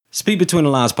Speak Between the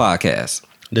Lines podcast.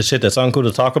 The shit that's uncool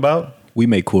to talk about, we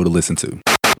make cool to listen to.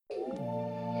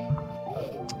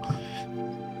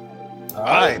 All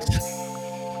right.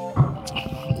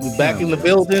 We back in the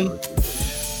building.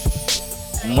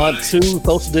 Month 2,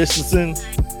 social distancing.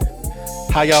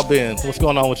 How y'all been? What's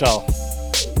going on with y'all?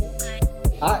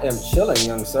 I am chilling,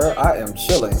 young sir. I am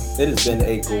chilling. It has been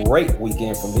a great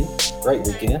weekend for me. Great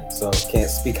weekend. So can't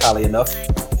speak highly enough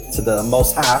to the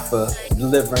Most High for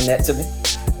delivering that to me.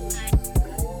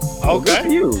 Okay. Good for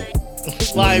you.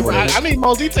 Like, I need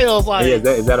more details. Like, yeah,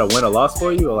 is that a win or loss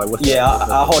for you, or like what's? Yeah,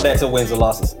 I hold that to wins or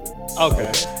losses.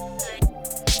 Okay.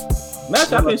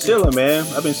 Match, I've been chilling, man.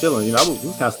 I've been chilling. You know, I was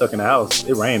kind of stuck in the house.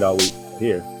 It rained all week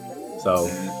here, so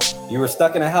you were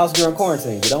stuck in the house during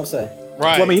quarantine. You don't say.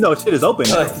 Right. Well, I mean, you know, shit is open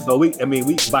now, so we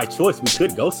by choice we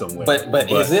could go somewhere.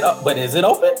 But is it open?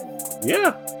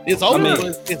 Yeah, it's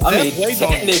open.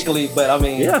 Technically, but I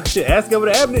mean, yeah. Shit, ask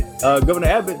Governor Abbott. Governor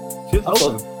Abbott. Shit's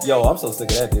open. I'm so sick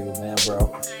of that dude, man, bro.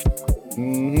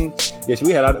 Mm-hmm. Yes,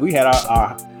 we had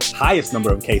our highest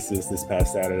number of cases this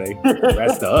past Saturday.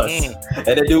 Congrats to us. And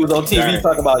that dude was on TV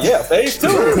talking about phase 2.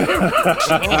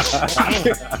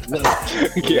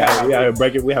 Yeah, we have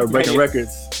breaking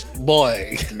records.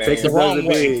 Boy, man. Texas does it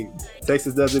big.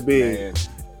 Texas does it big, man.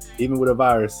 Even with a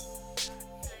virus.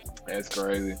 That's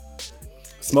crazy.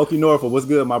 Smokey Norfolk, what's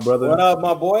good, my brother? What up,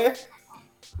 my boy?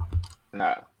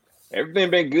 Nah, everything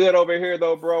been good over here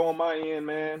though, bro. On my end,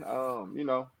 man. You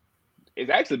know, it's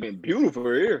actually been beautiful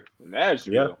here in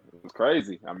Nashville. Yeah. It's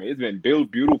crazy. I mean, it's been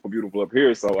beautiful up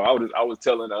here. So I was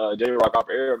telling J Rock off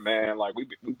air, man, like we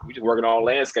just working on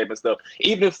landscape and stuff.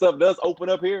 Even if stuff does open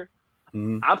up here,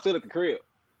 I'm still at the crib.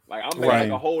 Like I'm like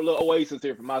a whole little oasis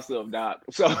here for myself, Doc.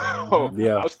 So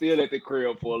I'm still at the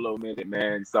crib for a little minute,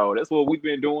 man. So that's what we've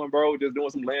been doing, bro. Just doing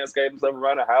some landscape and stuff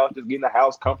around the house, just getting the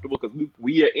house comfortable because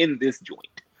we are in this joint.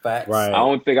 Facts. Right. I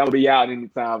don't think I'm gonna be out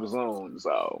anytime soon.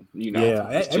 So you know.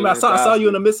 Yeah. And I saw you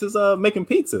and the missus making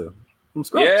pizza from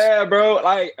scratch. Yeah, bro.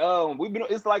 Like we've been.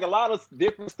 It's like a lot of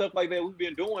different stuff like that we've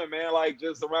been doing, man. Like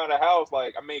just around the house.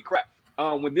 Like I mean, crap.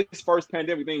 When this first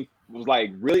pandemic thing was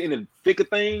like really in the thick of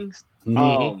things.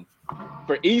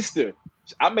 For Easter,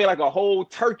 I made like a whole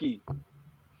turkey,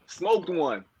 smoked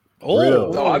one.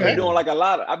 Oh, so I've been doing like a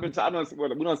lot of. we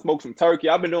done smoked some turkey.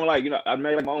 I've been doing like I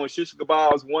made like my own shish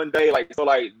kebabs one day. Like so,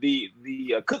 like the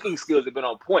cooking skills have been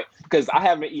on point because I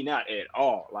haven't been eating out at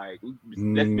all. Like that's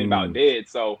been about dead.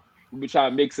 So we been trying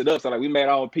to mix it up. So like we made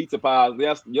our own pizza pies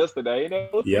yesterday, and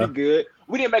it was pretty good.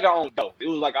 We didn't make our own dough. It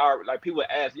was like people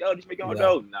ask, "Yo, did you make your own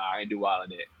dough?" Nah, I ain't do all of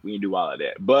that. We didn't do all of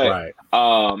that. But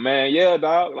man, yeah,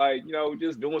 dog. Like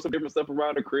just doing some different stuff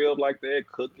around the crib like that,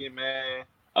 cooking, man.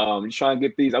 Just trying to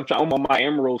get these. I'm on my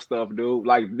emerald stuff, dude.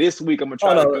 Like this week, I'm gonna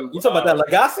try to do. You talking about that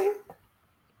Legacy?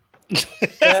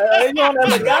 Yeah, you on that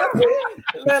Legacy?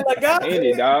 That Legacy?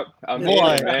 Any dog. I'm in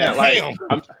it, man. Like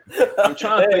I'm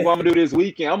trying to think what I'm gonna do this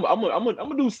weekend. I'm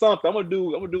gonna do something. I'm gonna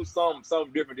do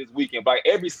something different this weekend. But like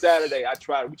every Saturday,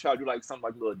 we try to do like something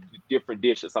like a little different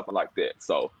dish or something like that.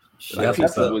 So that's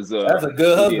a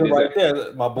good husband right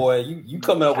there, my boy. You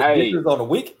coming up with dishes on the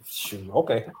week? Shoot,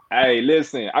 okay. Hey,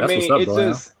 listen. I mean, it's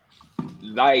just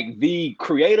like the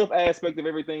creative aspect of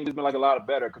everything has been like a lot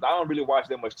better because I don't really watch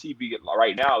that much TV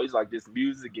right now. It's like just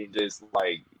music and just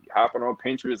like hopping on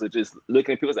Pinterest or just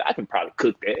looking at people. Like, I can probably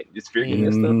cook that, just figuring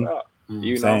that stuff out.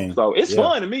 You know, so it's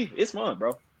fun to me. It's fun,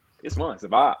 bro. It's fun. It's a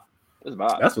vibe.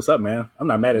 That's what's up, man. I'm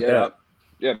not mad at that.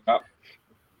 Yeah.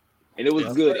 And it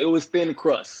was good. It was thin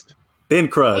crust. Thin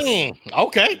crust.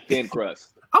 Okay. Thin crust.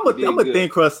 I'm a thin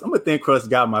crust. I'm a thin crust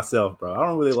guy myself, bro. I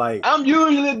don't really like. I'm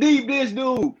usually a deep dish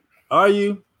dude. Are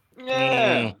you?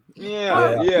 Yeah.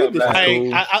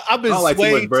 I've been like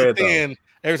swayed too much bread, to thin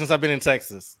ever since I've been in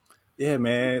Texas. Yeah,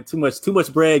 man. Too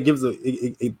much bread gives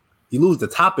you lose the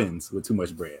toppings with too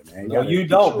much bread, man. No, you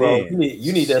don't, bro.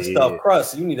 You need that stuffed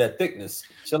crust. You need that thickness.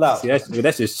 Chill out. See,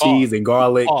 that's just cheese and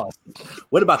garlic.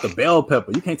 What about the bell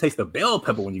pepper? You can't taste the bell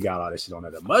pepper when you got all that shit on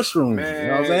there. The mushrooms, man, you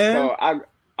know what I'm saying? So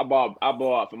I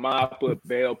bought for mine. I put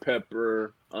bell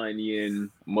pepper, onion,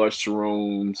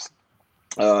 mushrooms,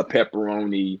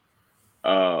 pepperoni.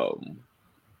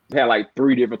 Had like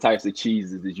 3 different types of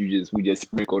cheeses that we just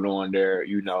sprinkled on there,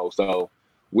 So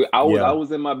I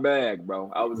was in my bag, bro.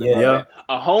 I was in my bag.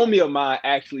 A homie of mine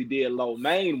actually did lo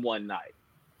mein one night.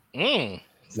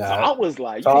 So I was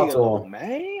like, "You need a lo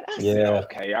mein?" I said,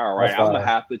 "Okay, all right. I'm gonna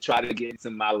have to try to get into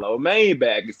my lo mein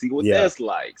bag and see what that's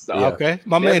like." So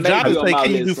my man John said,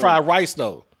 "Can you do fried rice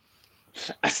though?"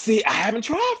 I haven't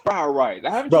tried fried rice.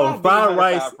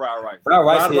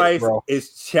 Fried rice bro.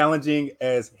 is challenging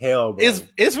as hell, bro.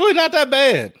 It's really not that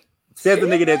bad. Says the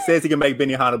nigga that says he can make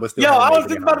Benihana, but still. Yo, I was make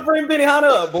just about to bring Benihana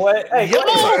up, boy. Hey,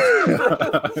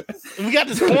 We got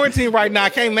this quarantine right now. I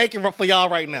can't make it for y'all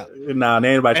right now. Nah, they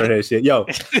ain't about your head shit. Yo,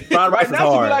 fried rice Right is now, should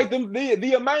be hard. like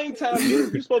the main time you're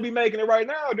supposed to be making it right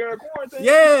now during quarantine.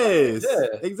 Yes, Yeah.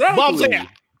 exactly. But I'm saying,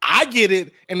 I get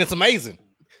it, and it's amazing.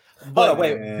 But Hold on,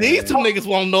 wait. these two niggas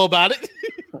won't know about it.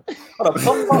 Hold on,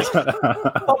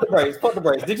 pump the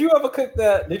brakes. Did you ever cook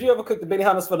the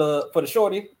Benihanas for the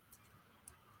shorty?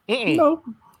 Mm-mm. No,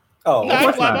 Oh, Nah, I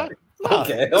ain't lying about it. Nah.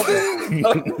 okay.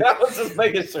 I was just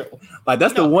making sure. like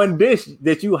that's the one dish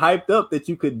that you hyped up that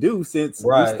you could do since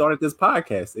Right. we started this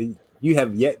podcast, and you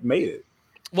have yet made it.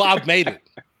 Well, I've made it.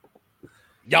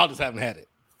 Y'all just haven't had it.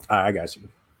 All right, I got you.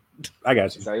 I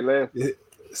got you. Say less.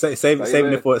 Saving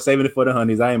it for the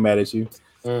honeys. I ain't mad at you.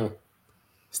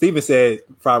 Steven said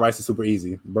fried rice is super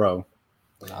easy, bro.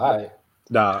 All right.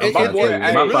 Nah, It- my it- it- fried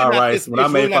really not- rice. When I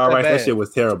it's made really not fried that rice, that bad. shit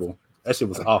was terrible. That shit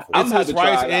was awful. I'm It's gonna have just to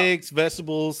try rice, it out. eggs,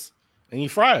 vegetables, and you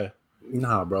fry it.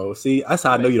 Nah, bro. See, that's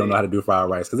how I know you don't know how to do fried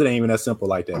rice because it ain't even that simple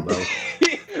like that, bro.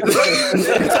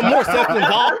 It's more stuff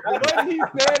involved. The way he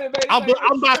said it, made it I'm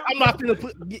sound not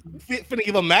finna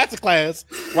give a masterclass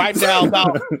right now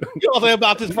about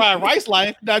about this fried rice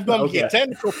life. Now you're gonna get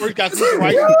technical first. You got to cook the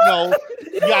rice,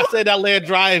 you got to say that let it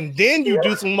dry, and then you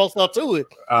do some more stuff to it.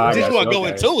 I Just got want to you, go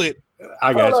okay. into it.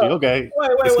 I got Hold you. up. Okay.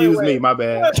 Wait. Excuse me, my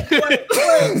bad.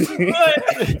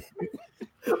 Wait.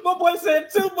 My boy said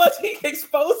too much. He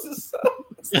exposes himself.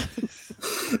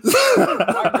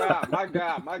 my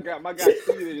God,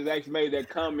 Steven just actually made that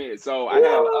comment. So I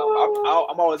have,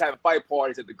 I'm always having fight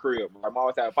parties at the crib. I'm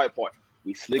always having a fight party.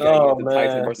 We slick out against the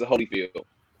Tyson versus Holyfield.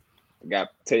 I got to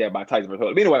tell you about Tyson versus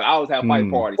Holyfield. Anyway, I always have fight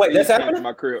parties. Wait, that's Steve came happening? to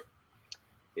my crib.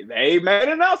 They made an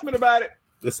announcement about it.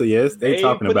 So yes, they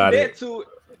talking put a about date it. to it.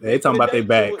 They talking about their date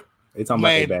back. to it. They talking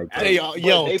Man, about their back. hey, But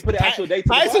yo, they put an actual date to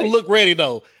the Tyson fight. look ready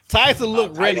though. Tyson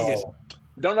look ready. Oh,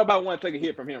 Don't nobody want to take a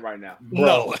hit from him right now.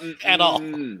 No, at all.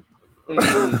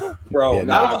 bro. Yeah,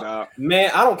 Nah, I dog.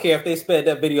 man, I don't care if they sped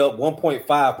that video up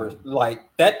 1.5. Like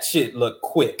that shit look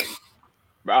quick.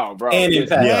 Bro. And listen,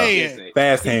 impact. Yeah. listen,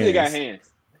 Fast he still got hands. hands.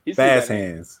 He still Fast got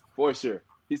hands. for sure.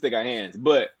 He still got hands.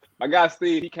 But my guy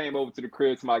Steve, he came over to the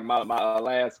crib to my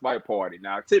last fight party.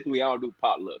 Now, typically I don't do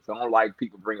potlucks. I don't like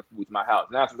people bringing food to my house.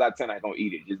 Now, since I tell I don't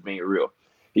eat it, just being real.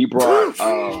 He brought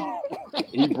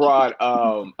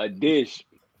a dish.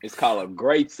 It's called a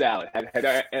grape salad. Have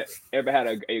I ever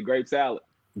had a grape salad?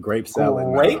 Grape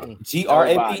salad. Grape, Nah.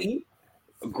 GRAPE.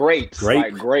 Grapes, Grape?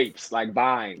 like grapes, like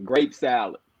vine. Grape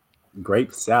salad.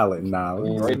 Grape salad. Nah.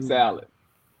 Grape salad.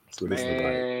 That's what this look like.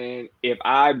 Man, if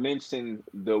I mentioned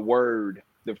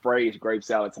the phrase grape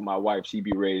salad to my wife, she'd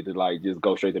be ready to like just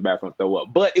go straight to the bathroom and throw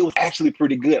up. But it was actually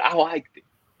pretty good. I liked it.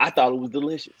 I thought it was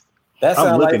delicious. That I'm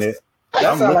sound looking like at.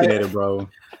 I'm sound looking like- at it, bro.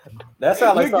 that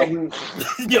sound like Look at-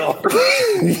 something. Yo,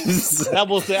 That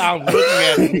will say I'm looking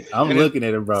at it. I'm looking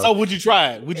at it, bro. So would you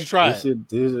try it? Would you try This it?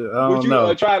 shit, I Would don't you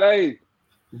know. try that?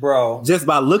 bro. Just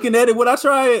by looking at it, would I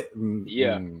try it?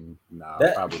 Yeah. Nah,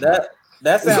 That probably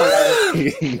that sounds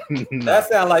like not. that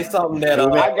sound like something that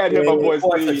I got him, my boy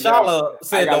boy Steve. T'Challa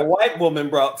said I got the it. white woman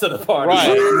brought to the party.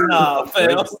 Right. Nah, fam.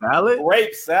 Grape salad,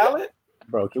 Grape salad?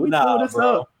 bro. Can we Nah, pull this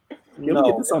bro. up? Can we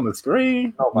get this on the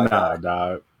screen? Oh my nah, God.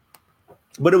 dog.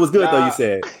 But it was good though. Nah. You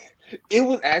said It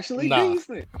was actually Nah,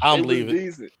 decent. I don't It was believe it.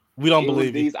 Decent. We don't It was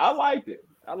believe you. decent. I liked it.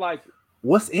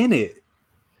 what's in it?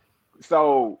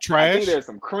 So I Trash? think there's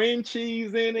some cream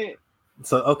cheese in it.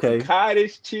 So okay,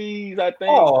 Cottage cheese, I think.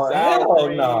 Oh sour hell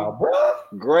cream, no, bro.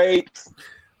 Grapes,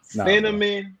 Nah,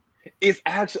 cinnamon. It's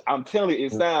actually, I'm telling you,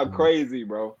 it sounds crazy,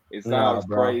 bro. It Nah, sounds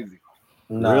bro. crazy,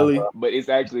 really? bro. but it's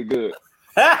actually good.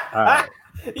 Alright.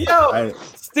 Yo,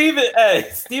 Hey.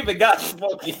 Steven got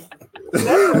Smokey.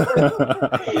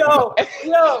 Yo,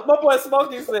 my boy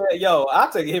Smokey said, yo,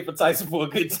 I'll take a hit for Tyson for a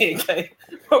good 10K.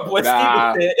 My boy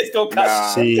Nah. Steven said it's gonna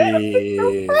cost Shit, In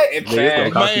Nigga, it's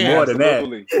gonna cost you man, more than that.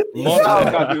 Absolutely. More It's than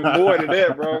gonna cost you more than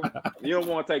that, bro. You don't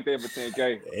want to take that for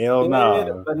 10K. Hell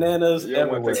no. bananas You don't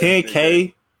wanna everywhere. take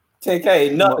 10K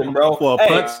 10K, nothing, bro. for a Hey,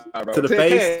 punch bro. to the 10K,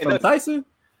 face from nothing. Tyson.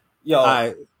 yo, All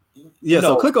right. Yeah,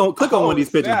 so No. click on one of these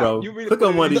pictures, snap. bro. You really Click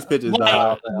on one of these pictures,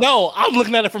 dog. No, I'm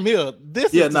looking at it from here.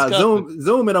 This Yeah, is nah, disgusting.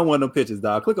 zoom in on one of them pictures,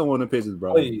 dog. Click on one of them pictures,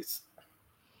 bro. please.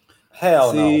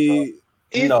 Hell See,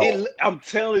 No. I'm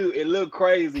telling you, it looked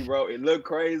crazy, bro. It looked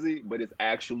crazy, but it's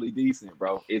actually decent,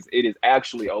 bro. It is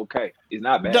actually okay. It's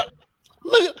not bad. No,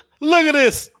 look at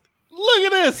this. Look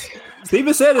at this.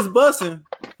 Steven said it's busting.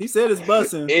 He said it's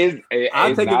busting. It's I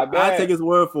not take bad. his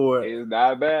word for it. It's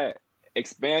not bad.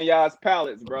 Expand y'all's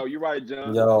palates, bro. You're right,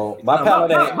 John. Yo, my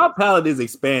palate ain't. My palate is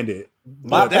expanded.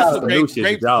 My That's palate, a new great, shit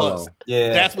great that y'all plus. on. yeah,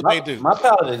 That's what my, they do. My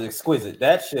palate is exquisite.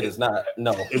 That shit is not.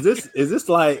 No, Is this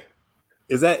like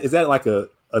is that like a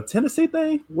Tennessee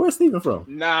thing? Where's Steven from?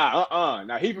 Nah,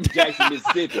 Nah, he from Jackson,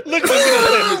 Mississippi. Look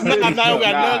at this. Nah,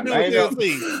 got nothing to do ain't no- with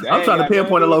Tennessee. I'm trying to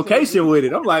pinpoint a location with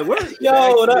it. I'm like, where?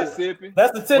 yo, Mississippi.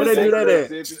 that's the Where they Tennessee. do that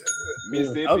at?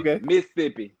 Mississippi. Okay.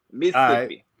 Mississippi.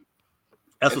 right.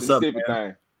 That's what's up, Mississippi man.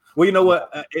 thing. Well, you know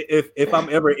what? If I'm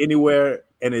ever anywhere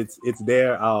and it's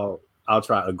there, I'll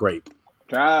try a grape.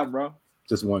 Try, bro.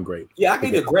 Just one grape. Yeah, I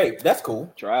can eat a grape. That's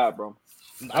cool. Try, bro.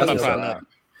 I'm not That's trying right.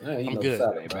 that. I ain't I'm no good.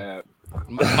 salad, Ain't man. bad.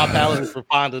 My palate is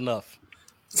refined enough.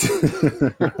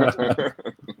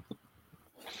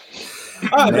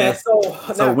 All right, man. So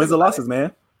So wins or losses,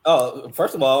 man?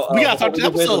 First of all, We gotta start before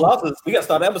the we get into episode. losses, we gotta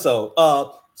start the episode.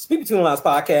 Speak Between the Lines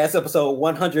podcast, episode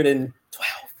 112.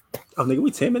 Oh, nigga, we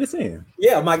 10 minutes in.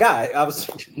 Yeah, my guy. I was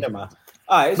never mind.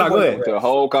 All right, it's Nah, your go boy, ahead. To a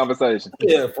whole conversation.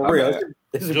 Yeah, for My real. bad.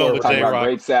 This is Joe your with boy. Talking about J-Rock.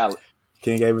 grape salad.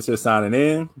 King Gables here signing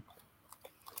in.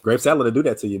 Grape salad to do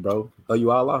that to you, bro. Throw you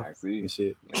all off I see. and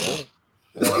shit.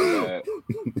 Yeah.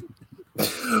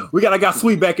 I got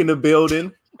Sweet back in the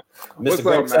building. What's Mr.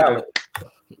 Grape up, man? Salad.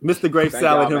 Mr. Grape Thank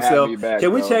Salad y'all for himself. having me back,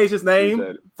 Can we bro. change his name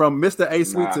Appreciate it. from Mr. A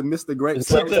Sweet Nah. to Mr. Grape Mr.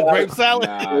 Salad? The grape salad.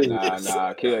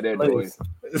 Nah. Kill that Please.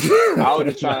 noise.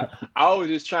 I was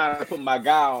just trying to put my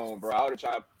guy on, bro. I was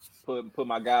trying to put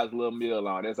my guy's little meal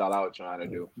on. That's all I was trying to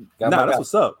do. Got, Nah, my that's guy,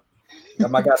 what's up.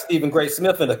 got my guy Stephen Gray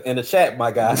Smith in the chat,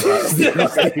 my guy.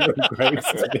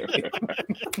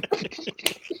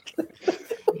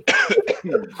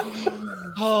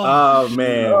 Oh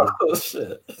man, Oh,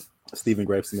 shit. Stephen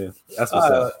Grape Smith. That's what's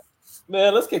up.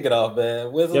 Man, let's kick it off,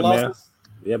 man. Where's the Yeah, man. losses?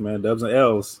 Yeah, man. Dubs and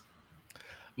L's.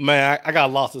 Man, I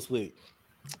got lost this week.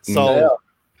 Mm. So Yeah.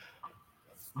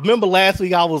 remember last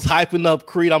week I was hyping up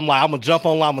Creed. I'm like, I'm gonna jump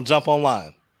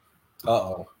online.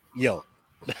 Uh-oh. Yo,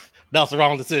 that was the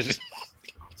wrong decision.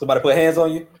 Somebody put hands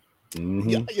on you?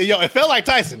 Mhm. Yo, it felt like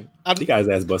Tyson. He got his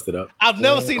ass busted up. I've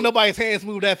never seen nobody's hands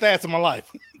move that fast in my life.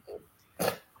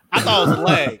 I thought it was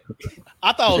lag.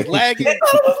 I thought it was lagging Yo,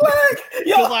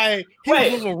 because like he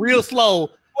wait. was moving real slow.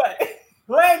 wait.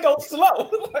 Leg go slow.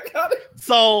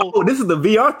 So Oh, this is the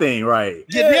VR thing, right?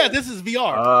 yeah, this is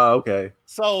VR. Okay.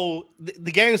 So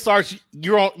the game starts.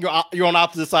 You're on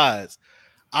opposite sides.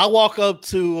 I walk up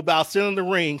to about center of the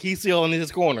ring. He's still in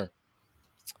his corner.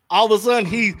 All of a sudden,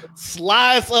 he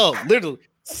slides up, literally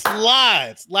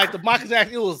slides like the Michael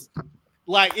Jackson. It was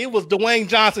Dwayne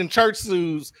Johnson church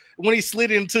shoes when he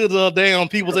slid into the damn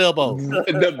people's elbows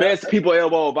The best people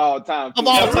elbow of all time. of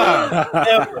all time.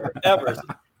 Ever.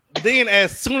 Then,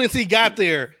 as soon as he got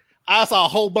there, I saw a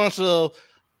whole bunch of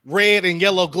red and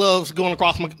yellow gloves going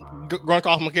across my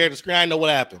character screen. I didn't know what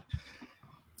happened.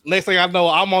 Next thing I know,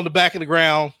 I'm on the back of the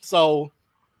ground. So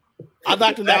I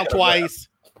knocked him down twice.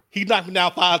 He knocked me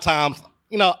down 5 times.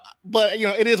 But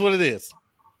it is what it is.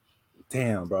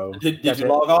 Damn, bro. Did you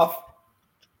log off?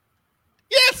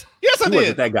 Yes, I You wasn't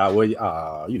did. that guy, were you?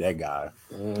 You that guy.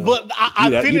 But I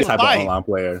You finished the type of fight. online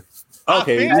player. I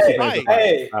Okay. finished you the finished fight. the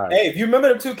Hey, All right. hey, if you remember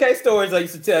them 2K stories I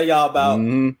used to tell y'all about,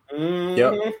 Mhm.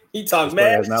 mhm, he talks Player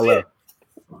mad has not shit. left.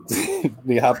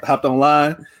 Nigga hopped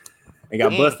online and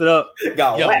got busted up.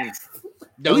 Got Yo. waxed.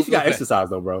 At least you got Okay. exercise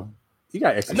though, bro. You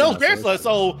got exercise. No, seriously.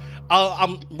 So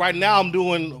I'm right now. I'm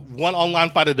doing one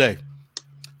online fight a day.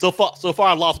 So far,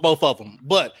 I lost both of them.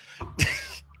 But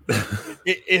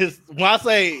it is when I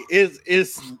say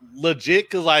it's legit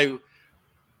because like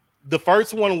the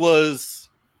first one was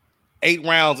 8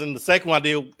 rounds, and the second one I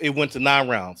did it went to 9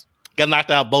 rounds. Got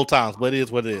knocked out both times, but it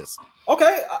is what it is.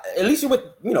 Okay, at least you went,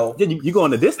 Yeah, you go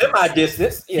on the distance. semi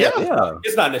distance. Yeah, Yeah.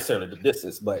 it's not necessarily the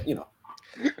distance, but He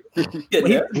getting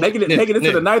there. making it into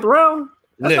the Nigga. 9th round.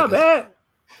 That's not Nigga. bad.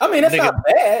 I mean, it's Nigga. not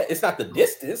bad. It's not the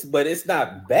distance, but it's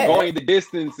not bad. Going the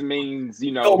distance means,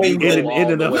 Going you in go and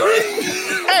all the up.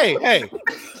 way. Hey,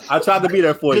 I tried to be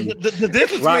there for you. the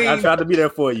difference Right, I means tried to be there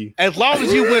for you. as long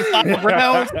as you win 5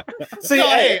 rounds, See, no,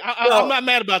 hey, I'm not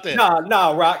mad about that.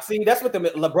 Nah, Rock. See, that's what the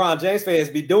LeBron James fans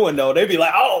be doing, though. They be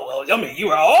like, "Oh, well, I mean, you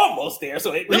were almost there."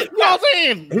 So You know what I'm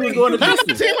saying? He was going the 9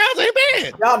 distance. 10 rounds ain't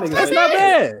bad. y'all niggas, That's ain't- not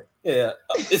bad. Yeah,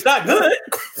 it's not good.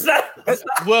 It's not.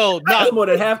 Well, That's not more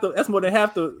than half the. That's more than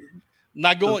half the.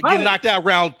 getting knocked out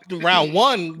round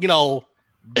 1.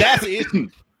 That's the issue.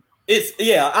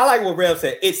 I like what Rev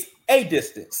said. It's a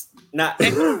distance, not.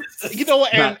 You know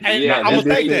what? And Yeah, I'm gonna that's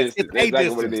say a that distance. it's That's a exactly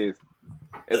what it distance. is.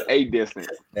 It's a distance.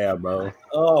 Yeah, bro.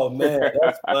 Oh man,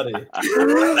 that's funny.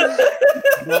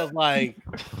 But like,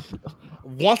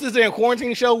 once it's in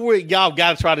quarantine show, y'all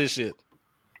gotta try this shit.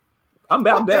 I'm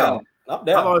down. I'm I've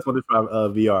down. always wanted to try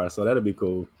VR, so that'd be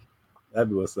cool. That'd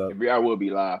be what's up. VR will be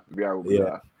live. VR will be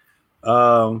Yeah.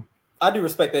 live. I do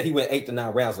respect that he went 8 to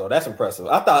 9 rounds though. That's impressive.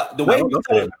 I thought the way he was don't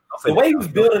say the way he that. was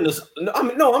building this.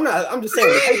 I'm not. I'm just saying.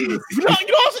 The way he was,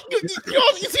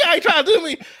 You see how he tried to do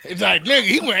me? It's like, nigga,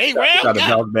 he went 8 rounds. Try to God,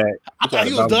 bounce back. I thought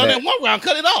he was done in 1 round.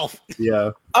 Cut it off.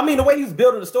 Yeah. I mean, the way he was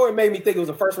building the story made me think it was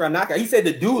a first round knockout. He said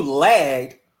the dude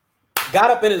lagged, got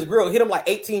up in his grill, hit him like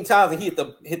 18 times, and he hit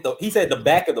the. He said the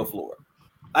back of the floor.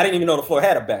 I didn't even know the floor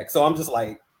had a back, so I'm just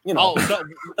like, you know. Oh, no,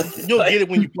 you'll get it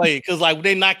when you play it, because like when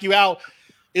they knock you out,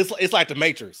 it's like the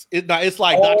Matrix. It's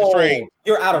like Doctor Strange.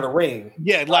 You're out of the ring.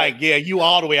 Yeah, you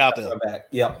all the way out there. Back.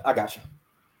 Yep, I got you.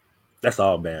 That's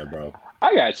all bad, bro.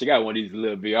 I got one of these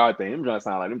little VR things. Them joints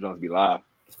sound like them joints be live.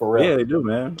 For real. Yeah, they do,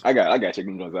 man. I got to check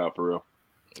them joints out for real.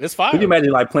 It's fine. Could you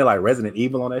imagine like playing like Resident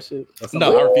Evil on that shit?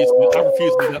 No, I refuse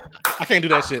to do that. I can't do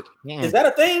that shit. Is that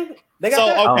a thing? They got So,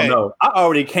 that? I okay. don't know. I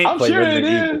already can't I'm play sure Resident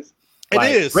it Evil. is. It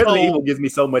Like, is. Resident So, Evil gives me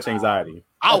so much anxiety.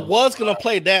 I was gonna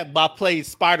play that, but I played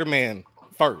Spider-Man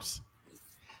first.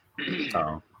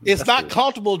 Oh, It's that's not cool.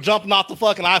 comfortable jumping off the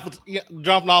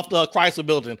Chrysler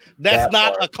building. That's That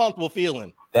not part. a comfortable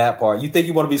feeling. That part. You think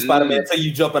you want to be Spider-Man until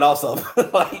you jumping off something.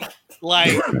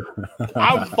 Like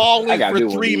I'm falling I gotta for do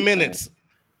one of 3 these, minutes,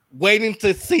 waiting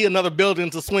to see another building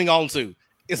to swing onto.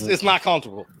 It's not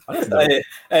comfortable. That's dope.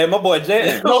 hey, my boy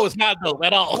Jared. No, it's not dope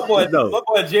at all. My dope.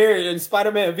 boy Jared and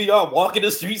Spider-Man VR walking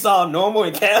the streets all normal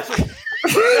and casual.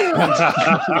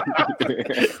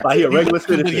 Like he a regular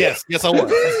citizen. Yes, I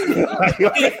was.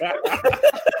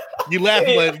 You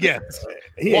laughing, but yes.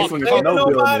 He ain't Walk- swinging Ain't from no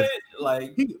Nobody, building.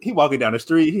 like He walking down the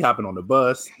street. He hopping on the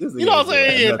bus. This You know what I'm nigga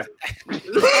saying?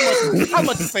 ain't nothing. How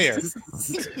much is fair?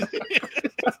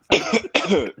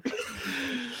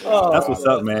 oh, That's what's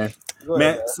up, man. Go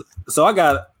Man, ahead, so I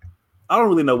don't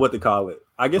really know what to call it.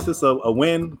 I guess it's a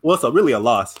win. Well, it's really a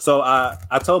loss. So I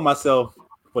told myself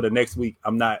for the next week,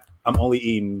 I'm only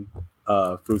eating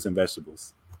fruits and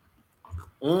vegetables.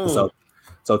 So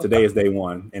today is day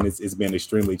 1, and it's been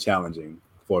extremely challenging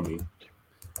for me.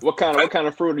 What kind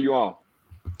of fruit are you on?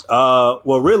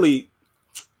 Well, really,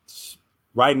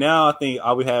 right now I think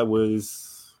all we had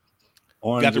was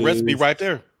oranges. Got the recipe right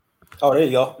there. Oh, there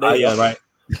you go. There you Yeah, go. right.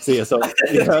 See ya. So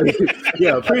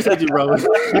yeah, appreciate you, bro.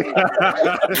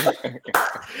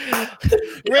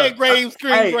 Red grapes,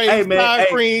 green Hey, grapes, hey, man, sour hey.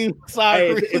 cream, sour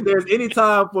Hey, cream. if there's any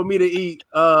time for me to eat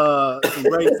some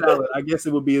grape salad, I guess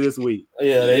it would be this week.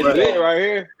 Yeah, there you This is go. it right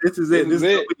here. This is it. This is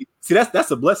it. See, that's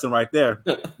a blessing right there.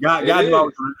 God It knew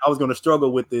is. I was going to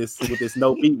struggle with this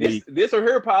no meat week. This right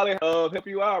here probably help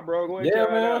you out, bro. Go ahead, Yeah,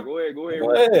 try it man. out. Go ahead. Go Whip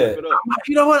ahead. it up.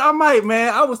 You know what? I might,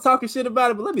 man. I was talking shit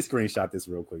about it, but let me screenshot this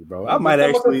real quick, bro. I might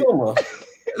actually. Go ahead,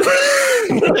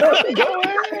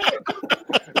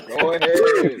 Let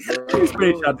me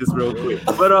screenshot this real quick.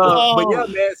 But yeah,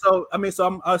 man. So I'm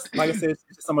like I said, it's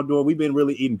just something I'm doing. We've been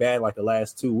really eating bad like the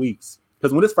last 2 weeks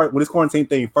because when this quarantine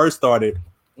thing first started,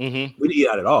 we didn't eat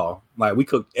out at all. Like we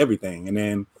cooked everything, and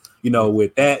then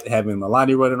with that having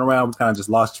Alani running around, we kind of just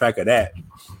lost track of that.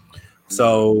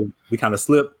 So we kind of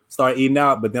started eating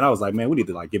out. But then I was like, man, we need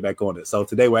to like get back on it. So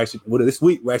today this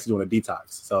week we're actually doing a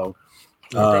detox. So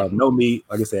no meat,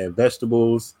 like I said,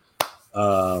 vegetables,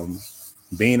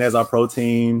 bean as our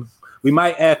protein. We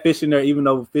might add fish in there, even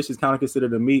though fish is kind of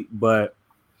considered a meat, but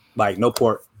like no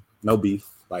pork, no beef,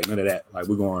 like none of that. Like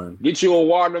we're going get you a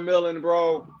watermelon,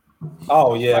 bro.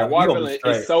 Oh yeah, Like watermelon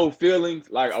is so filling.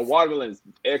 Like a watermelon is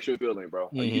extra filling, bro.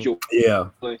 Like, get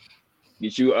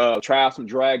you try some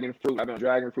dragon fruit. I've been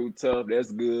dragon fruit tough.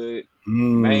 That's good.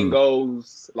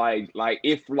 Mangoes. Like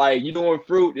if like you doing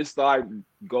fruit, just like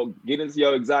go get into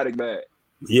your exotic bag.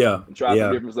 Yeah. And try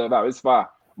some different stuff out. It's fine.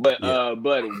 But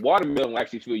watermelon will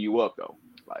actually fill you up though.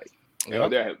 Like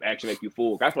they'll actually make you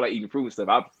full. I feel like eating fruit and stuff.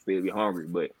 I'll still be hungry,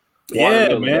 but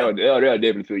watermelon, they'll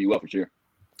definitely fill you up for sure.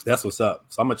 That's what's up.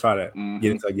 So I'm gonna try to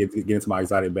get into my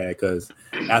exotic bag because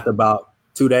after about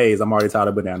 2 days, I'm already tired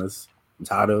of bananas. I'm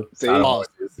tired of oranges.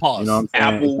 Pause. You know what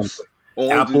I'm saying?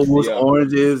 Apples,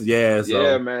 oranges. Yeah. So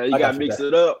yeah, man. You gotta mix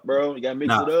it up, bro. You gotta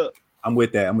mix it up. I'm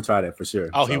with that. I'm gonna try that for sure.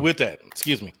 Oh, he with that.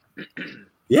 Excuse me.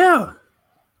 Yeah.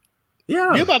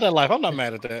 You about that life. I'm not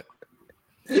mad at that.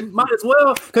 It might as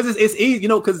well because it's easy,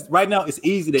 because right now it's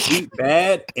easy to eat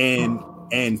bad and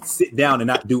sit down and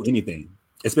not do anything,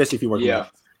 especially if you're working.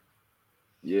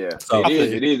 Yeah. So it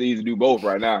is easy to do both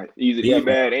right now. Easy to eat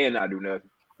bad and not do nothing.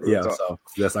 Yeah. So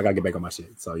yes, I gotta get back on my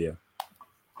shit. So yeah.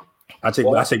 I'll check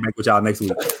back with y'all next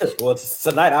week. Well,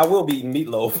 tonight I will be eating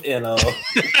meatloaf and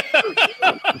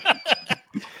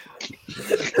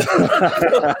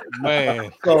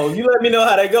Man. So you let me know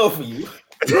how that go for you.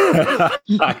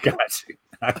 I got you.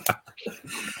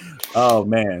 Oh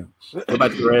man. What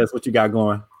about your ass? What you got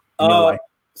going?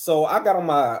 So I got on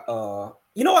my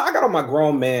I got on my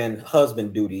grown man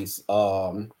husband duties.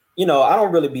 I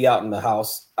don't really be out in the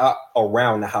house,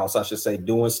 around the house, I should say,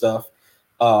 doing stuff.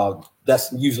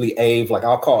 That's usually Ave. Like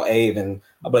I'll call Ave and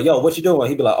I'll be like, "Yo, what you doing?"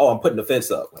 He'd be like, "Oh, I'm putting the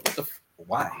fence up." Like,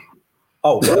 why?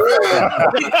 Oh,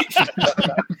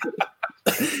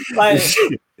 like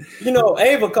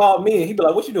Ava called me and he'd be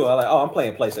like, "What you doing?" I'm like, "Oh, I'm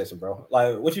playing PlayStation, bro."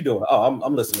 Like, "What you doing?" "Oh,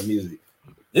 I'm listening to music."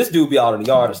 This dude be out in the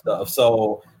yard and stuff.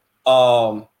 So,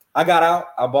 I got out.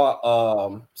 I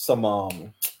bought some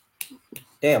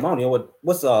damn, I don't know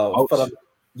what's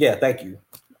yeah, thank you.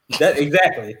 That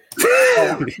exactly.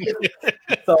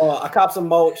 So I copped some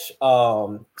mulch,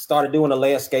 started doing the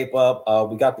landscape up.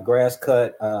 We got the grass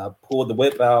cut, pulled the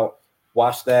whip out,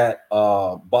 washed that,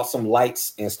 bought some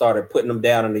lights and started putting them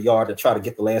down in the yard to try to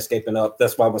get the landscaping up.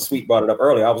 That's why when Sweet brought it up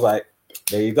earlier, I was like,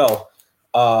 there you go.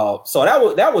 So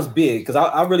that was big because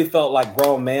I really felt like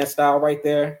grown man style right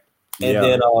there. And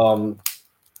then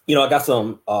I got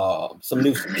some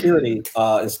new security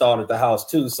installed at the house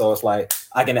too. So it's like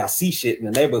I can now see shit in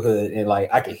the neighborhood and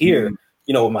like I can hear,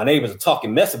 my neighbors are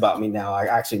talking mess about me now. I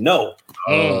actually know.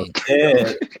 And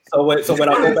so when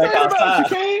I go back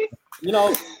outside,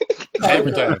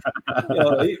 every time,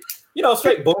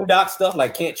 straight boondock stuff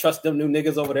like can't trust them new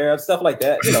niggas over there, stuff like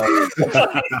that.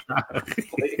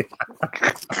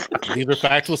 These are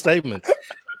factual statements.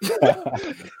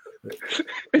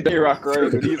 They rock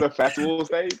crazy. These are factual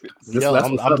statements.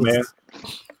 I'm man.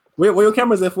 Where your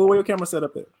cameras at? Where your camera set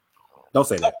up at? Don't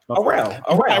say that. Around.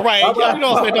 Right. Don't do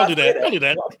that. Don't do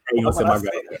that. You don't say my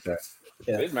guy.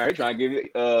 This man trying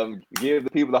to give the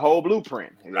people the whole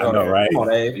blueprint. I know, right?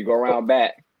 You go around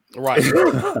back. Right.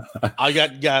 I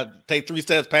got take 3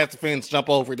 steps past the fence, jump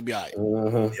over it to be all right.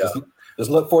 Mm-hmm. Yeah. Just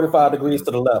look 45 degrees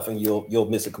to the left and you'll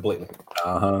miss it completely.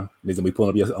 Needs to be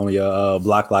pulling up on your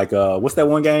block like what's that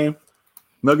one game?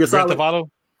 Metal Gear Solid? Grand Theft Auto?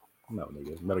 No,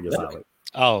 nigga. Metal Gear Solid.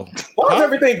 Oh. Why is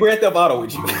everything Grand Theft Auto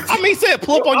with you? I mean, said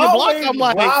pull up on your block. I'm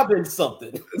like robbing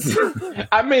something.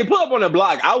 I mean, pull up on the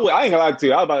block. I ain't gonna lie to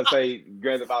you. I was about to say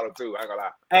Grand Theft Auto 2. I ain't gonna lie.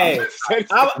 Hey,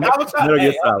 I was trying.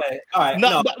 Okay, all right.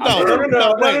 No. Don't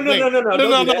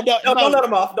let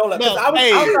him off. Don't let. Because I was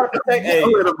trying to say,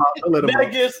 don't let him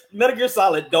off. Metal Gear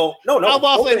Solid. Don't. No.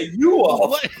 Don't let you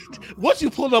off. What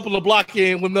you pulling up on the block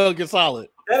in with Metal Gear Solid?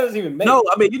 That doesn't even make. No,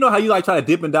 I mean, you know how you like try to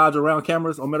dip and dodge around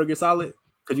cameras on Metal Gear Solid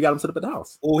because you got them set up at the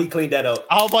house. Oh, he cleaned that up.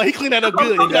 Oh, but he cleaned that up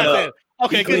good. You got that.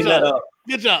 Okay, good job.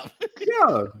 Good job.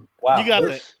 Yeah. Wow. You got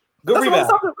that. Good rebound.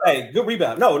 Hey, good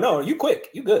rebound. No, you quick.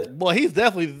 You good. Well, he's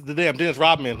definitely the damn Dennis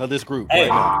Rodman of this group. Hey.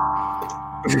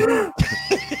 Right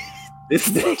This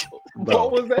thing.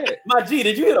 What was that? My G,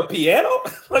 did you hit a piano?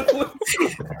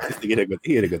 He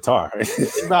hit a guitar.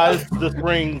 Nah, it's the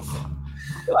strings.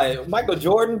 Like Michael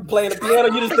Jordan playing the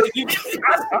piano, you just think you.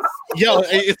 Yo,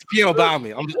 it's the piano by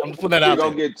me. I'm just putting that out. We're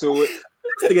gonna get to it.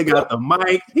 This nigga got the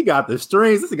mic, he got the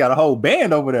strings, this nigga got a whole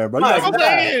band over there, bro. You got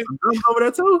drums over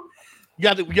there too. You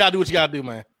gotta do what you gotta do,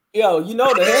 man. Yo,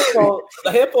 the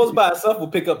headphones by itself will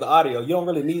pick up the audio. You don't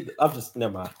really need.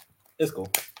 Never mind. It's cool.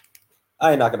 I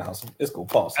ain't knocking the house. It's cool.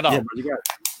 Pause. I know. Yeah, bro, you got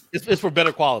it. It's for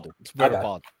better quality. It's better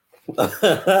quality.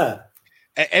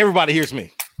 Everybody hears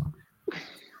me.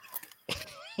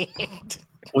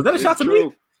 Was that a shot to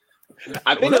me?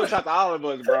 I think it was a shot to all of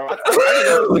us, bro.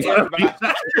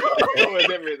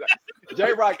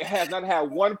 J-Rock has not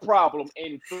had one problem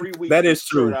in 3 weeks. That is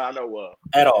true. I know of.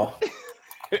 At all.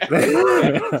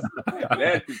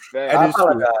 That I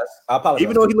apologize.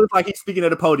 Even though he looks like he's speaking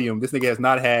at a podium, this nigga has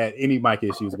not had any mic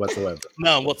issues whatsoever.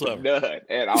 None whatsoever. None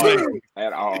at all.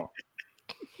 At all.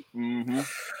 Mm-hmm.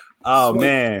 Oh,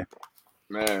 Sweet.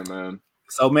 man.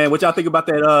 So, man, what y'all think about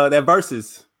that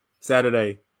versus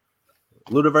Saturday?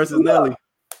 Luda versus Nelly.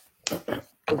 It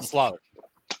was a slaughter.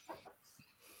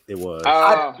 It was.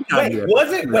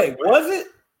 Wait, was it?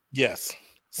 Yes.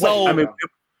 So,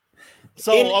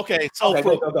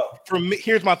 for me,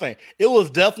 here's my thing. It was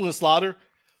definitely a slaughter,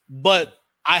 but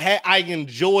I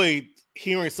enjoyed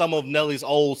hearing some of Nelly's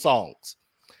old songs.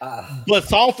 But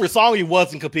song for song, he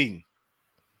wasn't competing.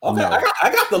 Okay, no.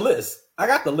 I got the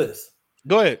list.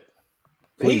 Go ahead.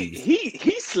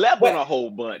 He slept on a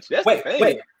whole bunch. That's the thing.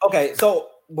 Wait. Okay, so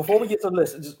before we get to the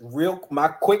list, just my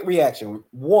quick reaction.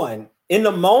 One, in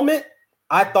the moment,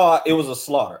 I thought it was a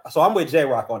slaughter. So I'm with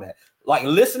J-Rock on that. Like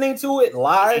listening to it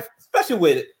live, especially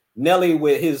with Nelly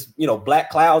with his,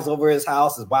 black clouds over his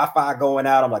house, his Wi-Fi going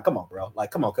out. I'm like, come on, bro. Like,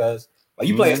 come on, cuz. Like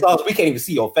you playing songs, we can't even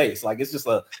see your face. Like it's just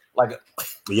Yep.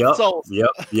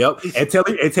 And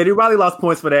Teddy Riley lost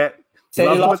points for that.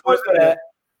 Teddy lost points for that.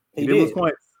 He did lose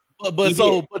points.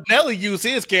 But Nelly used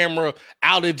his camera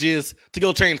outages to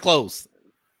go change clothes.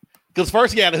 Because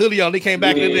first he had a hoodie on, he came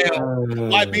back in there.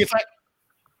 White beats like,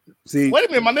 See, wait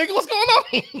a minute, my nigga, what's going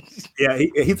on? yeah,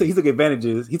 he took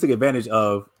advantage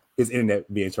of his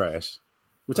internet being trash,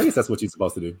 which I guess that's what you're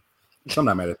supposed to do. So I'm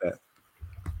not mad at that.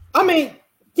 I mean,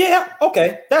 yeah,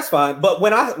 okay, that's fine. But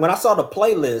when I saw the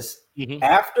playlist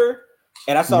after,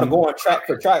 and I started going track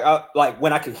for track, like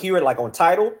when I could hear it like on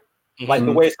title, like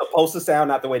the way it's supposed to sound,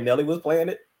 not the way Nelly was playing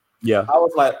it. Yeah, I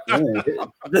was like, ooh,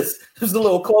 this is a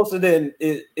little closer than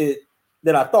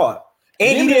than I thought.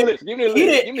 And he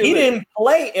didn't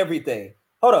play everything.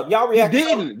 Hold up, y'all react. He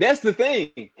didn't. That's the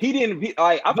thing. He didn't.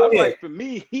 I feel like for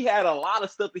me, he had a lot of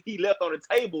stuff that he left on the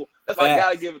table. That's why I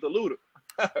gotta give it to Luda.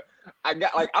 I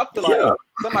feel like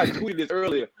somebody tweeted this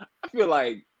earlier. I feel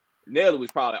like Nelly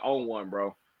was probably on one,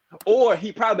 bro. Or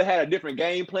he probably had a different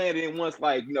game plan. And once,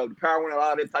 like, you know, the power went, a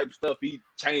lot of that type of stuff, he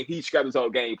scrapped his whole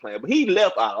game plan. But he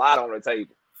left a lot on the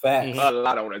table. Facts. A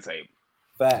lot on the table.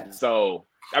 Facts. So,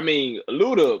 I mean,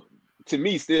 Luda, to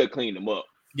me, still cleaned him up.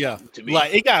 Yeah. To me.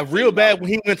 Like, it got real bad when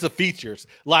he went to features.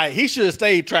 Like, he should have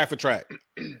stayed track for track.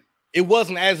 It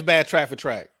wasn't as bad track for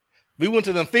track. We went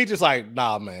to them features like,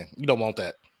 nah, man, you don't want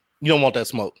that. You don't want that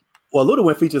smoke. Well, Luda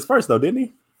went features first, though, didn't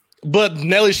he? But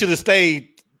Nelly should have stayed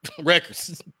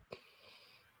records.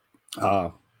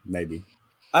 Maybe.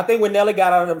 I think when Nelly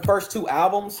got out of the first two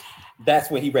albums,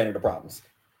 that's when he ran into problems.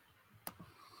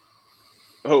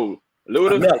 Who?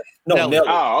 Luda? Nelly. No, Nelly.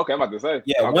 Oh, okay. I'm about to say.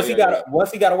 Yeah,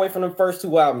 once he got away from the first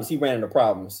two albums, he ran into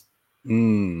problems.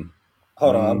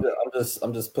 Hold on,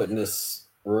 I'm just putting this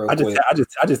real quick.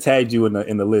 I just tagged you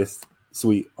in the list,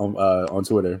 Sweet, on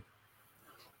Twitter.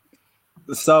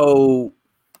 So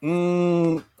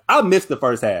I missed the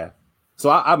first half. So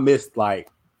I missed, like,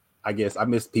 I guess I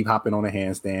missed Peep hopping on a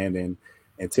handstand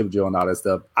and tip drill and all that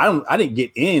stuff. I didn't get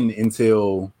in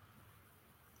until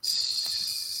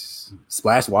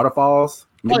Splash Waterfalls.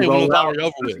 Country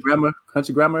Grammar.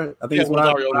 I think it's what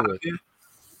I was.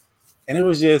 And it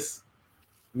was just,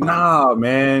 nah,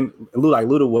 man.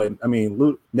 Luda wasn't. I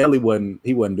mean, Nelly wasn't.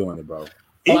 He wasn't doing it, bro.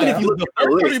 Even if you look at the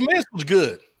first 30 minutes was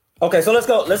good. Okay, so let's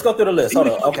go through the list. Hold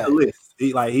on. Okay, the list.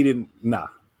 He didn't. Nah.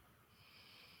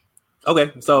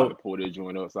 Okay, so pull that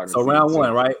joint up so round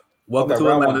one, right? Welcome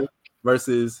to Atlanta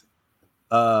versus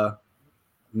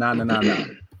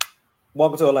 999.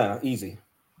 Welcome to Atlanta, easy.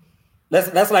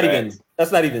 That's not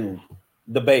even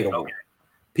debatable. Okay.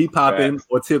 Peep popping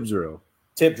or tip drill?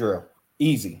 Tip drill,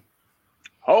 easy.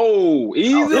 Oh,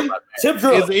 easy. Tip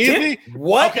drill is easy.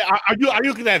 What? Okay, are you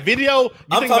looking at video?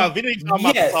 I'm talking about video.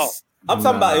 Yes, I'm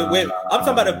talking about it when I'm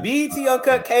talking about the BET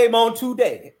Uncut came on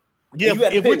today. Yeah,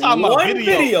 if we're talking about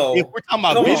video, if we're talking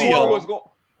about video,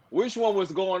 which one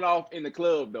was going off in the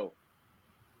club though?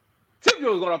 Tip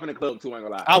drill was going off in the club too. I ain't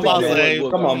gonna lie. I was about to say,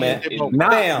 come on, man.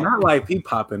 Not like Peep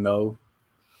popping though.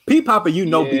 Peep popping,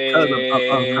 because of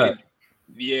Uncut.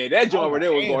 Yeah, that joint over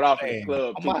there was going off in the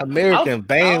club. I'm an American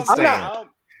bandstand.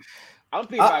 I'm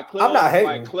thinking about club. I'm not hating.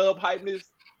 Like club hypeness.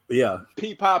 Yeah,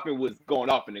 Peep popping was going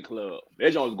off in the club.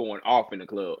 That joint was going off in the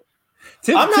club.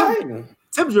 I'm not hating.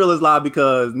 Tip drill is live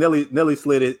because Nelly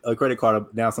slid a credit card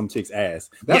down some chick's ass.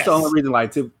 That's the only reason.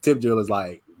 Like tip drill is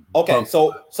like. Okay,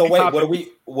 so wait,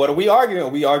 what are we arguing? Are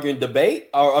we arguing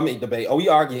debate? Debate. Are we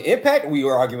arguing impact? Are we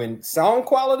arguing sound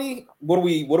quality? What are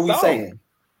we saying?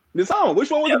 The song.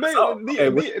 Which one was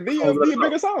the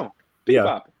bigger song?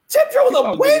 Yeah. Tip drill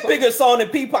was a way bigger song than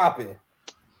Peep popping.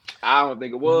 I don't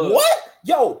think it was. What?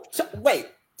 Yo, wait.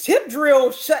 Tip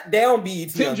drill shut down BET.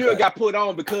 Tip drill got put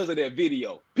on because of that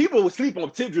video. People would sleep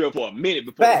on tip drill for a minute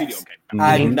before the video came out.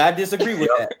 I do not disagree with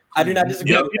that. I do not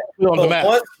disagree with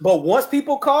that. But once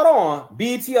people caught on,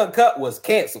 BET Uncut was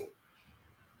canceled.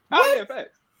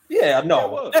 Yeah,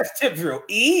 no, that's tip drill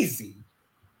easy.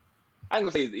 I ain't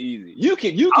gonna say it's easy. You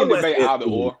can debate either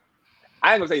or.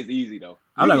 I ain't gonna say it's easy though.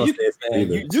 I'm not gonna say it's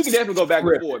either. You can definitely go back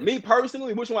and forth. Me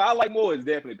personally, which one I like more is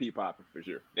definitely Peep popping for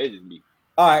sure. That's just me.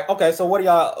 All right, okay. So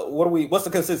what's the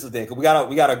consensus then? Because we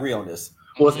gotta agree on this.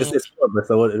 Well, it's short,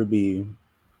 so it'll be.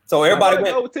 So everybody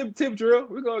go with tip drill.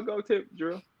 We're gonna go tip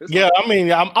drill. I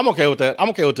mean, I'm okay with that. I'm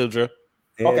okay with tip drill.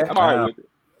 Okay, I'm all right with it.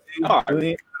 All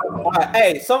right.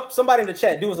 Hey, somebody in the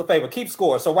chat, do us a favor. Keep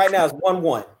score. So right now it's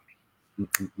 1-1.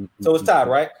 So it's tied,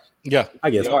 right? Yeah, I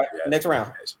guess. All right. Next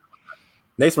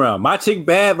round. My Chick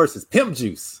Bad versus Pimp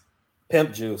Juice.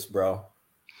 Pimp Juice, bro.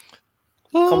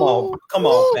 Come on,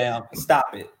 fam.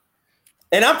 Stop it.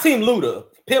 And I'm Team Luda.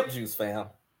 Pimp Juice, fam.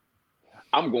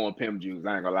 I'm going Pimp Juice.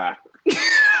 I ain't gonna lie.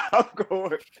 I'm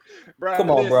going. Bro,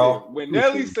 come on, bro. When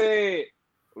Nelly said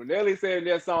in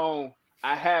that song,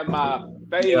 I had my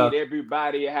fade,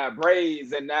 everybody had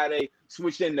braids, and now they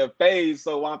switched into fades.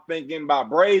 So I'm thinking about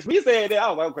braids. We said that. I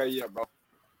was like, okay, yeah, bro.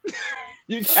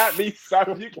 You got me,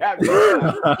 son. You got me.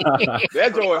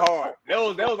 That joint hard. That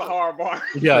was a hard bar.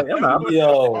 Yeah,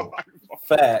 Yo,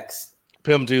 facts.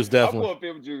 Pimp Juice I'm definitely. going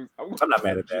Pimp Juice. I'm not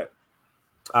mad at that.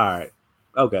 All right.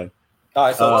 Okay. All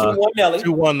right, so 2-1 Nelly.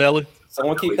 2-1 Nelly.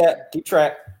 Someone keep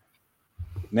track.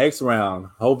 Next round,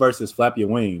 Ho versus Flap Your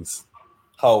Wings.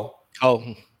 Ho. Oh,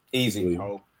 Easy.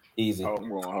 Oh, Easy. I'm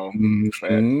going home.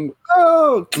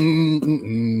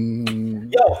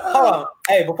 Yo, hold on.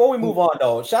 Hey, before we move on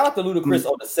though, shout out to Ludacris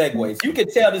on the segues. You can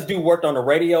tell this dude worked on the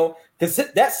radio because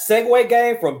that segue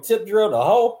game from Tip Drill to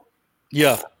Ho.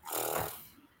 yeah.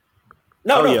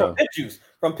 No, yeah. from Pimp Juice.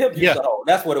 From Pimp Juice Yeah. to Ho.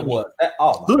 That's what it was.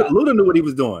 Oh my God. Luda knew what he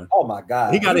was doing. Oh my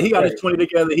God. He got his 20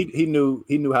 together. He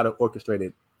knew how to orchestrate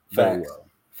it very Facts. well.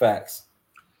 Facts.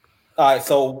 All right,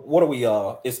 so what are we?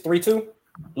 It's 3-2.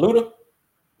 Luda.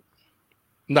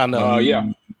 No. Yeah.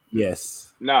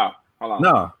 Yes. No. Hold on.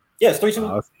 No. Yes,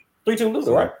 3-2. 3-2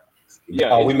 Luda, right?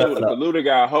 Yeah. Oh, we it's messed it Luda. up. Luda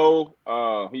got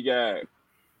Ho. He got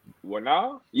what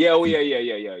now? Yeah. Oh, yeah.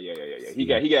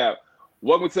 He got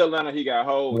Welcome to Atlanta. He got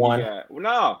Ho. One.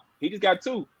 No. He just got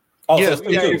 2. Oh, Yes, so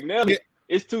He got 3-2. Nelly.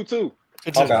 It's 2-2.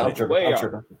 Okay, I'm tripping. Way I'm off.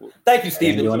 tripping. Thank you,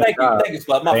 Steven. doing Thank their job. you,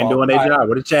 Spud. My They ain't fault. doing their All right. job.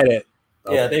 Where the chat at?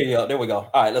 Yeah, there you go. There we go.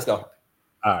 All right, let's go.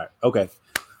 All right. Okay.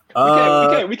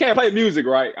 We can't play music,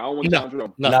 right? I don't want to sound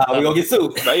drunk. No. Nah, we gonna get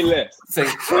sued. Say less. Say-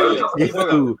 Say less. Keep it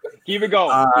going. Keep it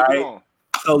going. All Keep it right. going.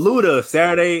 So Luda,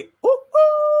 Saturday,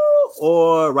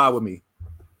 or Ride With Me?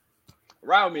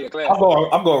 Ride with me a class.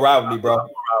 I'm going ride with me, bro.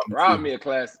 Ride with me a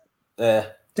class. Yeah.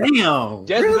 Damn.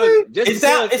 Just Really? because- It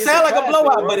sound it's like a classic,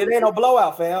 blowout, bro. but it ain't no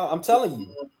blowout, fam. I'm telling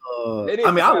you. It is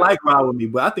I mean, I classic. like Ride With Me,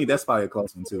 but I think that's probably a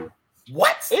close one too.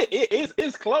 What?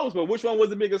 It's close, but which one was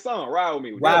the biggest song? Ride with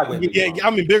me. Ride with me. Yeah,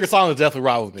 I mean, bigger song is definitely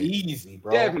Ride With Me. Easy,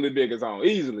 bro. Definitely biggest song.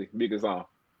 Easily biggest song.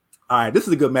 All right, this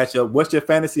is a good matchup. What's your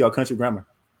fantasy or country grammar?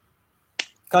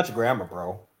 Country grammar,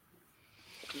 bro.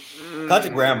 Country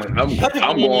grammar. I'm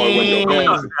going with your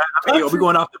fantasy. Are we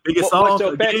going off the biggest song What's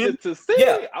your fantasy again? to see?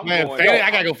 Yeah. I'm Man, going. fantasy,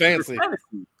 I gotta go fantasy. Fantasy.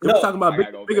 No, We're talking about I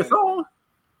gotta go biggest fantasy. song.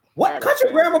 What?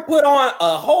 Country grammar put on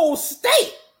a whole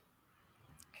state.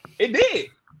 It did.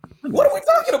 What are we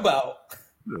talking about?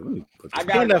 I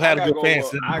He never had a good go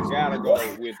fantasy. I gotta go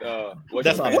with what's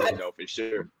That's your what- fantasy though for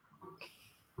sure.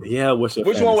 Yeah, what's your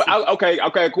Which fantasy? one?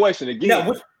 Okay. Question again. Yeah,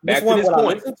 which Back to one this would I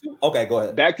point. listen to? Okay, go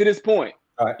ahead. Back to this point.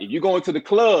 All right. If you go into the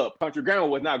club, country grammar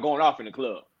was not going off in the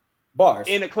club. Bars.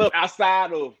 In the club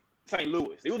outside of St.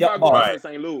 Louis, it was Yep, not going off right. in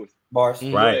St. Louis. Bars.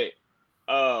 Mhm. Right.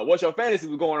 But, what's your fantasy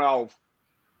was going off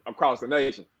across the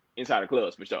nation inside the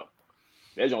clubs for sure.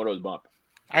 That's one of those bumping.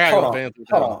 I gotta Hold go on. fantasy.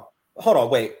 Hold on.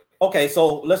 Wait. Okay,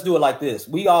 so let's do it like this.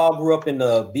 We all grew up in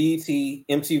the BET,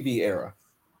 MTV era.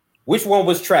 Which one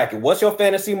was tracking? What's your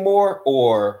fantasy more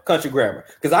or country grammar?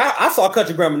 Because I saw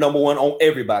country grammar number one on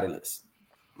everybody list.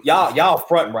 Y'all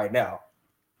fronting right now.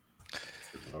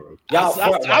 Y'all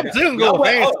fronting right I'm now. still gonna Y'all go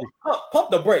went- fantasy. pump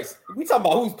the brakes. We talking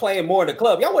about who's playing more in the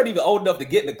club. Y'all weren't even old enough to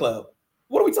get in the club.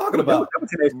 What are we talking about?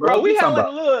 Bro, we had talking like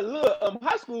about? little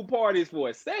high school parties for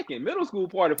a second, middle school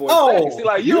party for a Oh, second. See,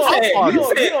 like you don't said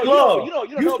know club. about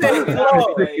You it said club.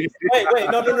 nowadays. Wait,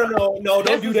 no, don't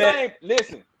That's do the that. same.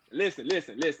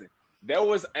 Listen. There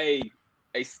was a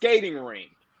skating ring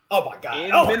Oh my God.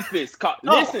 in Oh, Memphis. Called,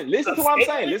 Oh, listen to what I'm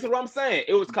saying. Listen to what I'm saying.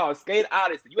 It was called Skate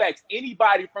Odyssey. You ask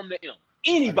anybody from the M,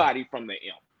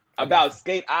 about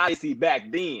Skate Odyssey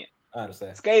back then. I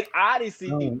understand. Skate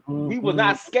Odyssey, we was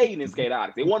not skating in Skate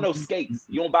Odyssey. It wasn't no skates.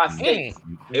 You don't buy skates.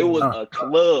 It was a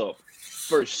club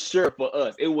for sure for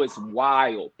us. It was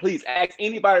wild. Please ask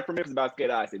anybody from Memphis about Skate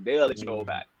Odyssey. They'll let you know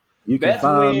about it. You can That's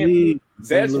find when- me.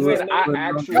 That's St. Louis. when I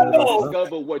actually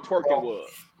discovered what twerking was.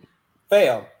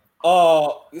 Fam,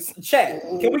 chat.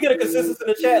 Can we get a consensus in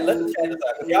the chat? Let the chat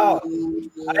decide. 'Cause y'all,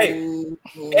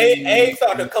 hey,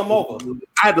 starting to come over.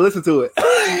 I had to listen to it. Yeah,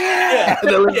 I had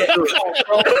to listen to it.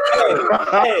 Come on,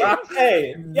 bro.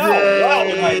 Hey,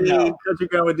 y'all right now. Country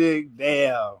grammar dig.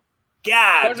 Damn.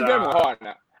 God. Country grammar hard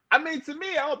now. I mean, to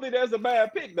me, I don't think that's a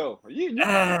bad pick though.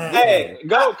 Hey,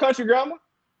 Go country grammar.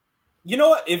 you know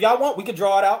what? If y'all want, we could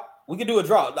draw it out. We could do a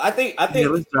draw. I think. Yeah,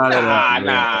 let's try that out.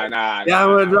 Nah. Yeah, I'm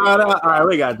gonna draw it out. All right,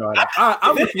 we gotta draw it out. All right,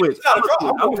 I'm gonna switch. I'm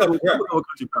I'm gonna gonna go with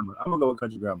country grammar. I'm gonna go with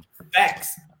country grammar.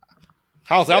 Facts.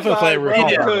 I'm finna play it real hard.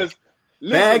 Because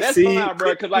listen, that's Backseat. fine,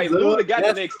 bro. Because like Luda got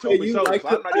the next two for You sure, like so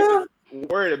I'm not even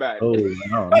worried about it. Oh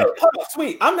no. Wait, hold on,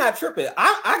 sweet. I'm not tripping.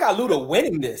 I got Luda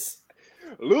winning this.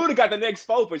 Luda got the next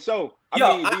four for sure. I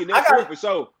Yo, mean, I the next got- three for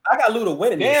sure. I got Luda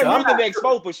winning this. Damn, so I'm you the not- next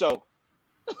four for sure.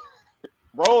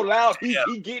 Roll out, he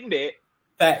getting that.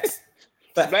 Facts.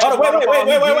 Facts. Smash Hold on, wait.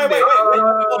 Hold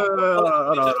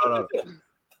on.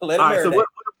 Let All it right, so marinate. what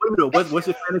we do? What's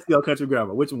your fantasy or country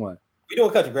grammar? Which one? We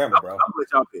doing country grammar, bro. I'm gonna let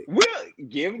y'all pick. We'll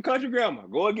give him country grammar.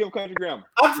 Go and give him country grammar.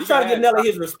 I'm just trying to give Nelly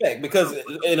his respect because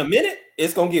in a minute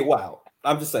it's gonna get wild.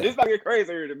 I'm just saying. It's about to get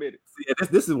crazy here in a minute. Yeah,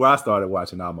 this is where I started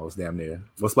watching almost damn near.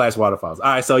 Well, Splash Waterfalls.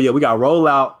 All right, so yeah, we got Roll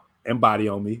Out and Body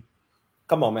on Me.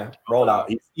 Come on, man. Roll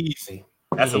out. Easy.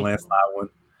 That's a landslide one.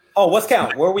 Oh, what's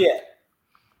count? Where are we at?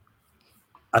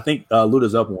 I think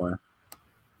Luda's up one.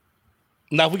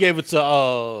 Now if we gave it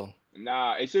to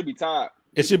Nah, it should be tied.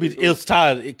 it's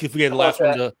tied if we gave the last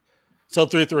one to so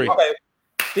 3-3. Okay.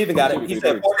 Steven got it. He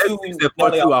said 4-2. He said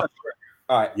 4-2 off.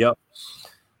 All right. Yep.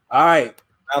 All right.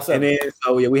 And then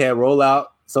so yeah, we had Roll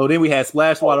Out. So then we had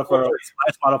Splash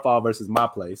Waterfall versus My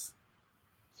Place.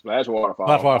 Splash Waterfall.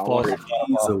 Splash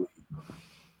Waterfall.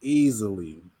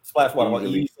 Easily. Splash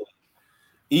Waterfall.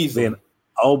 Easily. Then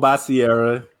Old by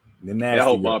Sierra. Then That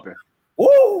whole Nasty. bumping.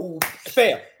 Woo!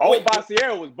 Fam. Old by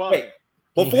Sierra was bumping.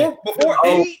 Before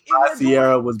Old by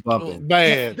Sierra was bumping.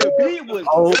 Man, The beat was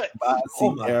Old nuts. by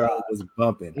Sierra was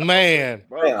bumping. man.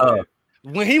 Bro.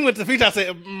 When he went to feature, I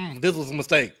said, this was a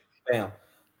mistake. Fam.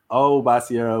 Old by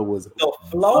Sierra was The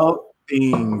flow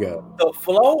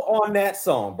on that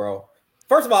song, bro.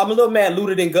 First of all, I'm a little mad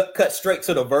Luda didn't cut straight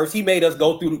to the verse. He made us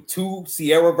go through the 2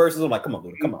 Sierra verses. I'm like, come on,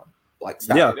 Luda, come on. Like,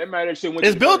 stop. Yeah. That matter shit went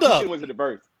It's to the build verse. up. He went to the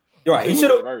verse. You're right. He He should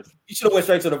went to have the verse. went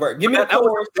straight to the verse. Give me the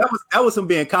chorus. That was him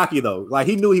being cocky though. Like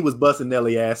he knew he was busting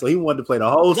Nelly ass, so he wanted to play the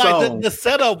whole Like song. the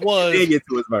setup was, Then get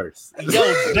to his verse.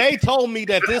 yo, they told me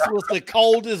that this was the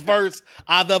coldest verse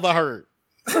I've ever heard.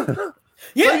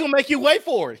 Yeah. So he'll make you wait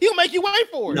for it. He'll make you wait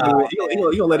for it. Nah. He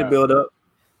gonna let it build up.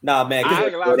 Nah, man. I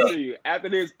ain't gonna lie to you. After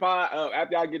this pod,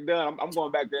 after I get done, I'm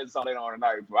going back to that song later on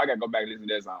tonight. Bro. I gotta go back and listen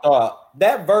to that song.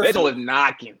 That verse That was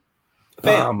knocking.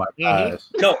 Fam. Oh my gosh.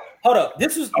 No, hold up.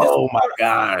 This Oh my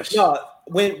gosh. No,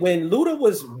 when Luda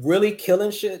was really killing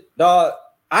shit, dog,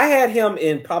 I had him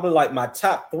in probably like my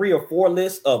top 3 or 4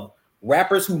 list of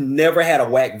rappers who never had a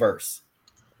whack verse.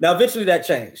 Now, eventually that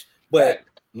changed, but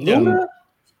Luda,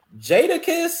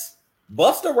 Jadakiss,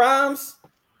 Busta Rhymes,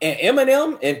 and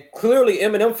Eminem, and clearly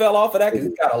Eminem fell off of that because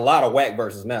he's got a lot of whack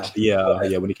verses now. Yeah,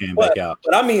 when he came back out.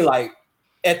 But I mean, like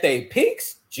at their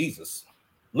peaks, Jesus,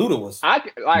 Luda was.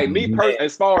 Me personally,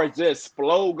 as far as just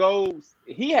flow goes,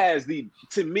 he has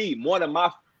to me one of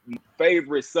my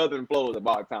favorite Southern flows of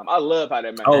all time. I love how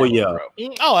that man. Oh yeah.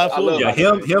 Bro. Oh, absolutely. Yeah,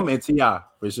 him and T.I.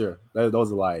 for sure.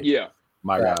 Those are like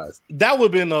my guys. That would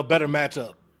have been a better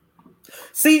matchup.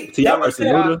 See, T.I. versus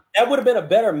Luda. That would have been a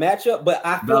better matchup, but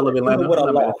I feel like Luda would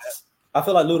have lost. I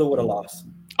feel like Luda would have lost.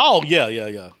 Oh yeah.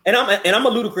 And I'm a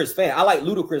Ludacris fan. I like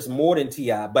Ludacris more than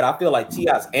T.I., but I feel like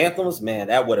T.I.'s anthems, man,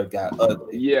 that would have got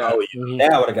ugly. Yeah.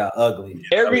 That would have got ugly.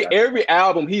 Every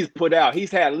album he's put out,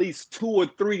 he's had at least 2 or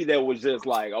 3 that was just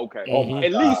like okay.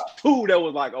 At least 2 that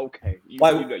was like okay.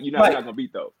 You're not gonna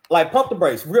beat those. Like Pump the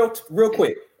Brakes, real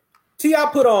quick. T.I.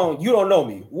 put on You Don't Know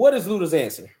Me. What is Luda's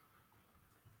answer?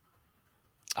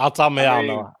 I'll tell me, I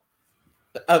don't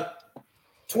know.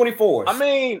 24.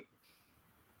 I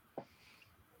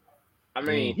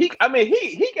mean, he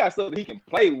got stuff that he can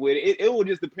play with. It will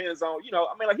just depends on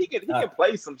he can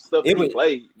play some stuff. It would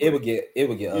get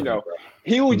ugly, bro.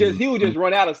 He would just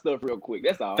run out of stuff real quick.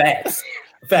 That's all. Facts.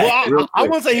 Well, I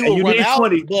wouldn't say he would run out,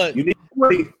 20, but you need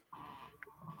 20.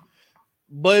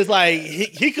 But it's like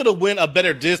he could have went a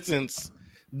better distance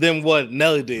than what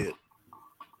Nelly did.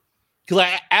 Because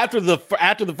like after the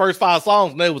first 5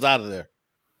 songs, Nelly was out of there.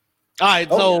 All right,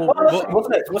 so what's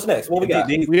next? What we got?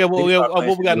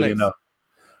 What we got next?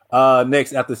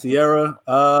 Next after Sierra,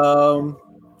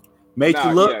 Made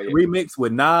You Look remix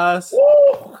with Nas.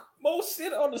 Woo! More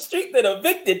shit on the street than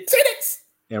evicted tenants.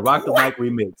 And Rock the Mic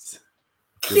remix.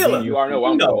 Killer. You already know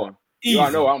where I'm going. You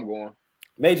already know where I'm going.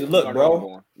 Made You Look,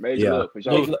 bro. Made You Look for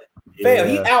sure. Fam,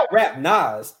 he out-rapped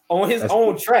Nas on his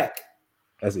own track.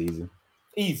 That's easy.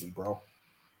 Easy, bro.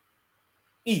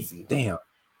 Easy. Damn.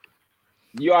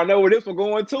 You all know where this one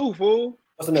going too, fool.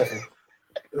 What's the next one?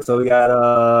 So we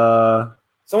got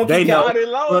Someone They keep Know. counting.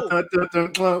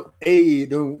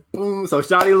 So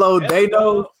Shawty Low, They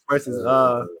Know versus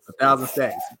 1,000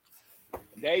 Stacks.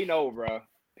 They know, bro.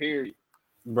 Period.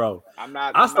 Bro,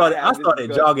 I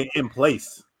started jogging in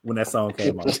place when that song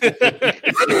came on.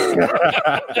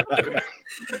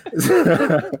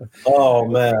 Oh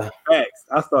man. Facts.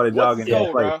 I started jogging in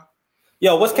place. Bro?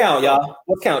 Yo, what's count, y'all?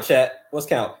 What's count, chat? What's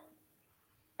count?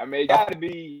 I mean, it gotta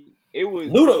be. It was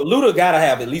Luda gotta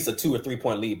have at least a 2 or 3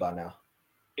 point lead by now.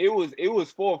 It was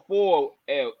 4-4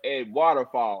 at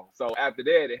Waterfall. So after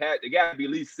that, it got to be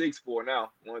at least 6-4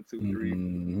 now. 1, 2, 3.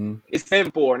 Mm-hmm. It's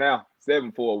 7-4 now.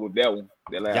 7-4 with that one.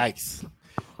 That last. Yikes.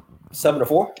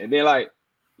 7-4. And then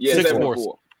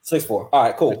 6-4. 6-4. All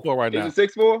right, cool. 6-4 right now. Is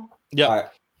it 6-4? Yeah. All right.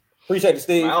 Appreciate it,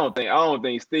 Steve. I don't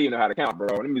think Steve know how to count, bro.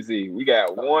 Let me see. We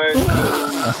got 1, 2,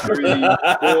 3,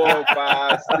 4,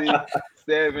 5, 6,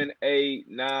 7, 8,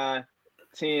 9,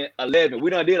 10, 11. We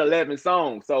done did 11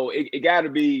 songs, so it got to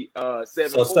be 7.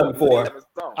 So 7-4.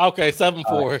 Okay,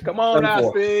 7-4. Come on now,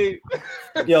 Steve.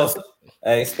 Yo,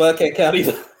 hey, Spud can't count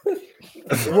either.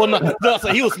 Well, no,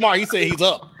 so he was smart. He said he's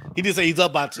up. He did say he's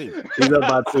up by 2. He's up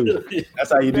by 2. That's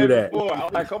how you do that. I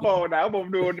was like, come on now. I'm gonna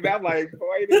do it. I'm like,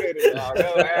 wait a minute. Y'all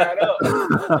gotta add up.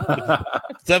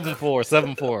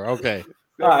 7-4. Okay.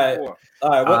 All right.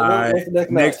 What's the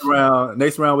next match?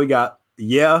 Next round, we got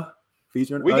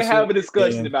featuring. We can Usher have a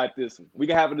discussion about this one. We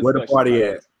can have a discussion. Where the party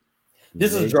at?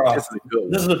 This is a draw. This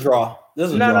is a draw.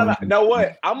 No. Know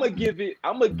what? I'm gonna give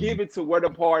it to Where the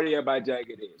Party At by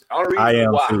Jagged Edge. I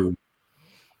am too.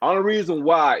 Only reason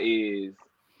why is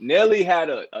Nelly had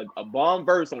a bomb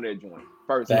verse on that joint.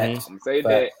 First, I'm gonna say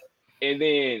that, and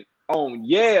then on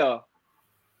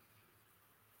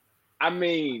I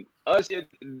mean Usher.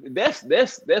 That's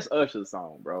Usher's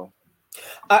song, bro.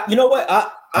 You know what?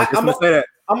 I'm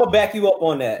gonna back you up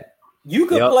on that. You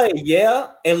could play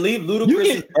and leave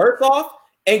Ludacris' verse off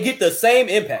and get the same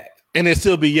impact. And it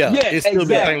still be it's still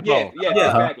be the same song.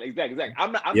 Exactly.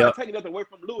 I'm not taking nothing away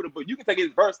from Luda, but you can take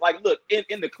his verse. Like, look,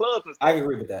 in the clubs and stuff, I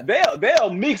agree with that. They'll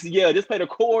mix just play the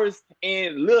chorus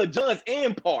and Lil Jon's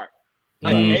end part,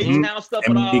 like H-Town stuff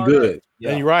and all. Be good. That.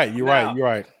 Yeah, you're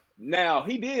right. Now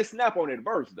he did snap on that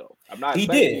verse though. I'm not. He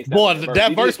did. Boy,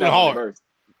 that verse went hard.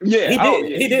 Yeah,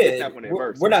 he did.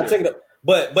 We're not taking it,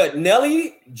 but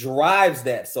Nelly drives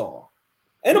that song.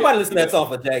 Ain't nobody listen to that song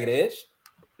for Jagged Edge.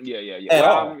 Yeah.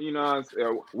 Well, you know,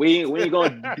 we ain't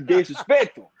gonna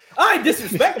disrespect him. I ain't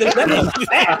disrespecting him.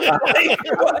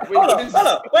 Hold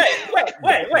up.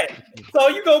 Wait. So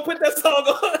you gonna put that song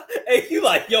on and you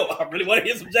like, yo, I really want to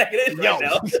hear some Jagged Edge right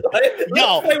now.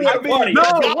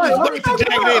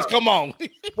 Jagged Edge, come on.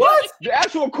 What? The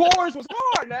actual chorus was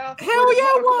hard now. Hell yeah,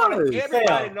 it was.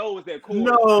 Everybody knows that chorus.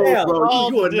 No, bro,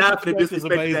 you are not gonna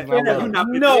disrespect that. No, y'all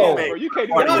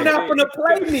not gonna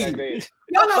play me.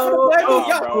 Y'all not gonna play me.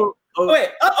 Y'all. Wait,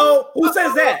 who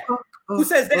says that? Who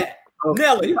says that?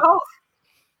 Nelly.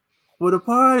 For the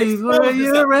parties where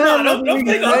you're around. Don't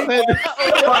think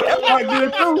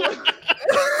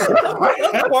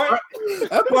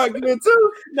That part good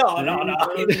too. No.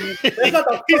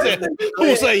 He said,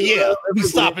 who say we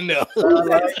stopping there?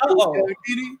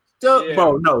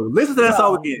 Bro, no. Listen to that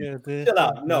song again. Chill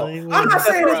out. No, I'm not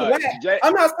saying it's whack.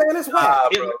 I'm not saying it's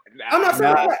whack. I'm not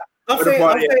saying it's whack.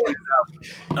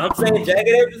 I'm saying Jagged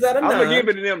Edge was at a 9. I'm gonna give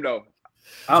it to them though.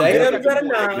 Jagged Edge was at a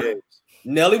 9.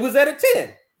 Nelly was at a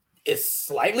 10. It's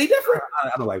slightly different.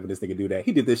 I don't like when this nigga do that.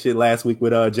 He did this shit last week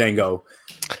with Django.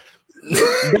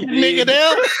 Nigga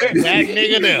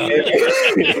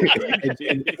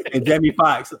and Jamie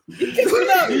Foxx.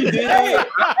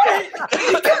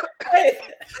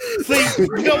 See,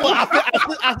 you know what?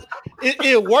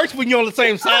 It works when you're on the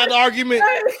same side of the argument,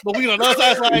 but we on the other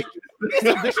side, it's like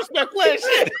some disrespectful ass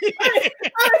shit.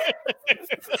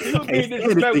 You being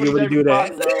disrespectful when you do that.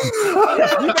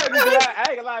 You better be glad. I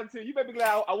ain't gonna lie to you. You better be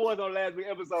glad I was on last week's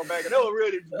episode back, and that was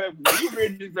really disrespectful. You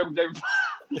really disrespectful, Jamie.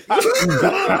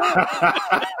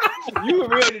 You were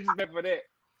really disrespectful for that.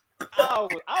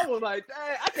 I was like,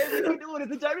 dang, I can't believe you doing it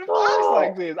to Jamie Foxx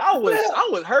like this. I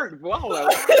was hurt, bro. I was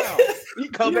like, wow, he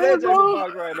coming at Jamie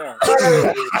Foxx right now.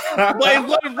 But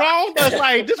what's wrong? That's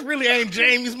like, this really ain't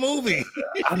Jamie's movie.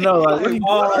 I know. Like,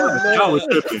 y'all was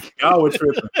tripping. Y'all was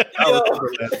tripping.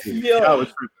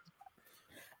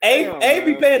 Ain't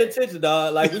be paying attention,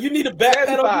 dog. Like when you need to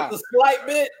backpedal just a slight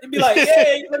bit, you'd be like,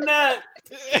 yeah, you're not.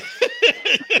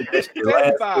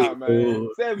 75, man.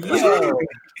 75.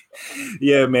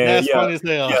 Yeah, man. That's funny as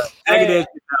hell. Yeah. Jagged Edge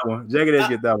get that one. Jagged Edge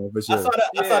get that one for sure. I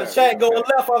saw the chat going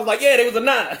left. I was like, yeah, there was a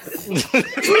 9.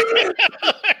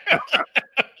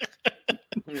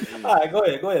 All right, go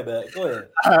ahead, man. Go ahead.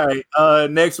 All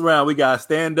right. Next round we got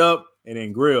Stand Up and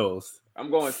then Grills. I'm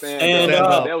going Stand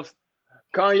Up. That was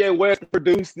Kanye West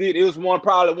produced it. It was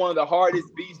probably one of the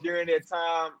hardest beats during that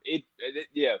time.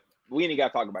 Yeah. We ain't got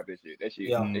to talk about this shit. That shit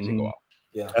go off.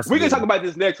 Yeah. We can talk about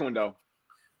this next one though.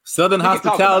 Southern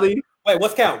Hospitality. Wait,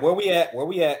 what's count? Where we at?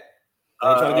 A5,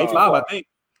 I think.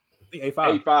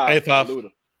 A5.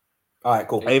 A5. All right,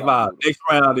 cool. A5. Next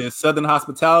round is Southern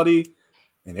Hospitality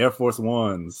and Air Force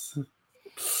Ones.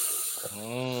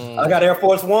 I got Air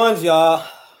Force Ones, y'all.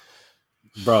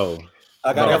 Bro.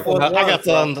 I got Air Force Ones.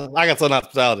 I got Southern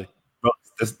Hospitality.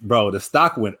 Bro, the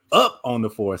stock went up on the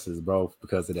Forces, bro,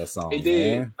 because of that song. It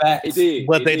did. Man. It did.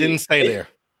 But they didn't stay there.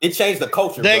 It changed the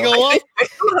culture. They bro. go up. I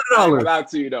ain't gonna lie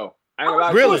to you though. I ain't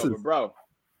gonna lie to you, bro.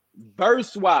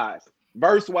 Verse wise,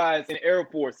 verse wise in Air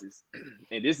Forces,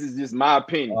 and this is just my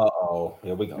opinion. Oh,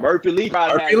 here we go. Murphy Lee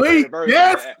probably Murphy Lee,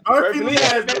 yes, Murphy Lee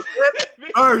has the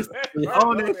verse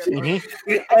on that shit.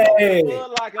 Hey,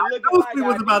 He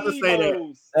was about to say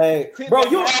that. Hey, bro,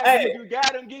 you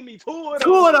got him. Give me two of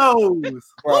those,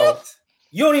 bro.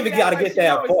 You don't even got to get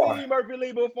that far. Seen Murphy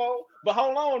Lee before, but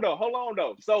hold on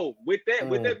though. So with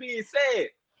that being said,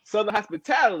 Southern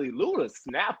Hospitality, Luda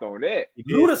snapped on that.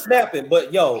 Luda snapping,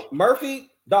 but yo,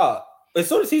 Murphy, dog. As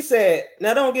soon as he said,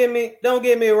 "Now don't get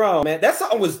me wrong, man," that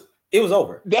song was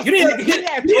over. That's you didn't get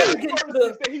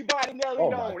that he bought Nelly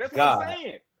on. That's God. what I'm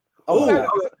saying.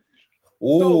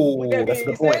 That's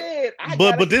the point. Said,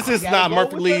 but this is not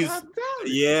Murphy Lee's.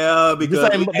 Yeah, because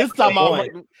this is talking about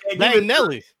that ain't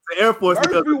Nelly. The Air Force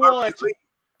Murphy won.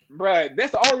 Bruh,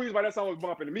 that's the only reason why that song was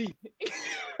bumping to me.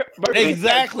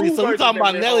 Exactly. So we're talking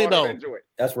about Nelly though.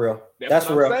 That's real. That's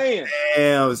what I'm saying.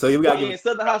 Damn. So you got to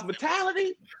Southern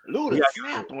Hospitality. Luda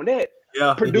snapped on that.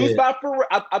 Yeah. Produced by Pharrell.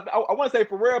 I want to say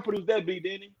Pharrell produced that beat,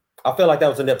 didn't he? I feel like that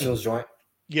was a Neptune's joint.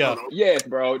 Yeah. Yes,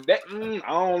 bro. That I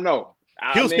don't know.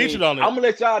 He was featured on it. I'm gonna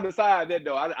let y'all decide that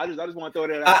though. I just want to throw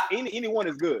that out. Anyone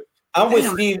is good. I'm with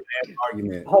Steve.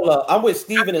 Argument. Hold up. I'm with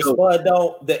Steven and Spud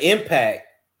though. The impact.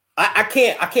 I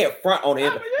can't front on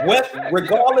it.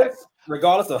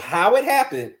 Regardless of how it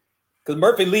happened, because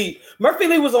Murphy Lee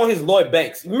was on his Lloyd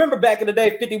Banks. Remember back in the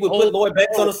day, 50 would put Lloyd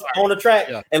Banks on the track,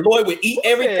 and Lloyd would eat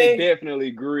everything. Definitely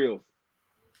grills.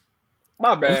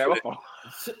 My bad.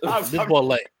 This boy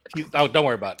late. Don't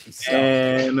worry about it.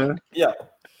 And yeah,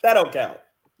 that don't count.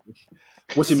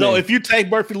 What you mean? So if you take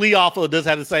Murphy Lee off, it does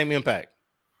have the same impact.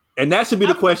 And that should be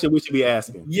the question we should be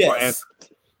asking. Yes.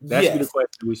 That should be the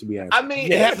question we should be asking. I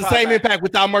mean, it has the same impact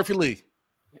without Murphy Lee.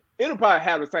 It'll probably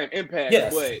have the same impact,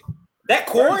 but that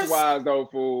chorus wise though,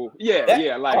 fool.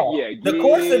 The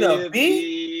chorus in the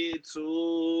beat.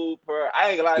 I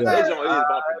ain't gonna lie, that joint is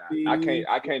bumping.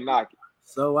 I can't knock it.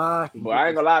 So I ain't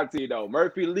gonna lie to you though,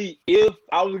 Murphy Lee. If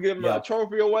I was giving a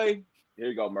trophy away, here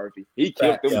you go, Murphy. He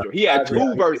killed them. He had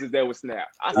two verses that was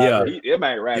snapped. It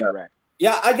man rapping.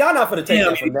 Yeah, y'all not gonna take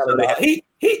that from Nelly.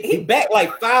 He back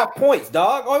like 5 points,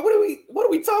 dog. Like, what are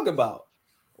we talking about?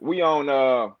 We on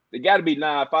it got to be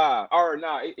 9-5 or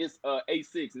it's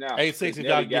 8-6 now. 8-6.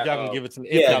 Y'all can give it to him.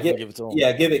 Give it to him.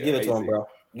 Yeah, give it to him, bro.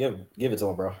 Give it to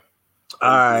him, bro. All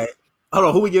right, hold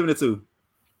on. Who we giving it to?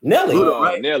 Nelly,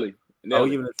 right? Nelly. Oh,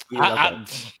 giving it to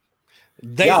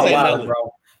y'all wilding,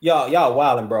 bro. Y'all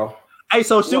wilding, bro. Hey,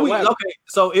 so should we? Okay,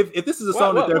 so if this is a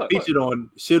song that they're featured on,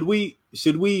 should we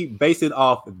base it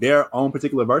off their own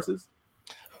particular verses?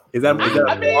 Is that an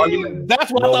argument?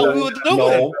 That's what I thought we were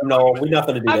doing. No, we're not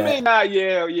gonna do that. I mean,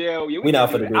 we're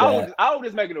not gonna do that. I was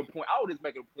just making a point. To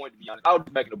be honest, I was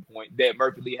just making a point that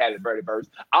Murphy Lee had a better verse.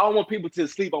 I don't want people to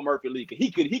sleep on Murphy Lee because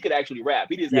he could actually rap.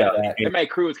 He just that man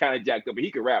crew is kind of jacked up, but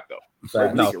he could rap though.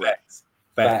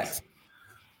 Facts.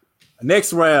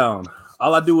 Next round.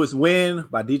 All I Do Is Win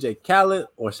by DJ Khaled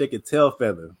or Shake It Tail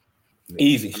Feather.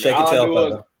 Easy. Shake It Tail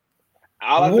Feather.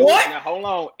 Now, hold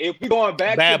on. If we're going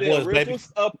back to the original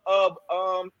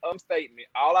statement,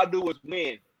 All I Do Is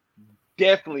Win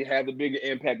definitely had a bigger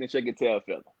impact than Shake It Tail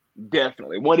Feather.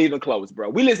 Definitely. Wasn't even close, bro.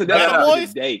 We listened to that song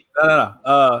today.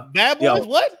 Bad Boys,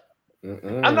 what?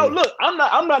 I know. Look, I'm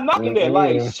not knocking that.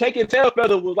 Like Shake It Tail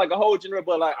Feather was like a whole genre,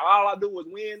 but like All I Do Is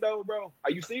Win, though, bro.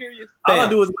 Are you serious? All I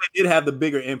Do Is Win did have the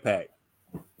bigger impact.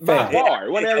 By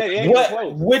far.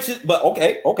 Which is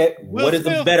okay. What is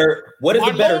the better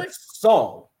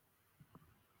song?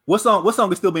 What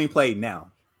song is still being played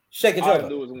now? Shake It All Tail I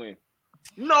Do Is Win.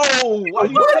 No, are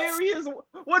you serious?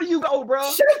 Where do you go, bro?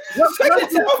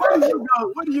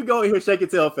 Where do you go here? Shake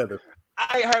It Tail Feather.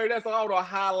 I ain't heard that song on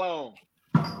how long.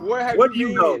 Where do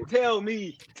you go? Tell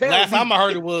me. Last time I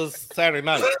heard it was Saturday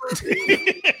night.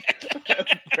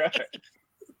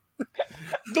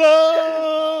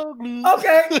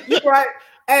 Okay, you're right.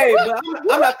 Hey, but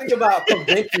I'm not thinking about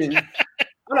conventions.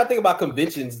 I'm not thinking about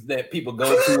conventions that people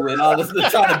go to and all this to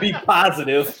try to be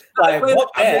positive. Like, I'm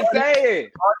just saying.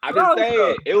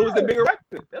 It was the bigger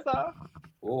record. That's all.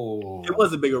 Oh, it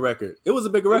was a bigger record. It was a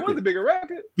bigger record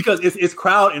because it's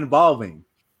crowd involving.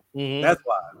 Mm-hmm. That's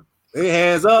why. Hey,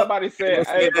 hands up. Somebody said,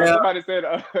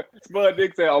 Spud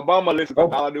Dick said, Obama listen to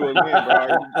All I Do Is Win, bro.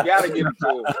 You gotta give it to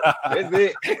him. That's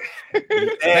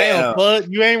it. Damn, Spud,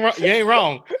 you ain't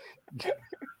wrong.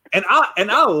 And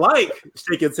I like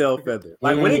Shake It Tail Feather.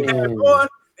 Like when it came on,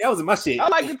 that was my shit. I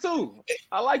like it too.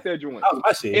 I like that joint. That was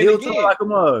my shit. He'll tell like a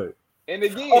mug. And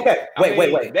again, okay,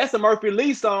 wait. That's a Murphy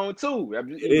Lee song too.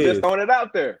 Just throwing it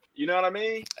out there. You know what I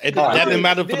mean? That didn't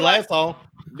matter for the last song.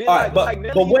 All right,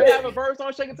 but what have a verse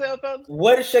on Shake It Tail Feather?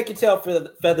 What does Shake It Tail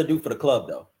Feather do for the club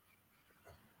though?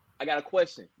 I got a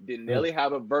question. Did Nelly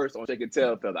have a verse on Shake It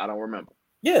Tail Feather? I don't remember.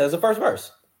 Yeah, it's the first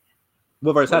verse.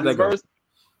 What verse? How'd that go?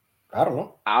 I don't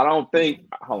know. I don't think.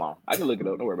 Hold on. I can look it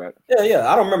up. Don't worry about it.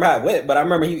 Yeah. I don't remember how it went, but I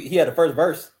remember he had the first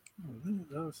verse.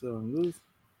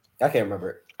 I can't remember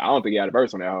it. I don't think he had a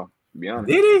verse on that. To be honest.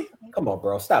 Did he? Come on,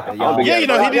 bro. Stop it. Y'all. Yeah, he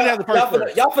didn't have the first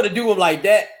verse. Y'all finna do him like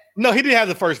that. No, he didn't have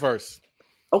the first verse.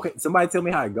 Okay, somebody tell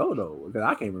me how it go though, because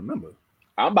I can't remember.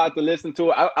 I'm about to listen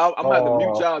to it. I'm about to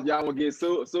mute y'all. Y'all will get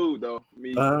sued though.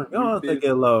 Don't take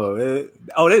it low.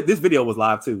 This video was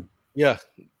live too. Yeah,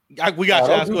 we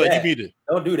got you. Go ahead. You muted.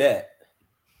 Don't do that.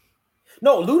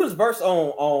 No, Luda's verse on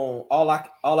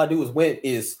all I do is win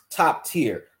is top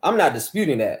tier. I'm not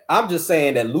disputing that. I'm just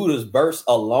saying that Luda's verse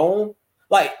alone,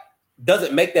 like,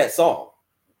 doesn't make that song.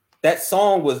 That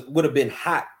song would have been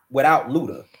hot without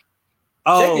Luda.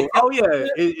 Yeah.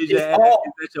 Is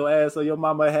that your ass or your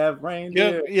mama have rain?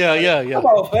 Yeah. Come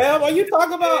on, fam. Are you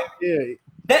talking about? Yeah.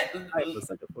 That,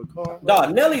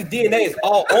 dog, Nelly's DNA is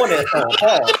all on that song.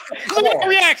 Pause.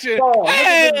 Reaction.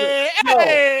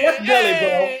 That's Nelly,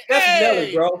 bro. That's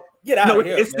Nelly, bro. Get out of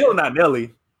here. It's still not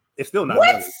Nelly. It's still not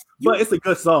Nelly. But it's a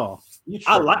good song.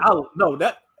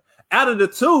 That out of the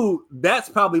two, that's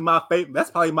probably my favorite.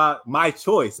 That's probably my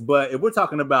choice. But if we're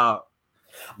talking about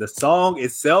the song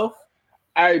itself,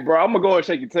 hey, bro, I'm gonna go and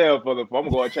Shake Your Tail for the. I'm gonna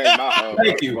go and change my.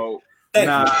 Thank you. Vote. Bro. When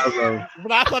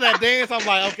I saw that dance, I'm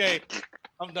like, okay,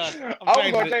 I'm done.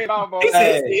 I'm gonna change my vote.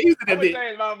 Hey. I'm gonna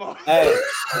change my vote. Hey.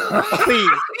 See,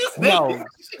 no,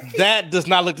 that does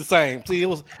not look the same. See, it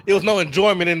was no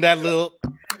enjoyment in that little.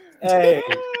 Hey.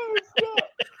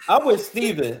 I'm with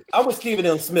Steven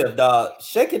M. Smith, dog.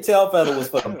 Shake Your Tail Feather was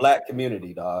for the black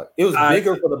community, dog. It was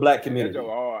bigger for the black community.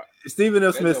 Stephen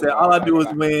M. Smith said, all I do is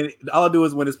win. All I do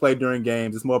is when it's played during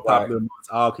games. It's more popular amongst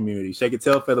all communities. Shake Your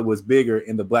Tail Feather was bigger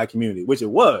in the black community, which it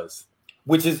was.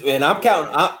 And I'm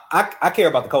counting. I care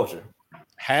about the culture.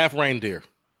 Half reindeer.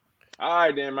 All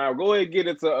right, then, man. Go ahead and get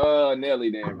it to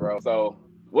Nelly, then, bro. So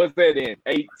what's that then?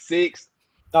 8-6.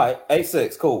 All right,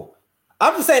 8-6. Cool.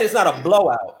 I'm just saying it's not a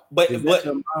blowout, but in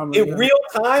real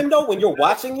time though, when you're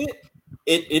watching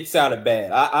it sounded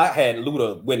bad. I had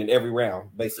Luda winning every round,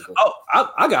 basically. Oh,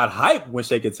 I got hyped when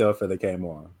Shake Your Tail Feather came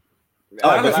on. All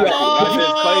I do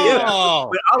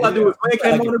is win.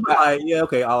 Came on, like, yeah,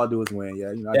 okay. All I do is win.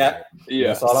 Yeah, you know. Yeah.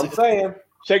 That's all I'm saying.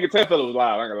 Shake Your Tail Feather was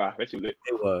loud. I ain't gonna lie. That shit lit.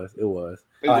 It was.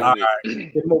 All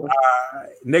right.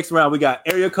 Next round, we got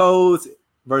area codes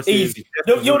versus. Easy.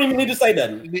 You don't even need to say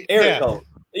nothing. Area code.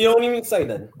 You don't even say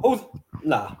nothing.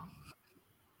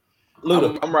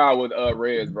 Luda. I'm riding with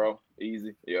Reds, bro.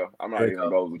 Easy. Yeah. I'm not even gonna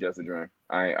go with Just a Dream.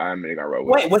 I'm gonna roll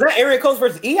with. Wait, was that area codes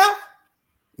versus EI?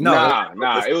 Nah.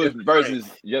 It was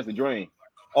versus Just a Dream.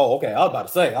 Oh, okay. I was about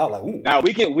to say. I was like, ooh. Now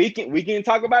we can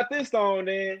talk about this song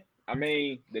then. I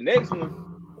mean, the next one.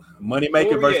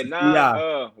 Moneymaker versus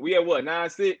EI. We at what?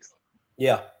 9-6?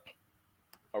 Yeah.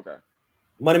 Okay.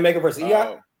 Moneymaker versus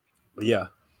EI? Yeah.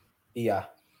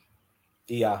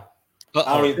 EI.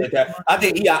 I don't even think that. I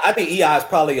think EI is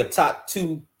probably a top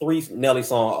 2-3 Nelly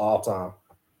song all time.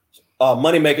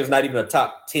 Moneymaker's not even a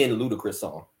top 10 Ludacris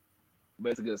song. But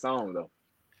it's a good song though.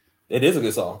 It is a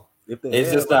good song.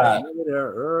 It's just not.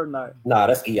 Nah,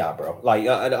 that's EI, bro. Like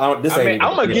I'm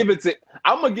gonna give it to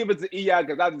EI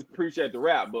because I just appreciate the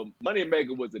rap. But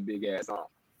Moneymaker was a big ass song.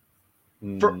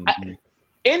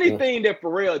 Anything that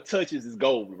Pharrell touches is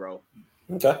gold, bro.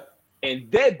 Okay.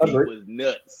 And that beat was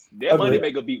nuts. That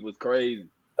Moneymaker beat was crazy.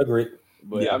 Agreed.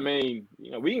 But I mean,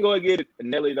 we can go and get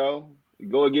Nelly though.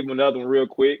 Go and give him another one real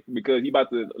quick because he about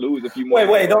to lose a few more.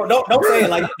 Wait, don't say it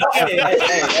like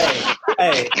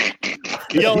hey.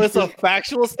 Yo, it's a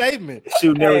factual statement.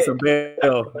 Shoot Nelly some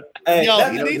bail. Hey,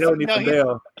 he needs some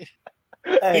bail.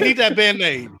 He needs that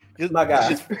Band-Aid. My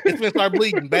guy, it's gonna start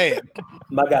bleeding bad.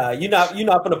 My guy, you're not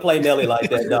gonna play Nelly like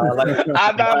that, dog. Like,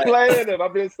 I'm not playing him.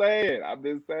 I'm just saying. All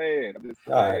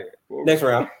right, next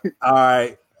round. All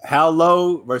right, How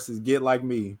Low versus Get Like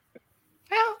Me.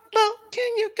 How low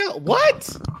can you go?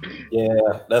 What?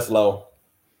 Yeah, that's low.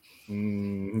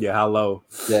 Yeah, How Low?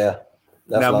 Yeah,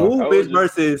 that's now low. Move Bitch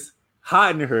versus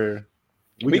Hot in Her.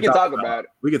 We can talk about it.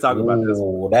 We can talk about this.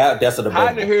 That's a debate.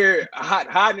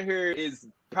 Hot in Here is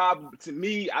probably, to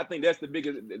me, I think that's the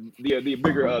bigger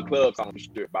club song for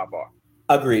sure by far.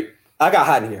 Agreed. I got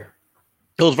Hot in Here.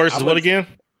 Those versus what again?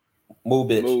 Move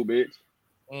Bitch.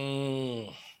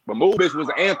 But Move Bitch was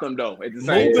an anthem though. At the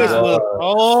same time.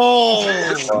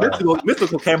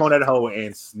 Mystical came on that hole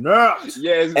and snapped.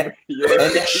 Yes. Hey,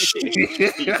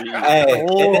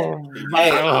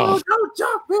 don't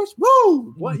jump, bitch.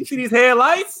 Move. What? You see these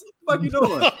headlights? What you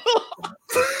doing?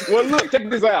 Well, look, check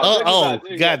this out.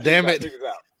 God damn it.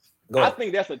 I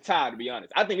think that's a tie, to be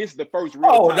honest. I think this is the first real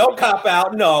Oh, tie. don't cop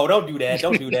out. No, don't do that.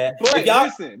 Don't do that. But if y'all,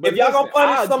 listen, gonna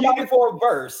punish somebody for a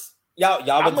verse, y'all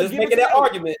was just making that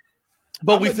argument.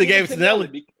 But we still gave it to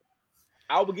Nelly.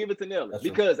 I would give it to Nelly That's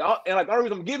because the only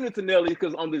reason I'm giving it to Nelly is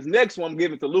because on this next one I'm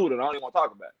giving it to Luda. And I don't even want to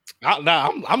talk about it.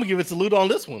 I'm gonna give it to Luda on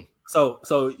this one. So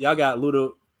y'all got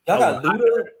Luda. Y'all got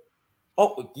Luda.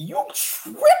 Oh, you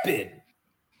tripping?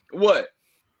 What?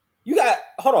 You got?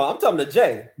 Hold on, I'm talking to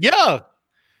Jay. Yeah.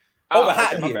 Over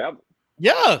Hot in Here.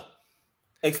 Yeah.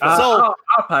 I'll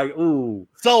probably, ooh.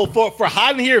 So for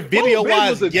Hot in Here, video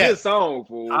wise, was a good song.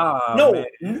 Fool. No,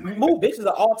 Move Bitch is an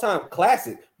all time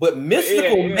classic, but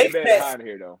Mystical makes that. Hot in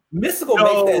Here, though. Mystical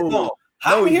makes that song.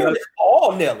 Hot in Here is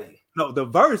all Nelly. No, the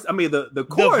verse. I mean, the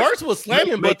chorus. The verse was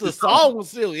slamming, but the song was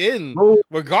still in,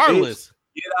 regardless.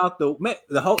 Get out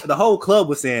the whole club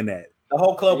was saying that. The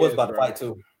whole club was about to fight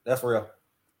too. That's real.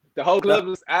 The whole club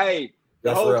was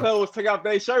club was taking off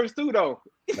their shirts too, though.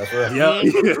 That's real. Yeah.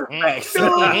 So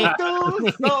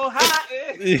hot.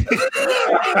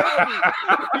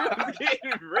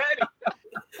 Getting ready.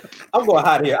 I'm going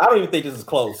Hot Here. I don't even think this is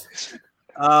close.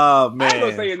 Oh man, I ain't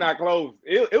gonna say it's not close.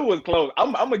 It was close.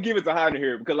 I'm gonna give it to Hot in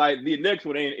Here because like the next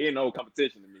one ain't no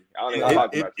competition to me. I don't even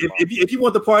talk about if you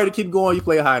want the party to keep going, you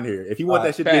play Hot in Here. If you want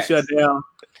that shit to get shut down,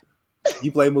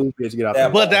 you play Move Bitch. Get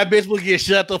out. But that bitch will get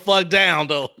shut the fuck down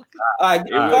though. Call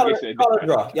it a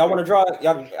draw. Y'all want to draw it?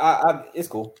 Y'all, it's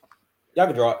cool. Y'all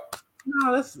can draw it.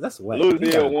 No, that's whack.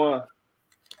 Louisville won.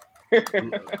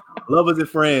 Lovers and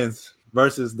Friends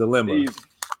versus Dilemma.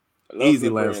 Easy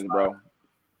friends, bro.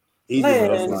 Easy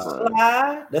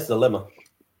landslide. That's Dilemma.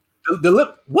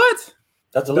 What?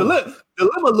 That's Dilemma.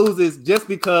 Dilemma loses just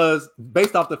because,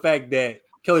 based off the fact that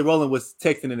Kelly Rowland was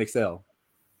texting in Excel.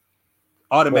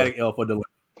 Automatic L for Dilemma.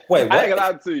 Wait, what? I ain't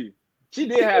gonna lie to you. She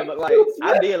did have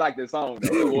I did like this song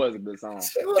though. It was a good song.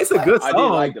 It's a good song. I did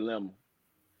like Dilemma.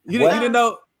 You didn't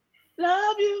know?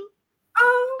 Love you.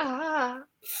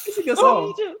 It's a good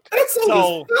song. That's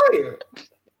so weird.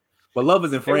 But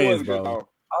Lovers and Friends, bro.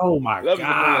 Oh my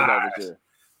god.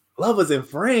 Lovers and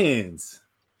Friends.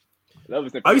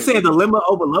 Are you saying Dilemma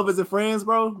over Lovers and Friends,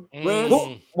 bro?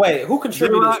 Who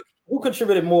contributed? Who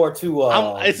contributed more to?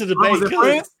 It's a debate.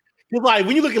 Because like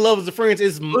when you look at Lovers and Friends,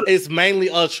 it's mainly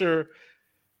Usher,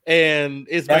 and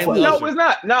it's mainly no, Usher. it's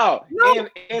not. No.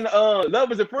 And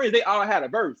Lovers and Friends, they all had a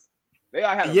verse. They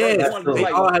all had a verse. They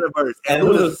all had a verse. And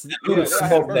Luda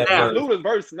smoked that verse. Luda's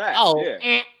verse snapped. Oh, yeah.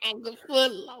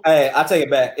 Hey, I take it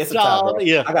back. It's a tie, bro.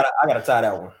 Yeah, I gotta tie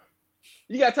that one.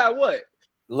 You got to tie what?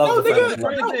 Lovers and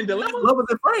Friends and Dilemma. Lovers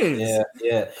and Friends.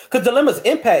 Yeah. Because Dilemma's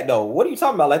impact, though. What are you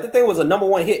talking about? Like the thing was a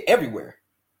 #1 hit everywhere.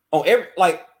 On every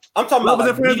I'm talking Lovers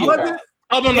about and Friends.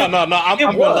 Oh no! I'm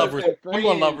going Lovers. I'm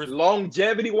going Lovers.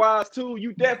 Longevity wise too,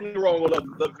 you definitely wrong with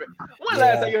Lovers. When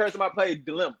last time you heard somebody play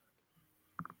Dilemma?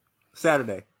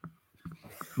 Saturday.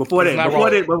 Before then,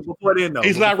 though.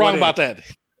 He's not wrong about that.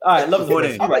 All right,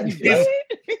 Lovers and Friends.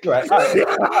 Right.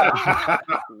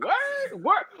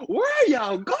 Where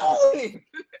y'all going?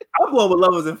 I'm going with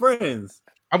Lovers and Friends.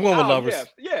 I'm going with Lovers.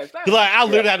 Yeah. Because I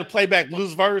literally had to play back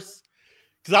Luda's verse.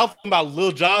 Because I was thinking about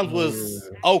Lil Jon's was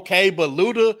okay, but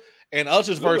Luda and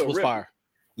Usher's verse was fire.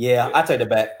 Yeah, I take it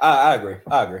back. I agree.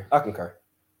 I concur.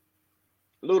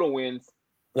 Luda wins.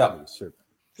 Yeah, sure.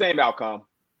 Same outcome.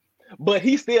 But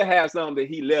he still has something that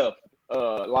he left.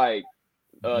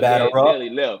 Batter Up. Nelly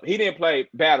left. He didn't play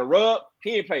Batter Up.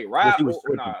 He didn't play Ride.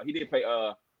 He didn't play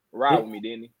Ride with Me,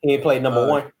 didn't he? He didn't play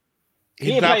 #1. He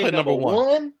did not play #1. This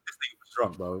nigga was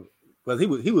drunk, bro. But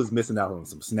he was missing out on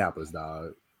some snappers,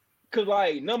 dog. Cause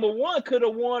like #1 could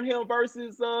have won him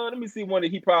versus let me see one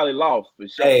that he probably lost for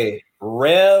sure. Hey,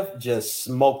 Rev just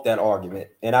smoked that argument,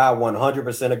 and I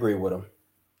 100% agree with him.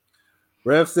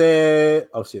 Rev said,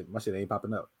 "Oh shit, my shit ain't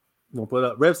popping up." I'm gonna put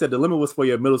it up. Rev said, "Dilemma was for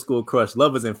your middle school crush.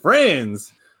 Lovers and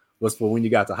Friends was for when you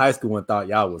got to high school and thought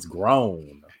y'all was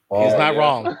grown." He's not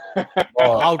wrong. I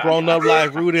was grown up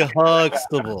like Rudy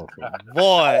Huxtable.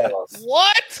 Boy,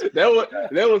 what?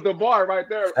 That was the bar right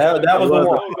there. That was the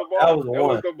one. That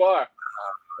was the bar.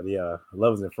 Yeah,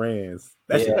 Lovers and Friends.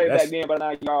 That should play back then, but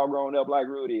now y'all grown up like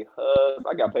Rudy.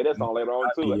 I gotta play that song later on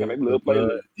too. I can make a little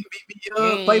playlist.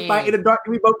 Play fight in the dark.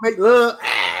 We both make love.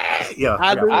 Yeah,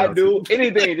 I do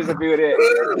anything just to feel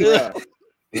that.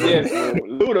 Yes,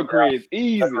 Ludacris,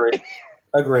 easy.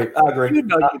 Agree. You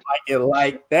know you like it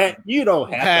like that. You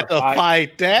don't have to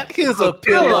fight that. Here's a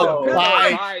pillow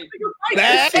fight.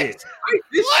 That shit.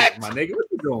 My nigga, what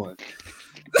you doing?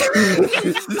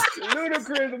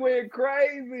 Ludacris went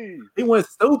crazy. He went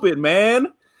stupid,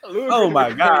 man. Oh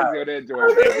my god. He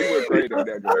went crazy on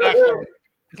that joint.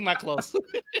 It's not close.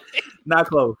 Not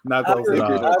close. Not close at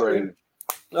all.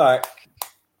 All right.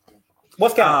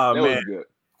 What's count? That man. was good.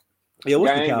 Yeah,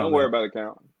 what's Gang, the count? don't worry about the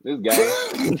count. This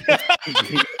game.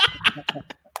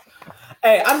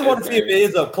 Hey, I just want to see if it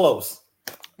is up close.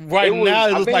 Right It was- now, it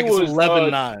I looks think like it it's was,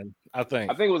 11-9. I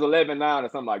think. I think it was 11-9 or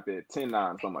something like that. 10-9,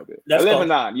 something like that. That's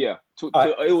 11-9, yeah.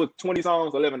 right. It was 20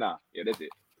 songs, 11-9. Yeah, that's it.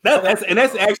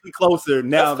 That's actually closer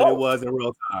now That's than it close. was in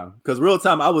real time. Because real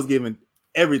time, I was giving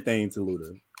everything to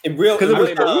Luda. In real, Because it I was-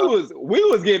 mean,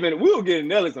 but we were giving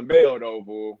Nelly some bail though,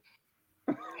 fool.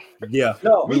 Yeah,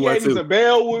 no. We We were gave him too. some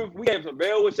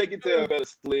bail with Shake It Tail Better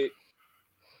Split.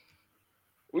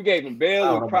 We gave him I bail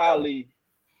don't with know probably.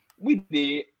 We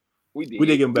did. We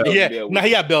did give him bail. Yeah, Bail. no, he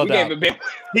got We bailed gave out. him bail.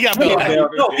 He got We bailed gave out. him bail.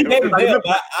 No, we gave him bail.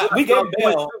 But we gave him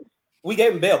bail. Nah, We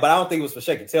gave him bail, but I don't think it was for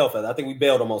Shake and Tail Feather. I think we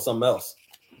bailed him on something else.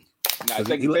 Nah, he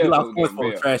Shake It lost Tail points was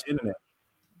for bail. trash internet.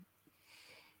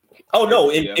 Oh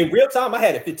no, Yeah. in real time, I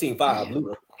had it 15-5.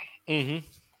 Luda. Mm-hmm.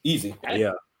 Easy,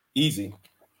 Yeah, easy.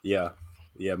 yeah,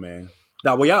 man.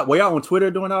 Now, were y'all on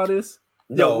Twitter doing all this?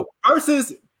 No, Yo,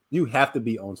 versus you have to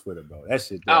be on Twitter, bro. That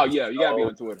shit. Oh yeah, you gotta be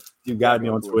on Twitter. You gotta be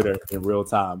on Twitter in real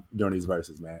time during these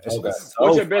verses, man. That shit Okay. is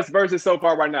What's so your best verses so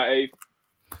far right now, Abe?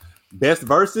 best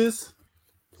verses?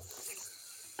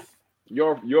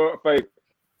 Your favorite?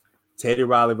 Teddy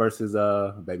Riley versus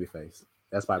Babyface.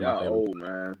 That's probably my Yeah, favorite. old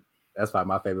man. That's probably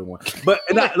my favorite one. But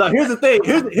here's the thing.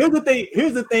 Here's the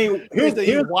thing. Here's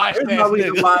my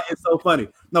reason why it's so funny.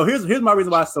 No, here's my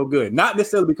reason why it's so good. Not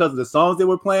necessarily because of the songs they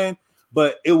were playing,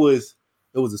 but it was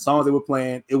the songs they were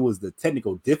playing. It was the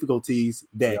technical difficulties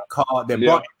that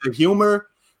brought the humor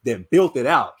that built it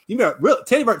out. You know,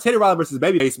 Teddy Riley versus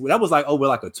Babyface. That was like over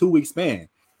like a 2-week span.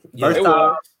 First it time,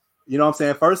 was. you know what I'm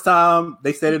saying? First time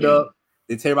they set it up.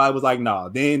 Then Teddy Riley was like, nah.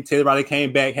 Then Teddy Riley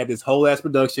came back, had this whole ass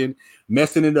production,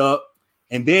 messing it up.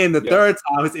 And then the third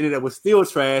time, his internet was still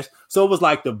trash. So it was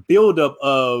like the buildup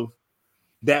of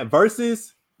that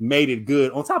versus made it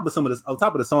good. On top of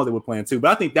the songs they were playing too.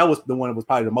 But I think that was the one that was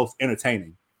probably the most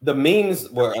entertaining. the memes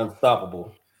were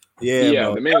unstoppable. Yeah,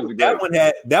 bro. the memes were good.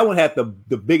 That one had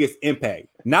the biggest impact.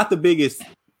 Not the biggest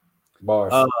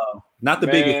Bars.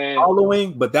 biggest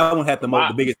following, but that one had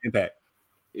the biggest impact.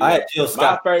 Yeah. I had Jill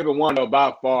Scott. My favorite one though,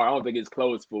 by far. I don't think it's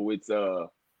close for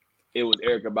it was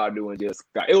Erykah Badu and Jill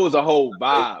Scott. It was a whole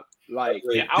vibe. Like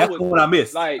That's the one I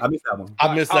missed. Like, I missed that one.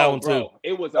 I missed that one bro, too.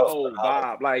 It was a whole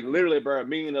vibe. Like literally, bro.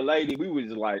 Me and the lady, we was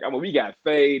just like, we got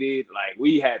faded. Like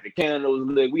we had the candles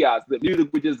lit. The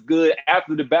music was just good.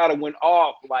 After the battle went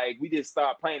off, like we just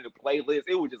started playing the playlist.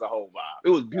 It was just a whole vibe. It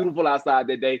was beautiful outside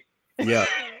that day. Yeah.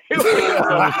 It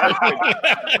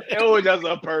was just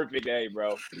a perfect day,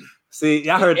 bro. See,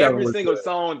 I heard that Every one single was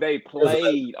song they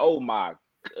played. Oh my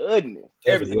goodness!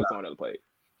 Every single song they played.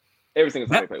 Every single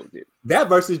song they played was it. that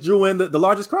versus drew in the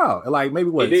largest crowd. Like maybe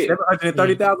what, It did.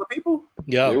 730,000 people?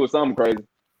 Yeah. It was something crazy.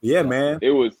 Yeah, man.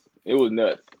 It was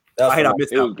nuts. I hate I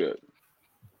missed It was out. good.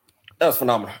 That was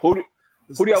phenomenal. Who do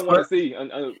y'all want to see?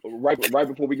 Right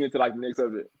before we get into like the next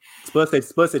subject.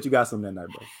 Spud said you got something that night,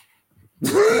 bro.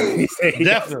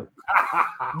 Definitely.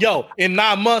 Yo, in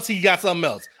 9 months, he got something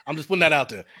else. I'm just putting that out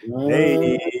there.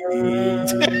 Hey.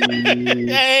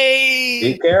 Hey.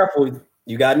 Be careful.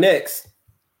 You got next.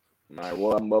 All right,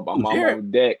 well, I'm Jared.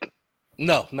 on deck.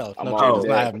 No, I'm Jared's on not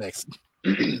deck. have next.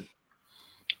 Who What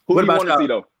do you about want to y'all? see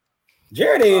though?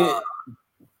 Jared ain't.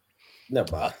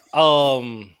 Never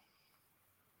mind.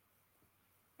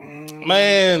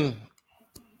 Man,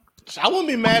 I wouldn't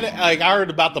be mad at. Like I heard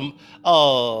about the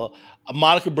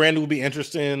Monica Brandy would be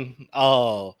interesting. It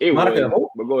Monica would, who?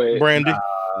 but go ahead. Brandy,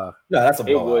 No, that's a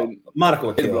It blowout. wouldn't. Monica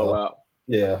would It's kill her. blowout.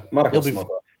 Yeah, Monica would It'll be- smoke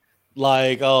her.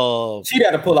 like She'd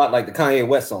have to pull out like the Kanye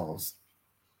West songs.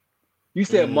 You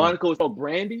said Monica was on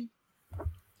Brandy?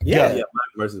 Yeah. Yeah,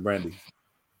 Mike versus Brandy.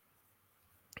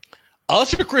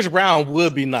 Usher Chris Brown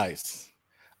would be nice,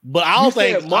 but I You don't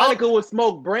think said Monica would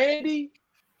smoke Brandy?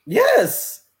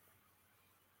 Yes.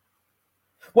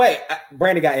 Wait,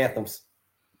 Brandy got anthems.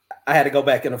 I had to go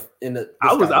back in the.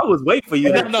 I was waiting for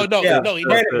you. No, Yeah, no, he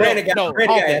Brandy got okay.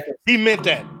 anthems. He meant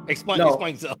that. Explain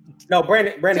yourself. No,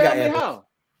 Brandy Tell got me anthems. how.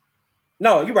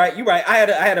 No, you're right. I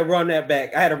had to run that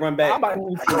back. I had to run back. I'm about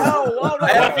Who's to, I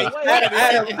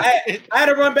had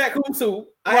to run back who's who.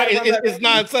 I had Right, to run back it's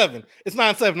 9-7. It's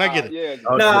 9-7. I get it. Yeah.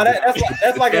 No,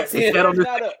 that's like a 10.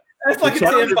 That's like a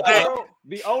 10.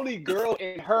 The only girl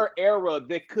in her era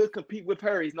that could compete with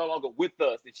her is no longer with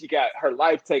us, and she got her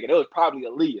life taken. It was probably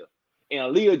Aaliyah,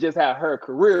 and Aaliyah just had her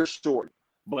career short.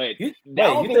 But I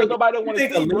don't think nobody want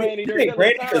to see Brandy during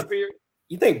that time period.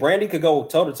 You think Brandy could go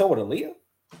toe to toe with Aaliyah?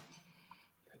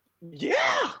 Yeah,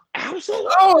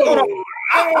 absolutely.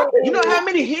 Oh, You know how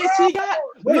many hits she got?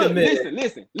 Wait a Look, minute.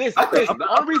 listen. The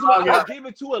only reason why I give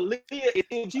it to Aaliyah is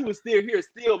if she was still here,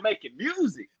 still making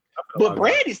music. But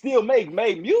Brandy still make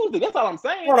music. That's all I'm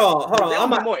saying. Hold on. That'll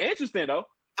be more interesting though.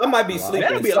 I might be sleeping.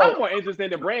 That'll be a lot more interesting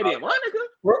than Brandy and Monica.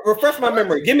 Refresh my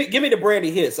memory. Give me the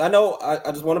Brandy hits. I know.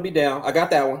 I just want to be down. I got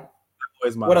that one.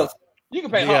 What else? You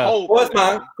can pay her whole. What's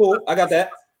mine? Cool. I got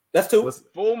that. That's 2.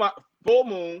 Full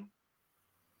Moon.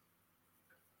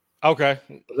 Okay.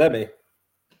 Let me.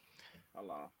 Hold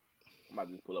on. I might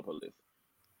just pull up a list.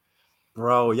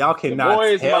 Bro, y'all cannot. The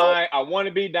Boy Is Mine. I Want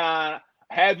to Be Down.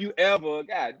 Have You Ever?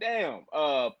 God damn.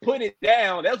 Put It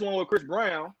Down. That's one with Chris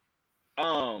Brown.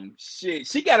 Shit.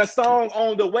 She got a song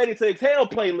on the Waiting to Exhale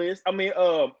playlist. I mean,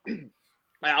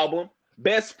 album.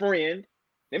 Best Friend.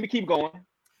 Let me keep going.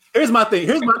 Here's my thing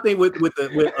with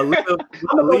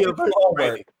Aaliyah versus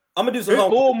Brandy. I'm gonna do some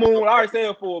Full Moon. I already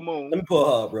said Full Moon. Let me pull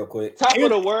her up real quick. Top of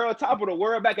the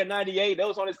World back in '98. That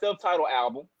was on his self-titled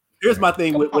album. Here's my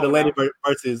thing with Aaliyah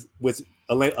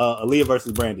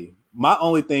versus Brandy. My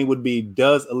only thing would be,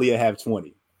 does Aaliyah have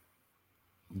 20?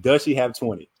 Does she have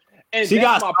 20? And she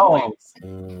got my point.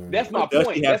 That's my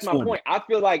point. That's my point. I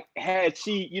feel like had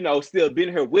she, still been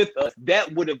here with us, that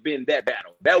would have been that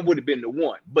battle. That would have been the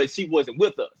one. But she wasn't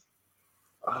with us.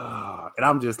 And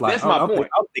I'm just like, that's my point.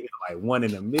 I'm thinking like 1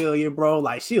 in a million, bro.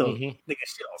 Like she'll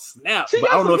snap. She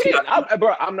but I don't know if she got,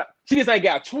 bro. She just ain't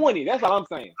got 20. That's all I'm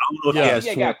saying. I don't know if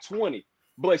she ain't got 20.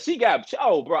 But she got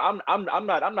bro. I'm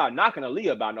not knocking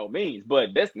Aaliyah by no means, but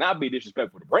that's not be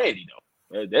disrespectful to Brandy though.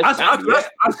 I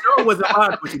sure wasn't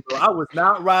riding with you, bro. I was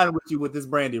not riding with you with this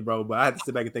Brandy, bro. But I had to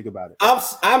sit back and think about it.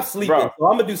 I'm sleeping, bro. So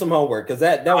I'm gonna do some homework because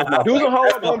that was my do some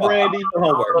homework on Brandy.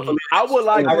 I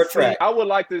would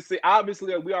like to see.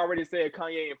 Obviously, we already said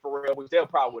Kanye and Pharrell, which that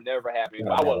probably would never happen.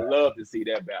 But I would love to see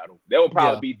that battle. That would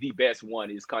probably be the best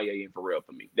one. Is Kanye and Pharrell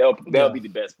for me. That'll be the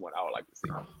best one. I would like to see.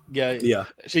 Yeah.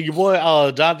 So your boy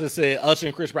Jonathan said Usher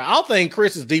and Chris Brown. I don't think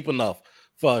Chris is deep enough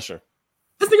for Usher.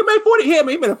 This nigga made 40. He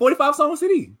made a 45 song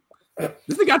CD. This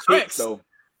nigga got tracks. He got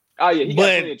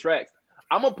plenty of tracks.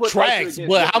 I'm gonna put tracks,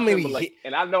 but how many?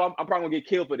 And I know I'm probably gonna get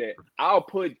killed for that. I'll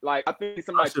put I think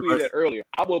somebody tweeted that earlier.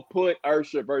 I will put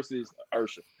Usher versus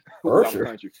Usher. I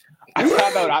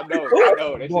know.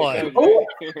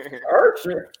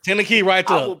 Usher. Tennessee right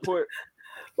there. I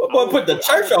will put the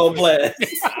church on blast.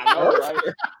 I know, right?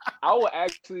 I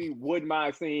wouldn't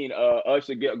mind seeing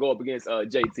Usher go up against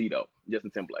JT though, Justin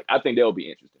Timberlake. I think that would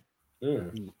be interesting.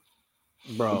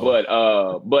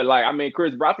 Bro. But like I mean,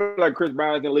 Chris Brown. I feel like Chris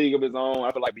Brown's in a league of his own.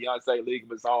 I feel like Beyonce in a league of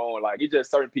his own. Like it's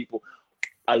just certain people.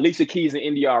 Alicia Keys and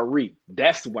NDRE.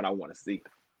 That's what I want to see.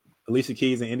 Alicia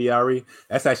Keys and NDRE.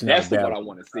 That's actually that's the one I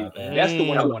want to see. That's the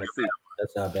one I want to see.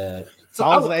 That's not bad. So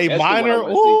I was A minor.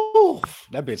 Ooh,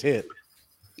 that bitch hit.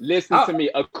 Listen to me,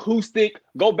 acoustic.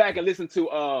 Go back and listen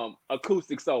to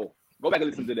Acoustic Soul. Go back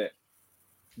and listen to that.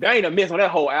 There ain't a miss on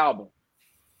that whole album.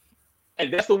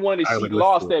 And that's the one that she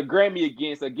lost that Grammy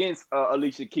against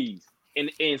Alicia Keys.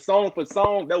 And song for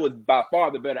song, that was by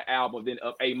far the better album than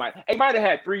A minor. A minor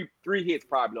had three hits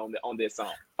probably on that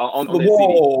song. On that CD.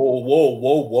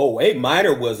 Whoa. A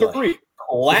minor was a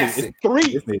classic.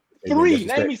 Three.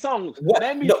 Name me songs.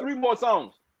 Name me 3 more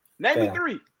songs. Name me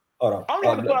 3. Hold on. I don't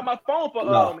have to put on my phone for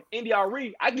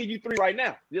NDRE. I give you 3 right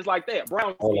now, just like that.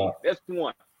 Brown Skin. That's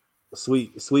 1.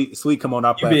 Sweet. Come on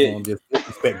our platform.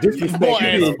 Disrespect. Disrespectful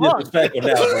now, bro.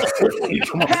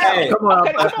 Come on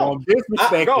our platform.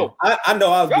 Disrespect. I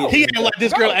know I was getting. He ain't like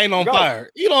this girl ain't on fire.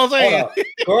 You know what I'm saying?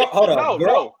 Hold on.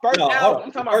 No. First album.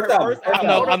 I'm talking about her first album.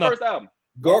 I know. First album.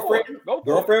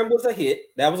 Girlfriend was a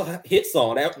hit. That was a hit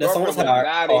song. That song was hard.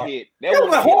 Not a hit. That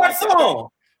was a hard song.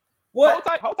 What?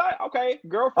 Hold tight. Okay,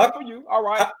 Girlfriend for you. All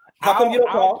right. How come you don't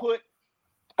call?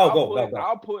 I'll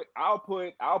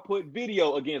put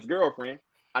Video against Girlfriend.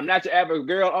 I'm not your average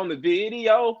girl on the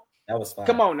video. That was fine.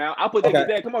 Come on now. I'll put that against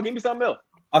that. Come on, give me something else.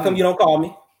 How come you don't call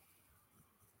me?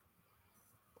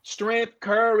 Strength,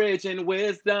 courage, and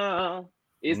wisdom.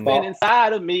 It's been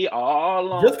inside of me all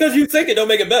along. Just because you think it don't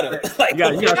make it better. Like,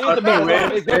 it's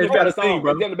definitely a better song.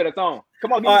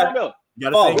 Come on, give me something else.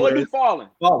 Go and do Falling.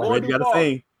 You gotta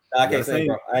sing. I can't sing,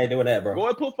 bro. I ain't doing that, bro. Go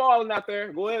ahead, put Falling out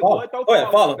there. Go ahead, throw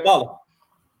Falling.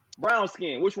 Brown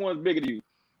Skin. Which one's bigger to you?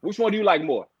 Which one do you like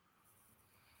more?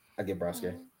 I get Brown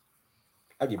Skin.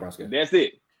 That's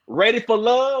it. Ready for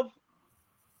Love.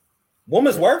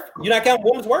 Woman's Worth. You not counting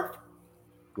Woman's Worth?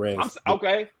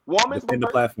 Okay. Woman's Defend the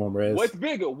platform, Rez. What's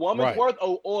bigger, Woman's Worth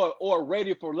or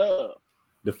Ready for Love?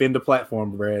 Defend the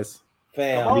platform, Rez.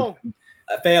 Fam,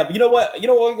 you know what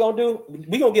we're gonna do?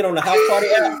 We're gonna get on the house party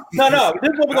app. No,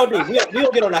 this is what we're gonna do. We're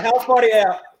gonna get on the house party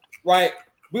app, right?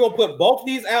 We're gonna put both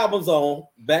these albums on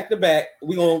back to back.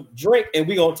 We're gonna drink and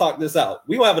we're gonna talk this out.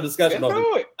 We're gonna have a discussion over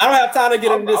it. I don't have time to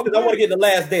get into this because I want to get the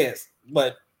Last Dance,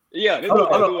 but Yeah, this Hold on,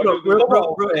 is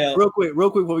what real quick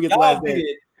before we get to Y'all last dance.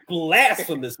 being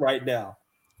blasphemous right now.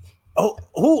 Oh,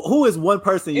 who is one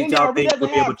person you y'all think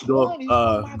would be able to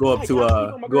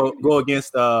go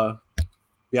against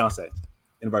Beyonce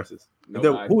in verses?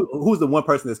 Who's the one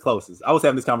person that's closest? I was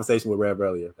having this conversation with Rev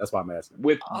earlier. That's why I'm asking.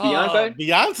 With Beyonce?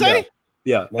 Beyonce?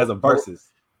 Yeah, as a versus.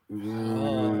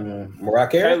 Mariah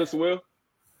Carey? Taylor Swift?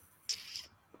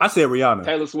 I said Rihanna.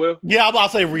 Taylor Swift? Yeah, I'm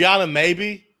about to say Rihanna,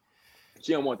 maybe.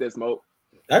 She don't want that smoke.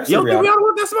 I can see You don't think Rihanna. Rihanna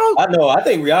want that smoke? I know. I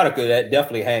think Rihanna could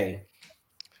definitely hang.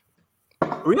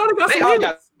 Rihanna got They some all hits.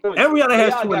 got 20. And Rihanna They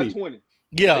has all 20. got 20.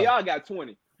 Yeah. They all got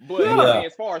 20. But Yeah. I mean,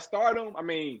 as far as stardom, I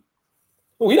mean,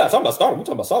 We're not talking about stardom. We're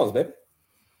talking about songs, baby.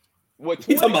 what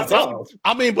We 20? talking about songs.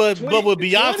 I mean, but 20, with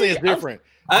Beyonce 20, is different.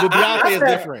 I- With I Beyonce is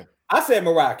said- different. I said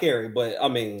Mariah Carey, but I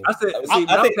mean, I said, I see, I think-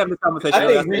 was having this conversation. I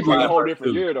think last It's night. like a whole First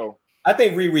different two. year, though. I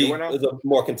think Riri You know? is a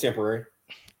more contemporary.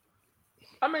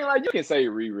 I mean, like, you can say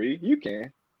Riri. You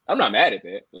can. I'm not mad at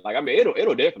that. Like, I mean, it'll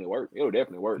definitely work. It'll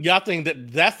definitely work. Y'all think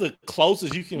that's the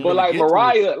closest you can But really like get to it.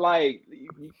 Mariah, like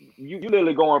you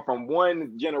literally going from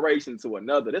one generation to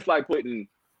another. That's like putting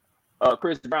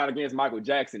Chris Brown against Michael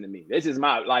Jackson to me. That's just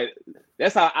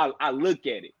that's how I look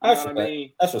at it. You know what I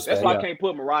mean? That's That's respect. why yeah. I can't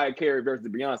put Mariah Carey versus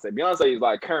Beyonce. Beyonce is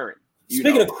like current.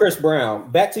 Speaking of Chris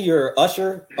Brown, back to your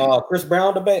Usher, Chris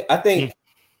Brown debate. I think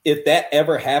if that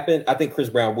ever happened, I think Chris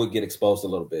Brown would get exposed a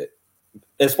little bit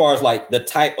as far as like the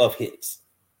type of hits.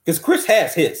 Because Chris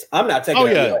has hits. I'm not taking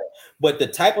that away. But the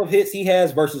type of hits he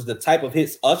has versus the type of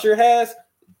hits Usher has,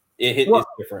 it's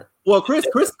different. Well, Chris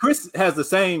has the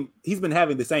same. He's been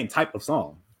having the same type of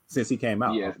song since he came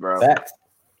out. Yes, bro. Facts.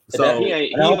 So He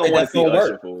ain't I don't gonna think want that's to see gonna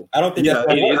Usher work. fool. I don't think Yeah, that's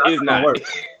gonna work. It's not. work.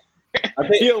 I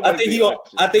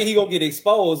think he gonna get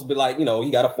exposed, but like, you know,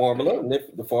 he got a formula, and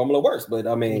if the formula works. But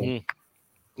I mean,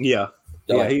 Yeah,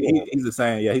 like, he's the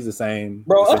same. Yeah, he's the same.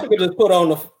 bro, the Usher same. could just put on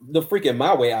the freaking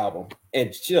My Way album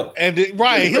and chill. And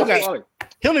right, he don't gotta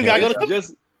go to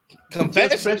just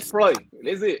confessions. play.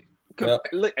 That's it. Yep.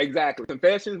 Look, exactly.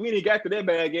 Confessions. We ain't got to that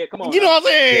bag yet. Come on. You know what I'm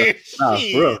saying? Nah,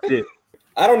 Shit. for real, shit.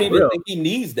 I don't even Real. think he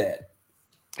needs that.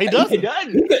 He He doesn't.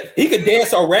 doesn't. He could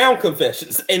dance around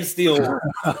confessions and still. He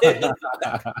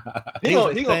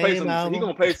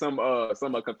gonna play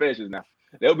some confessions now.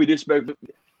 That'll be disrespectful.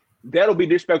 That'll be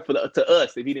disrespectful to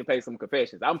us if he didn't play some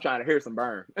confessions. I'm trying to hear some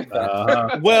burn.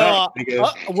 Well,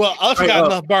 Nigga. Usher Straight got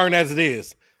up. enough burn as it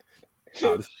is.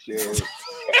 Shit.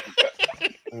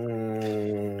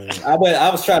 I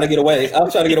was trying to get away.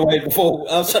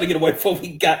 before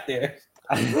we got there.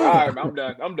 All right,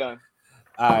 I'm done.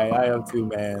 All right, I am too,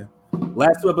 man.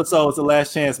 Last two episodes, the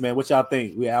last chance, man. What y'all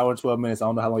think? We hour and 12 minutes. I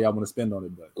don't know how long y'all want to spend on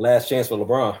it, but Last chance for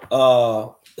LeBron.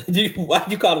 Why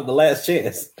you call it the last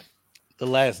chance? The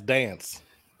Last Dance.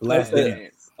 the last Okay.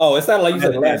 dance. Oh, it sounded like you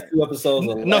said the last two episodes.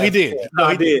 Of No, he did. No,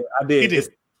 I he did. did. He did.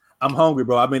 I'm hungry,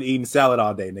 bro. I've been eating salad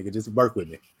all day, nigga. Just work with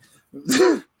me.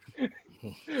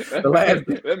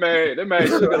 That man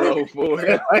sugar low fool.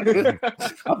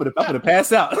 I'm gonna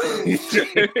pass out.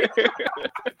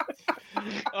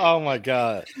 Oh my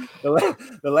God. The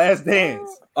last dance.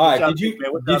 All What y'all right, think,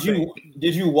 man? What y'all think?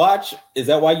 did you watch? Is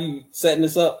that why you setting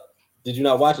this up? Did you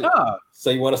not watch it? Nah. So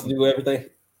you want us to do everything?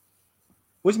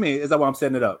 What you mean? Is that why I'm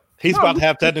setting it up? He's No, about to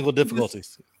have technical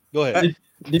difficulties. Go ahead.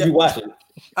 Did you watch it?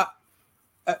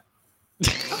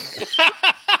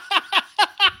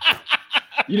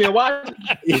 You didn't watch it?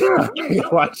 Yeah, I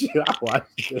watched it. I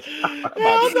watched it.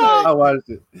 Hell no. I watched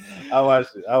it.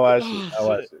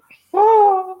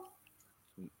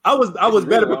 I was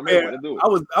better real. I'm ready prepared. to do it.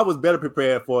 I was better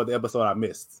prepared for the episode I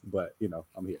missed, but you know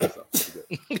I'm here. So it's good.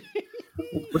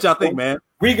 What y'all think, man?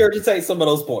 Regurgitate some of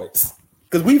those points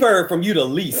because we've heard from you the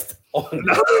least.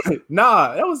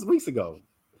 Nah, that was weeks ago.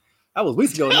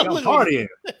 Nigga. I'm partying.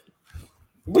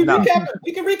 We Nah.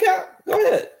 We can recap. Go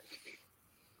ahead.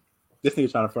 This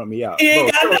nigga trying to front me out. He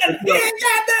ain't Bro, got nothing. He ain't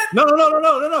got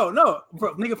nothing. No.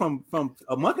 Nigga from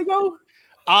a month ago.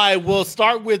 I will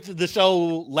start with the show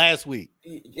last week.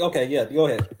 Okay, yeah, go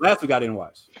ahead. Last week I didn't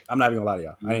watch. I'm not even gonna lie to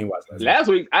y'all. I didn't watch Last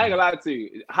week, I ain't gonna lie to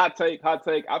you. Hot take. I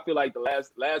feel like the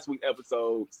last week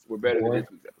episodes were better than this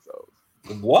week's episodes.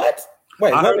 What?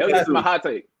 Wait, I heard That's my hot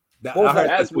take. That, What was I heard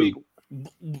that Last that too. week,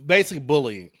 Basically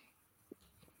bullying.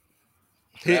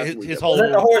 His was whole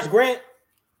that the Horace Grant?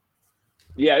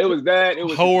 yeah, it was that. It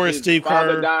was Horace, his Steve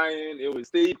father Kerr. dying. It was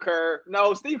Steve Kerr.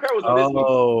 No, Steve Kerr was on this week.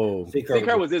 Oh, Steve Steve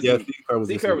Kerr was this yeah, week. Steve Kerr was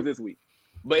Steve this Kerr week. was this week.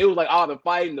 But it was like all the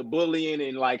fighting, the bullying,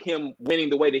 and like him winning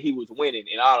the way that he was winning,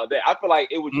 and all of that. I feel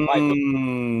like it was like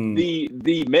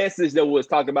the message that was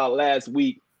talked about last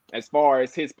week, as far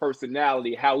as his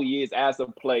personality, how he is as a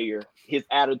player, his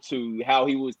attitude, how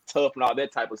he was tough, and all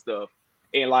that type of stuff.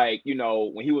 And like, you know,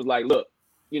 when he was like, "Look,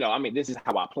 I mean, this is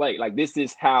how I play. Like, this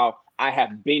is how I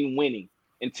have been winning.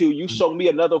 Until you show me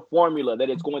another formula that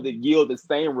is going to yield the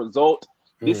same result,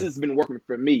 this has been working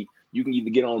for me. You can either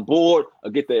get on board or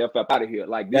get the F out of here.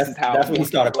 Like, this is how. That's when he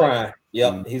started crying.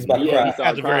 Yep, he's about to cry.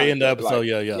 At the very end of the episode,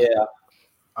 yeah.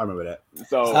 I remember that.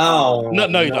 So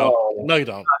no, you don't. No, you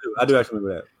don't. I do actually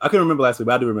remember that. I couldn't remember last week,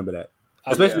 but I do remember that.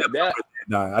 Especially that.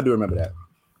 No, I do remember that.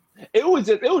 It was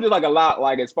just like a lot,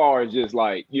 like as far as just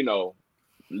like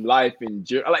life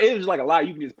and like it was like a lot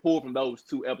you can just pull from those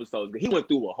 2 episodes. He went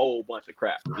through a whole bunch of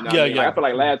crap. You know what I mean? Like, I feel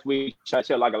like last week I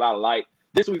shed like a lot of light.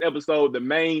 This week's episode, the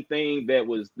main thing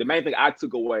I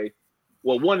took away.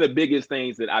 Well, one of the biggest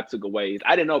things that I took away is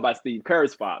I didn't know about Steve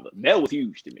Kerr's father. That was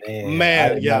huge to me.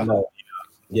 Man, yeah.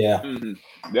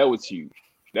 Mm-hmm. That was huge.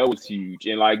 That was huge.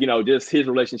 And like, just his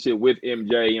relationship with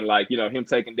MJ and like, him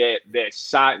taking that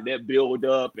shot, that build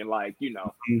up and like,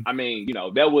 I mean,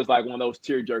 that was like one of those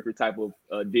tearjerker type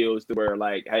of deals to where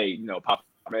like, hey, Papa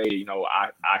made, I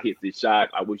hit this shot.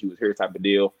 I wish he was here type of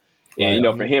deal. And,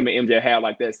 for him and MJ had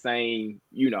like that same,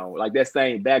 like that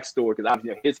same backstory because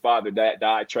obviously his father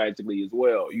died tragically as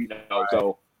well,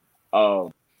 So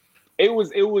it was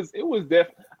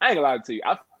definitely, I ain't gonna lie to you.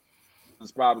 I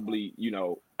was probably,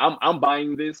 I'm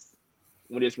buying this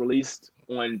when it's released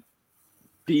on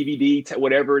DVD,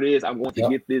 whatever it is. I'm going to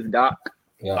get this doc.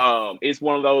 Yeah. It's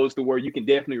one of those to where you can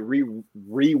definitely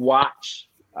rewatch.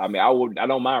 I mean, I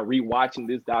don't mind rewatching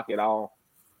this doc at all.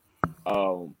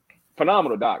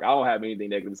 Phenomenal doc. I don't have anything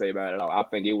negative to say about it at all. I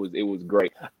think it was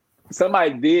great.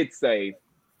 Somebody did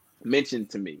mention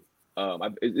to me.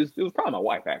 It was probably my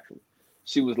wife actually.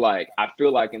 She was like, I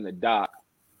feel like in the doc,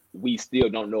 we still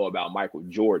don't know about Michael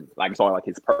Jordan, like it's all like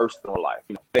his personal life,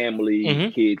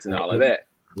 family, kids, and all of that.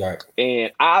 Right. And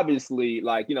obviously,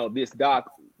 like this doc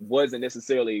wasn't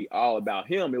necessarily all about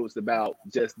him. It was about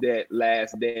just that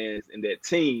last dance and that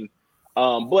team.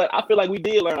 But I feel like we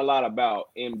did learn a lot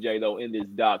about MJ though in this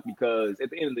doc because at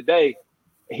the end of the day,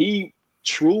 he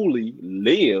truly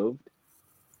lived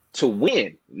to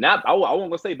win. Not I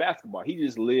won't go say basketball. He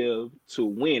just lived to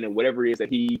win, and whatever it is that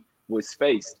he was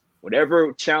faced.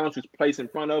 Whatever challenge was placed in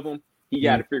front of him, he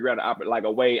got to figure out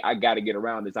a way. I got to get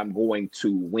around this. I'm going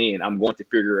to win. I'm going to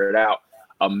figure it out.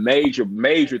 A major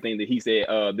thing that he said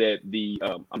that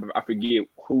I forget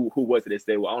who was it that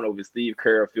said. Well, I don't know if it's Steve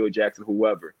Kerr, Phil Jackson,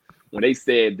 whoever. When they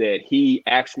said that he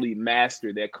actually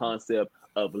mastered that concept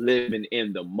of living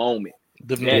in the moment,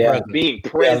 being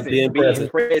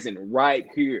present right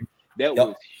here. That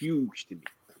was huge to me.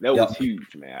 That was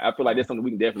huge, man. I feel like that's something we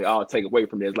can definitely all take away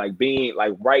from this. Like being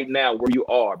like right now where you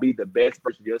are, be the best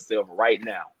version of yourself right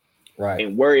now. Right.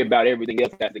 And worry about everything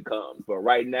else as it comes. But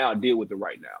right now, deal with it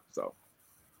right now. So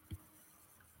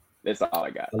that's all I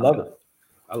got. I love it.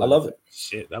 I love it.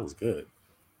 Shit, that was good.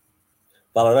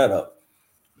 Follow that up.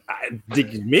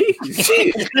 Me?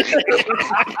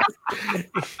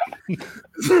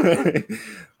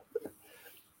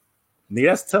 Nigga,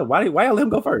 that's tough. Why y'all let him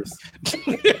go first?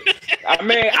 I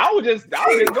mean, I was just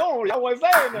going. I wasn't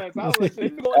saying that. So I was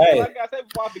going like I said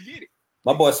before I forget it.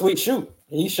 My boy, Sweet Shoot.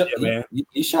 He shot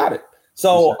it.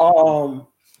 So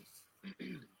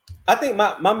I think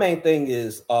my main thing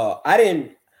is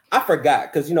I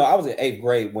forgot because I was in 8th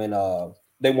grade when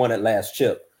they won that last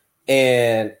chip,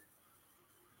 and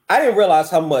I didn't realize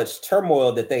how much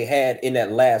turmoil that they had in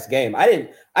that last game. I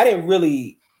didn't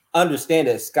really understand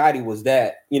that Scotty was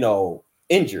that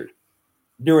injured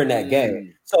during that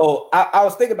game. So I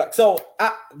was thinking about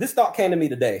this thought came to me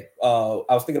today. I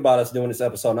was thinking about us doing this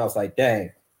episode, and I was like,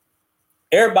 dang,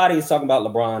 everybody's talking about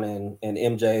LeBron and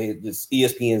MJ. Just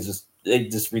ESPN's they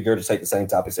just regurgitate the same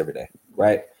topics every day,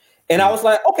 right? And I was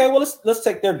like, okay, well let's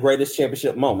take their greatest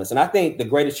championship moments. And I think the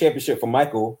greatest championship for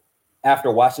Michael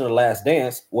after watching The Last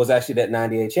Dance was actually that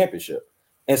 98 championship.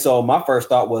 And so my first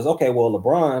thought was, okay, well,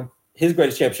 LeBron, his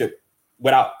greatest championship,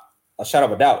 without a shadow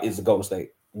of a doubt, is the Golden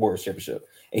State Warriors championship.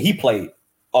 And he played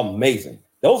amazing.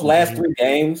 Those last 3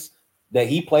 games that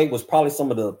he played was probably some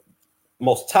of the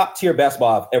most top tier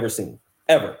basketball I've ever seen,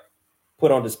 ever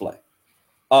put on display.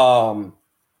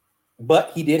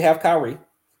 But he did have Kyrie.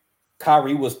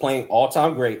 Kyrie was playing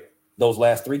all-time great those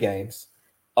last 3 games.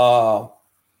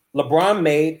 LeBron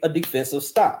made a defensive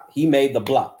stop. He made the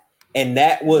block. And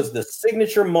that was the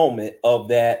signature moment of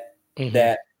that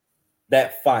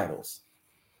finals.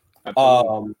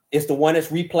 It's the one that's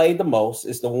replayed the most.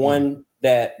 It's the one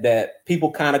that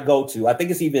people kind of go to. I think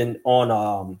it's even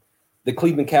on the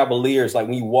Cleveland Cavaliers. Like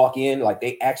when you walk in, like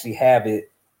they actually have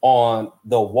it on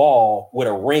the wall with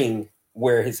a ring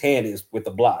where his hand is with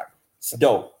the block. It's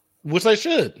dope. Which they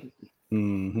should.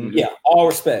 Mm-hmm. Yeah, all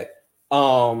respect.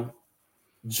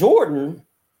 Jordan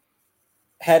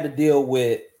had to deal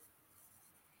with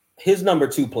his number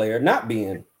 2 player not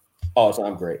being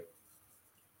all-time great,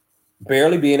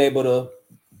 barely being able to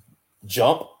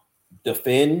jump,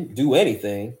 defend, do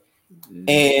anything.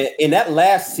 And in that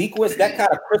last sequence, that kind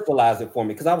of crystallized it for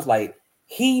me because I was like,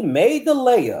 he made the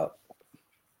layup,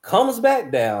 comes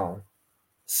back down,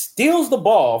 steals the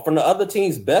ball from the other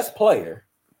team's best player,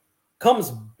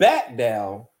 comes back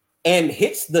down, and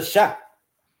hits the shot.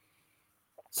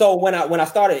 So when I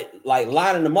started like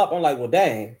lining them up, I'm like, well,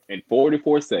 dang. In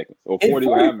 44 seconds or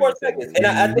 44 seconds. And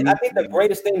I think the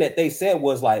greatest thing that they said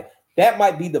was like, that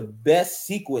might be the best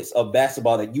sequence of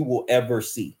basketball that you will ever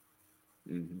see.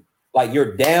 Mm-hmm. Like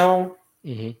you're down,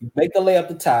 you make the layup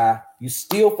to tie, you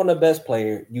steal from the best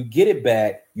player, you get it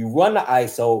back, you run the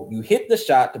ISO, you hit the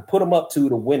shot to put them up to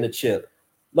win the chip.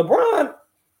 LeBron,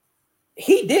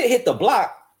 he did hit the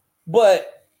block,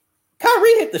 but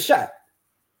Kyrie hit the shot.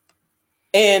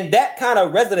 And that kind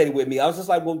of resonated with me. I was just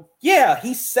like, well, yeah,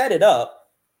 he set it up,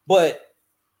 but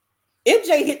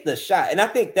MJ hit the shot. And I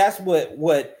think that's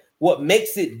what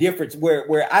makes it different,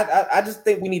 where I just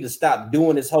think we need to stop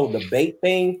doing this whole debate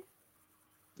thing.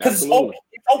 Because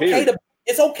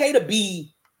it's okay to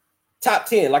be top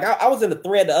 10. Like I was in the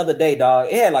thread the other day, dog.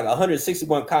 It had like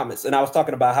 161 comments, and I was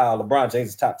talking about how LeBron James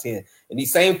is top 10. And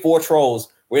these same 4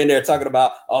 trolls were in there talking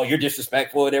about, oh, you're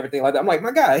disrespectful and everything like that. I'm like,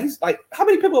 my guy, he's like, how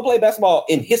many people have played basketball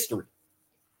in history?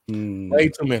 Way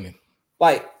too many.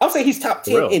 Like, I'm saying he's top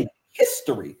 10 in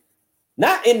history,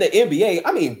 not in the NBA.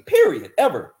 I mean, period,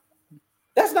 ever.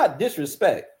 That's not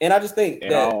disrespect. And I just think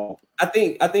that I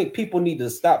think people need to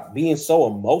stop being so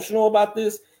emotional about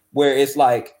this, where it's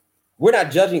like we're not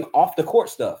judging off the court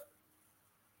stuff.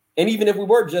 And even if we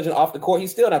were judging off the court,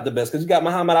 he's still not the best because you got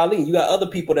Muhammad Ali. You got other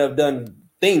people that have done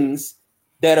things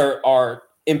that are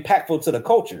impactful to the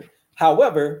culture.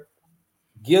 However,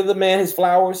 give the man his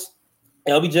flowers.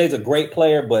 LBJ is a great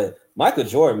player, but Michael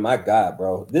Jordan, my God,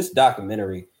 bro, this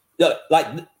documentary,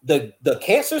 the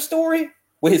cancer story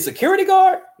with his security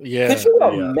guard. Yeah. Could you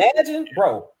imagine,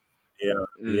 bro? Yeah.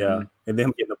 Yeah. And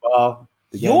then getting the ball.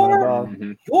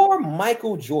 You're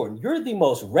Michael Jordan. You're the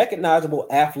most recognizable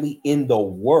athlete in the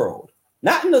world.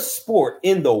 Not in the sport,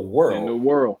 in the world. In the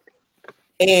world.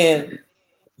 And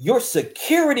your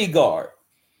security guard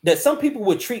that some people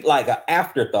would treat like an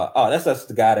afterthought. Oh, that's just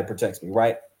the guy that protects me,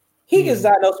 right? He gets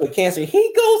diagnosed with cancer.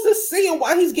 He goes to see him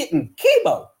while he's getting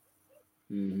chemo.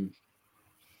 Mm-hmm.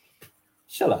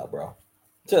 Chill out, bro.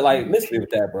 Miss me with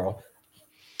that, bro.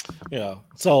 Yeah.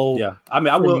 So yeah, I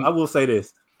mean, I will say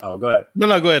this. Oh, go ahead. No,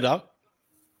 go ahead, dog.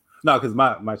 No, because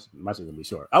my shit's gonna be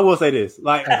short. I will say this,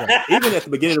 like even at the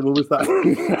beginning of when we started.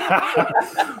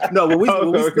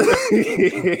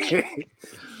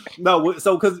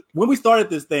 So because when we started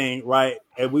this thing, right,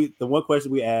 and the one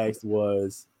question we asked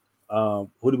was,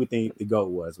 who do we think the GOAT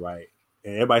was, right?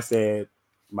 And everybody said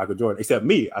Michael Jordan, except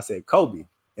me. I said Kobe,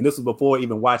 and this was before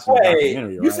even watching the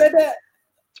documentary. You said that?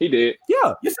 He did.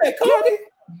 Yeah. You said Kobe?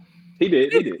 He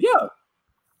did. Yeah.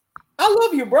 I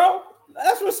love you, bro.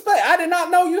 That's respect. I did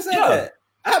not know you said that.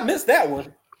 I missed that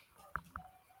one.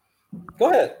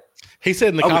 Go ahead. He said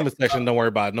in the comment section, don't worry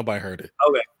about it. Nobody heard it.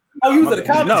 Okay. Oh, you was in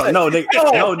the comment section. No,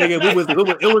 nigga. It was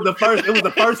the first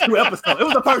 2 episodes. It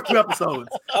was the first 2 episodes.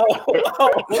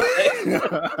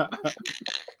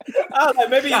 I was like,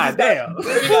 maybe God damn. To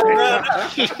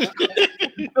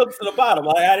the bottom.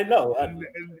 Like, I didn't know.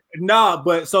 Nah,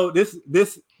 but so this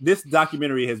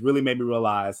documentary has really made me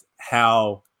realize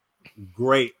how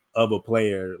great of a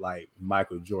player like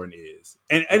Michael Jordan is.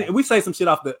 And we say some shit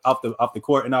off the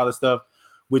court and all this stuff,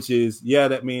 which is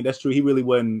that's true. He really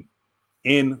wasn't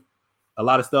in a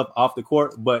lot of stuff off the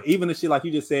court, but even the shit like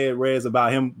you just said, Rez,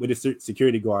 about him with his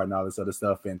security guard and all this other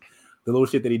stuff, and the little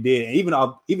shit that he did, and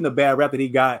even the bad rap that he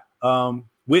got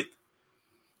with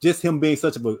just him being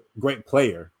such a great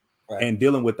player and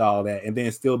dealing with all that, and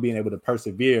then still being able to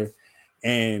persevere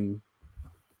and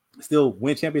still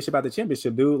win championship after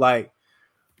championship, dude. Like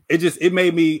it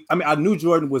made me. I mean, I knew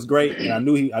Jordan was great, and I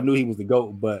knew he was the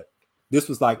GOAT, but this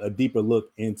was like a deeper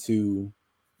look into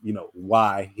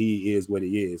why he is what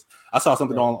he is. I saw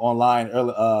something online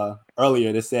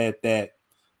earlier that said that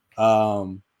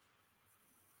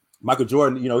Michael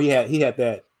Jordan, he had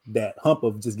that hump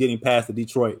of just getting past the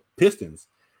Detroit Pistons,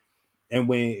 and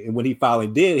when he finally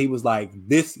did, he was like,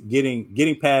 this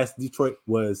getting past Detroit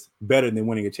was better than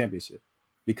winning a championship,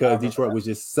 because Detroit was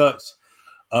just such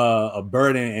a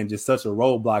burden and just such a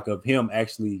roadblock of him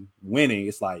actually winning.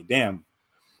 It's like, damn.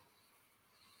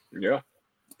 Yeah.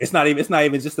 It's not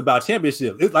even just about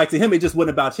championships. It's like, to him, it just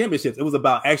wasn't about championships. It was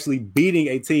about actually beating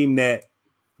a team that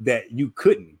you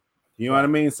couldn't. You know what I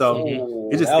mean? So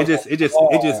it just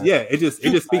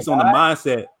speaks on the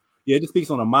mindset. it just speaks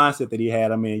on the mindset that he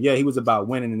had. I mean, yeah, he was about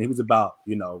winning and he was about,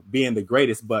 being the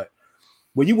greatest. But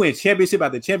when you win championship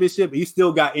after championship, you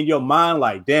still got in your mind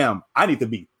like, damn, I need to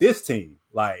beat this team.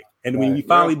 Like, and when you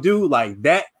finally do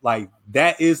that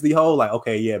is the whole like,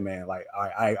 okay, yeah, man, like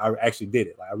I actually did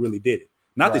it. Like I really did it.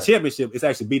 Not the championship, it's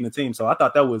actually beating the team. So I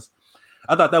thought that was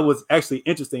actually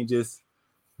interesting, just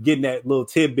getting that little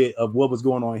tidbit of what was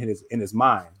going on in his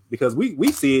mind. Because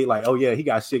we see it like, oh yeah, he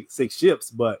got 6 ships,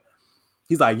 but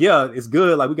he's like, yeah, it's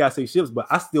good. Like we got 6 ships, but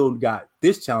I still got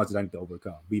this challenge that I need to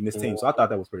overcome, beating this team. So I thought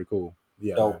that was pretty cool.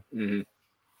 Yeah.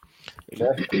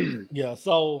 Yeah.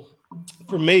 So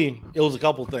for me, it was a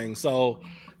couple things. So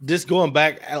just going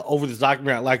back over this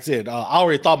document, like I said, I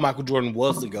already thought Michael Jordan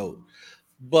was the GOAT,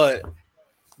 but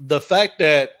the fact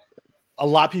that a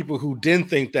lot of people who didn't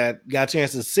think that got a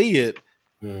chance to see it,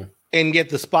 and yet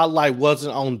the spotlight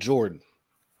wasn't on Jordan.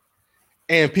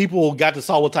 And people got to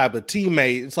saw what type of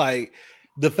teammate. It's like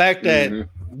the fact that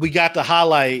we got to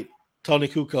highlight Tony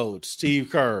Kukoc, Steve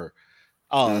Kerr,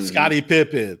 Scottie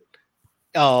Pippen,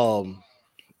 the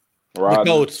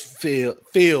coach,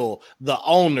 Phil, the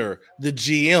owner, the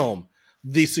GM,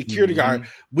 the security guard.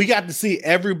 We got to see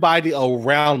everybody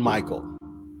around Michael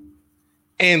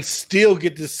and still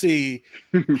get to see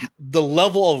the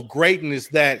level of greatness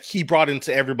that he brought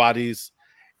into everybody's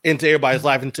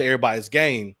life, into everybody's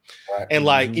game. Right. And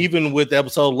like even with the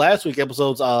episode last week,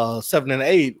 episodes 7 and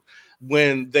 8,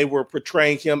 when they were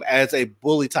portraying him as a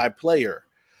bully type player.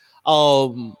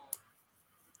 And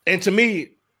to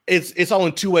me, it's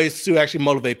only 2 ways to actually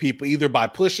motivate people, either by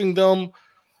pushing them,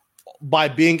 by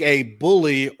being a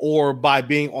bully, or by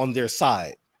being on their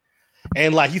side.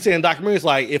 And like he said in the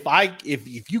documentary, it's like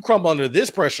if you crumble under this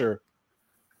pressure,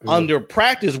 under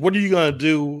practice, what are you going to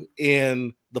do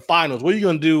in the finals? What are you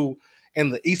going to do in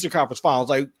the Eastern Conference Finals?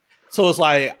 Like, so it's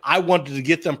like I wanted to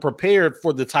get them prepared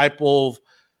for the type of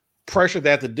pressure they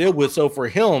have to deal with. So for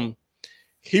him,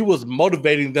 he was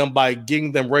motivating them by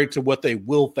getting them ready to what they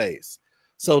will face.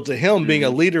 So to him, being a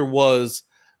leader was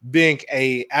being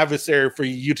a adversary for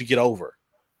you to get over.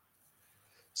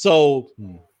 So,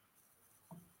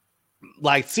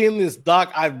 like seeing this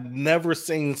doc, I've never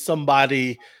seen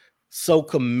somebody so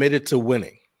committed to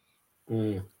winning.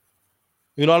 You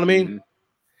know what I mean?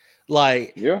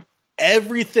 Like,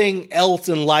 everything else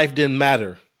in life didn't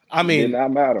matter. I mean, did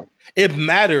not matter. It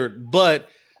mattered, but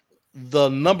the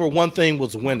number one thing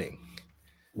was winning.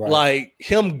 Right. Like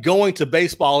him going to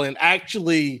baseball and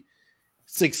actually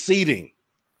succeeding,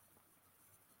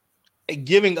 and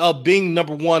giving up being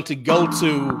number one to go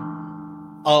to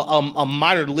a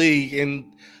minor league, and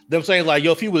them saying like,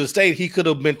 yo, if he would have stayed, he could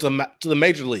have been to the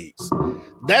major leagues.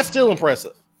 That's still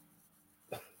impressive.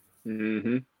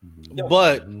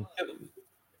 But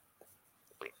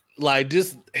like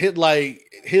just hit like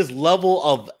his level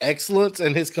of excellence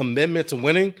and his commitment to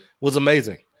winning was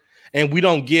amazing. And we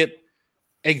don't get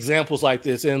examples like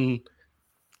this. And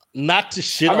not to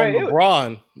shit on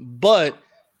LeBron, but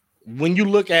when you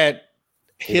look at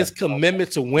his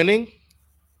commitment to winning,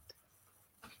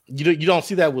 you don't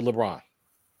see that with LeBron.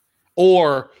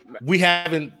 Or we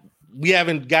haven't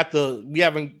got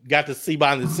to see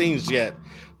behind the scenes yet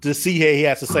to see he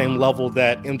has the same level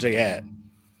that MJ had.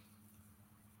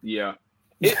 Yeah,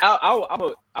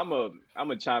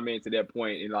 I'm a chime in to that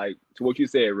point and like to what you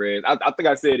said, Rez. I think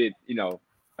I said it.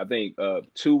 I think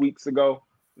 2 weeks ago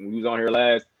when we was on here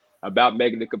last about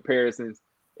making the comparisons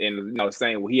and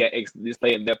saying, well, he had this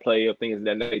play and that play of things of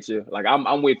that nature. Like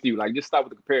I'm with you. Like just stop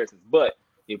with the comparisons. But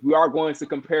if we are going to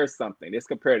compare something, let's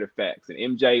compare the facts. And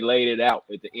MJ laid it out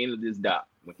at the end of this doc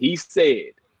when he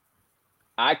said,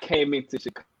 "I came into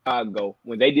Chicago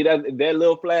when they did that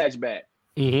little flashback.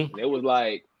 And it was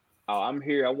like, oh, I'm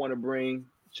here. I want to bring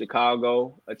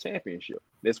Chicago a championship."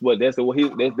 That's what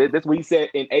he said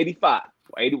in 85.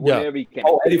 80, whenever he came.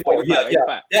 84.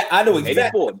 85. Yeah, I know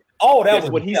exactly. 84. That's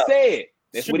what he said.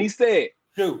 That's what he said.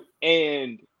 Shoot.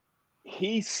 And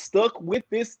he stuck with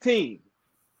this team.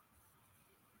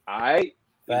 All right.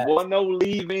 There wasn't no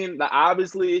leaving.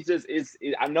 Obviously,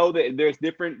 I know that there's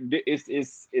different.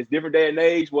 It's different day and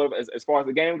age. As far as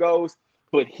the game goes,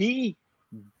 but he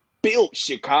built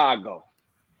Chicago.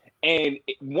 And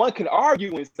one can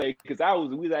argue and say, because I was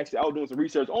doing some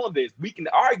research on this, we can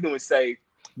argue and say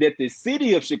that the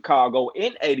city of Chicago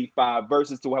in 85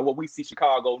 versus to what we see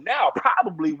Chicago now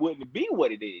probably wouldn't be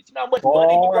what it is. You know how much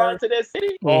money he brought to that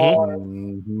city?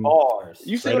 Bars.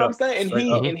 You see what I'm saying?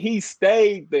 And he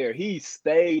stayed there. He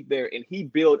stayed there and he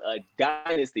built a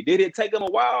dynasty. Did it take him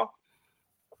a while?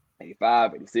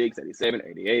 85, 86, 87,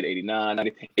 88, 89,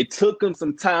 90. It took him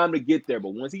some time to get there, but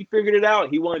once he figured it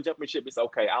out, he won a jumping ship. It's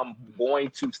okay. I'm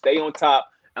going to stay on top.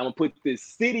 I'm going to put this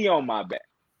city on my back.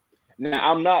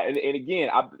 Now I'm not, and again,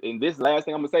 and this last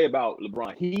thing I'm gonna say about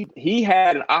LeBron, he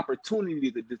had an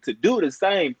opportunity to do the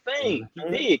same thing. He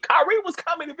did. Kyrie was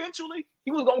coming eventually.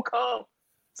 He was gonna come.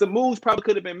 Some moves probably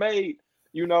could have been made,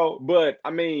 but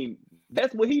I mean,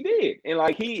 that's what he did. And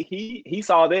like he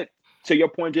saw that, to your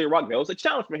point, J Rock, that was a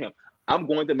challenge for him. I'm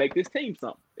going to make this team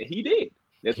something. And he did.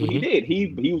 That's what he did.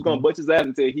 He was gonna butch his ass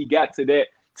until he got to that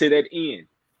end.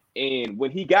 And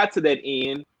when he got to that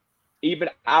end, even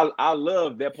I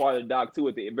love that part of the doc too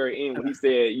at the very end when he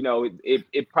said,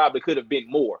 it probably could have been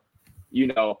more.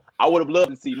 I would have loved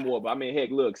to see more, but I mean, heck,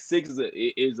 look, 6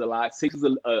 is a lot. 6 is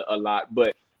a lot,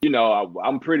 but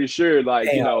I'm pretty sure, like,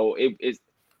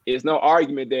 it's no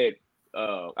argument that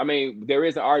there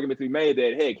is an argument to be made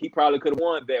that heck, he probably could have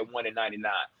won that one in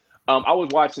 '99. I was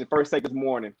watching the first take this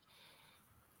morning,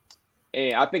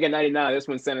 and I think in '99 that's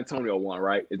when San Antonio won,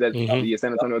 right? Is that the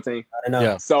San Antonio team? I know.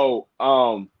 Yeah. So,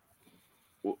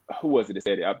 who was it that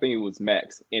said it? I think it was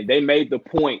Max, and they made the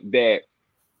point that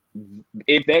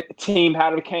if that team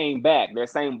had came back, that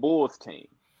same Bulls team,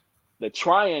 the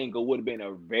triangle would have been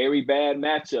a very bad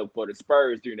matchup for the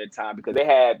Spurs during that time because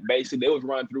they was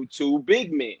running through 2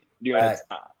 big men during that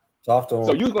time.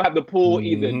 So you're gonna have to pull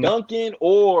either Duncan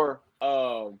or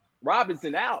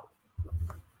Robinson out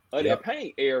of that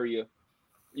paint area,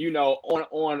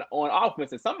 on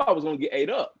offense, and somebody was gonna get ate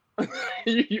up.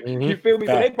 You feel me?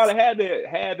 So they probably had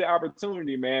the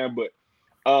opportunity, man. But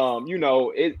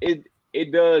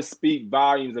it does speak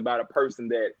volumes about a person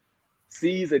that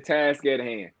sees a task at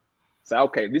hand. So,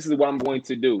 okay, this is what I'm going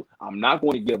to do. I'm not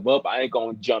going to give up. I ain't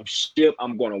going to jump ship.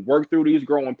 I'm going to work through these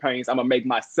growing pains. I'm going to make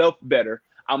myself better.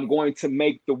 I'm going to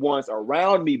make the ones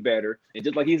around me better. And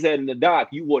just like he said in the doc,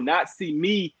 you will not see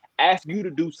me ask you to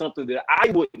do something that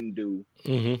I wouldn't do,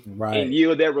 right? And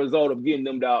yield that result of getting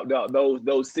them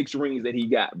those 6 rings that he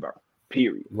got, bro.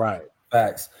 Period. Right.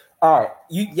 Facts. All right,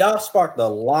 y'all sparked a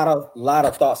lot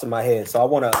of thoughts in my head, so I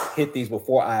want to hit these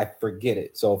before I forget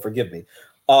it. So forgive me.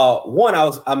 One,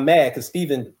 I'm mad because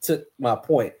Steven took my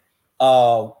point.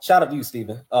 Shout out to you,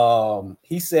 Steven.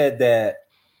 He said that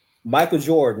Michael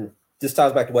Jordan, this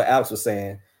ties back to what Alex was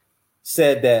saying,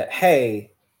 said that,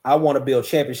 hey, I want to build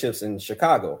championships in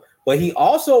Chicago. But he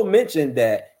also mentioned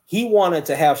that he wanted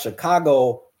to have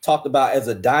Chicago talked about as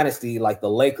a dynasty like the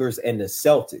Lakers and the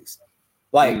Celtics.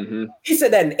 Like he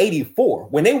said that in '84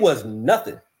 when they was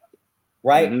nothing,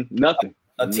 right? Nothing.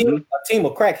 A team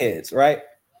of crackheads, right?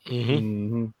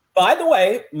 By the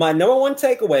way, my number one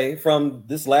takeaway from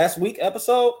this last week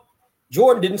episode: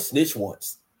 Jordan didn't snitch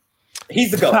once.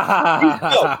 He's the GOAT.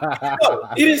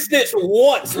 He didn't snitch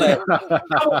once. I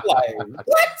was like,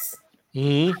 what?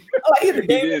 He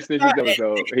did snitch this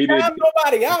episode. He did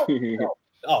nobody out.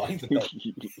 Oh, he's the GOAT.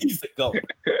 He's the GOAT.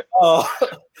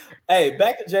 Hey,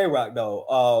 back to J Rock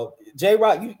though. J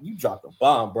Rock, you dropped a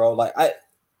bomb, bro. Like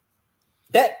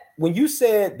when you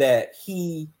said that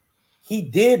he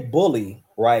did bully,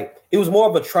 right? It was more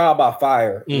of a trial by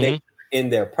fire in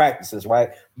their practices, right?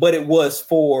 But it was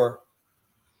for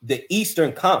the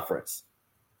Eastern Conference.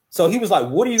 So he was like,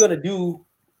 what are you going to do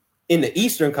in the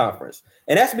Eastern Conference?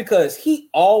 And that's because he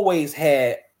always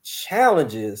had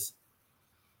challenges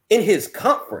in his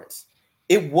conference.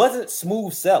 It wasn't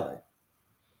smooth selling.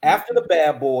 After the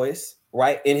Bad Boys,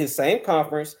 right, in his same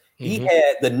conference, he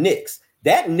had the Knicks.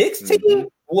 That Knicks team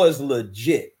was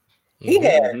legit. He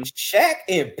had Shaq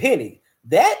and Penny.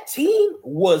 That team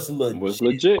was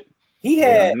legit. He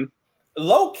had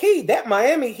low key that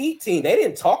Miami Heat team. They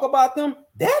didn't talk about them.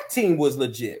 That team was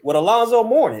legit with Alonzo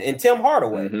Mourning and Tim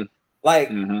Hardaway.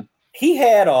 He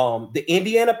had the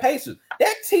Indiana Pacers.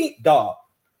 That team, dog.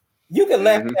 You can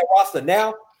laugh at that roster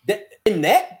now. In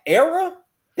that era,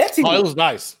 that team it was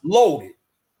nice, loaded.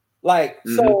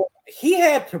 So he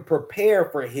had to prepare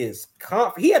for his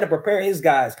he had to prepare his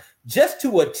guys just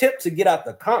to attempt to get out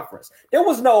the conference. There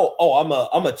was no,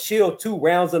 I'm a chill 2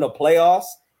 rounds in the playoffs,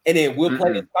 and then we'll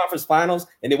play the conference finals,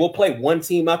 and then we'll play one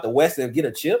team out the West and get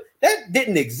a chip. That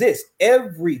didn't exist.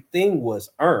 Everything was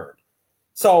earned.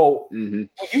 So when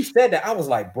you said that, I was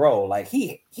like, bro, like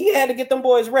he had to get them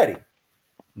boys ready.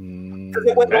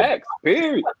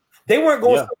 Period. They weren't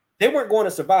going. They weren't going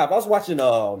to survive. I was watching.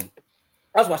 I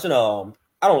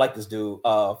don't like this dude.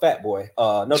 Fat Boy.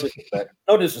 No disrespect.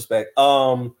 No disrespect.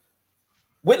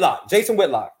 Whitlock. Jason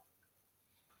Whitlock.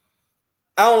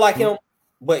 I don't like him,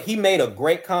 but he made a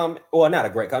great comment. Well, not a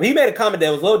great comment. He made a comment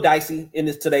that was a little dicey in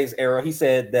today's era. He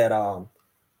said that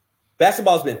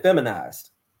basketball's been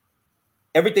feminized.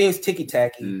 Everything's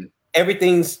ticky-tacky.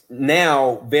 Everything's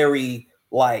now very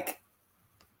like,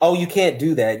 oh, you can't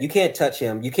do that. You can't touch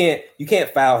him. You can't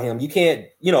foul him. You can't,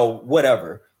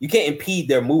 whatever. You can't impede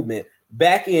their movement.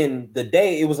 back in the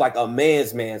day, it was like a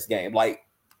man's game. Like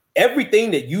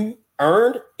everything that you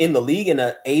earned in the league in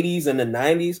the 80s and the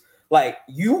 90s, like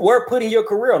you were putting your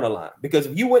career on the line, because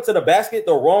if you went to the basket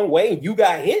the wrong way and you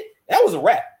got hit, that was a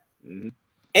wrap. Mm-hmm.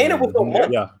 And it was no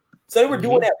money. Yeah. So they were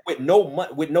doing that with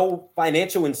no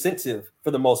financial incentive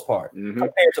for the most part,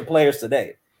 compared to players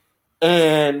today.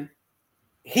 And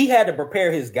he had to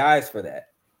prepare his guys for that.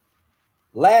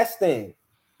 Last thing,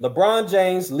 LeBron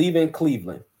James leaving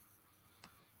Cleveland.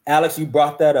 Alex, you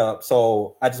brought that up,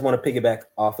 so I just want to piggyback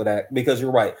off of that, because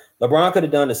you're right. LeBron could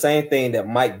have done the same thing that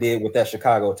Mike did with that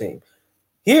Chicago team.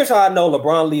 Here's how I know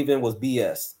LeBron leaving was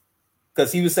BS,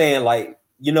 because he was saying, like,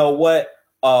 you know what?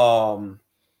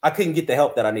 I couldn't get the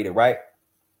help that I needed, right?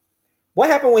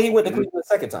 What happened when he went to Cleveland the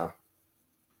second time?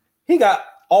 He got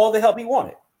all the help he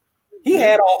wanted. He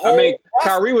had a whole. I mean,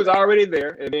 Kyrie was already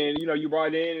there, and then you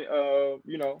brought in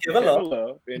Kevin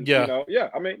Love, and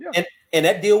and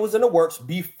that deal was in the works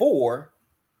before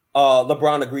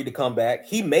LeBron agreed to come back.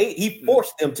 He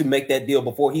forced them to make that deal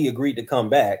before he agreed to come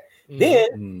back.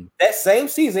 Then that same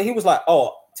season, he was like,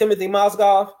 "Oh, Timothy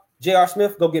Mozgov, J.R.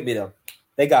 Smith, go get me them."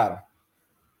 They got him.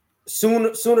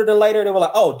 Sooner than later, they were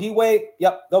like, "Oh, D Wade,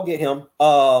 yep, go get him."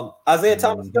 Isaiah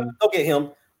Thomas, go get him.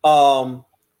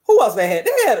 Who else they had?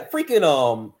 They had a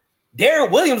freaking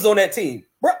Darren Williams on that team,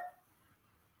 bro.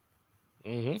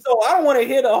 So I don't want to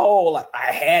hear the whole like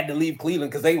I had to leave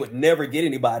Cleveland because they would never get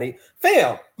anybody.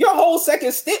 Fam, your whole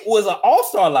second stint was an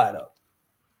all-star lineup.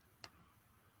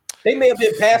 They may have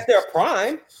been past their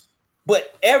prime,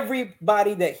 but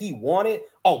everybody that he wanted,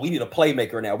 oh, we need a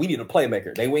playmaker now. We need a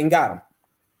playmaker. They went and got him.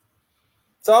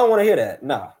 So I don't want to hear that.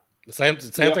 No. The same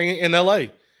thing in LA.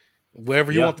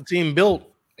 Wherever you want the team built,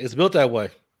 it's built that way.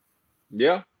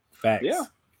 Yeah. Facts. Yeah.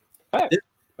 Facts.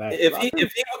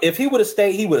 If he would have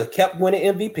stayed, he would have kept winning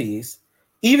MVPs.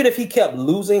 Even if he kept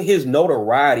losing, his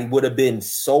notoriety would have been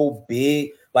so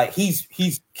big. Like he's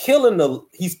killing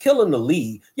the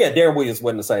league. Yeah, Darren Williams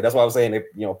wasn't the same. That's why I was saying they,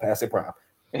 past their prime.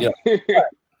 Yeah.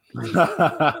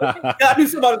 I knew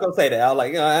somebody was gonna say that. I was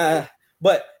like,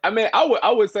 But I mean,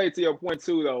 I would say to your point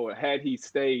too, though, had he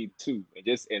stayed too,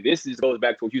 and this just goes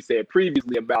back to what you said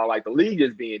previously about like the league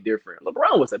just being different.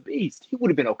 LeBron was a beast. He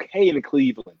would have been okay in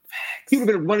Cleveland. He would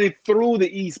have been running through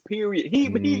the East. Period. He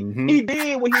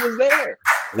did when he was there.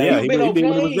 Yeah, he did when he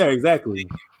was there. Exactly.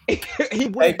 He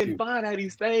would have been fine had he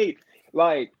stayed.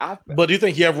 But do you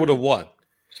think he ever would have won?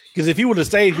 Because if he would have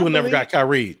stayed, he would never got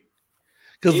Kyrie.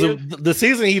 Because the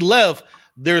season he left,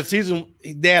 they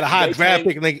had a high draft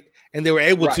pick and they were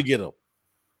able to get him.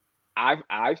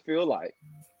 I feel like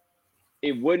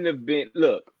it wouldn't have been.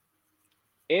 Look,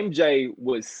 MJ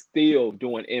was still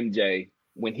doing MJ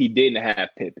when he didn't have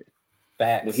Pippen.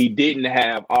 Facts. When he didn't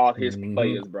have all his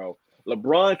players, bro.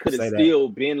 LeBron could have still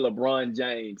been LeBron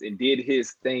James and did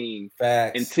his thing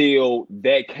until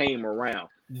that came around.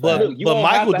 But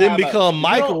Michael didn't become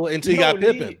Michael until he got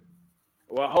Pippen.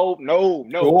 Well, no.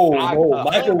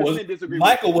 Michael was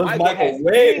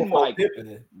way before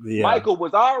Pippen. Yeah. Michael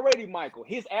was already Michael.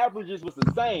 His averages was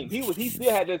the same. He still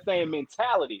had that same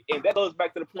mentality, and that goes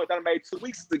back to the point that I made 2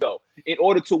 weeks ago. In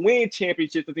order to win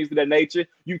championships and things of that nature,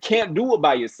 you can't do it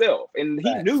by yourself, and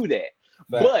he knew that.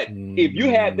 But if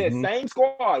you had that same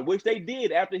squad, which they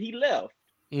did after he left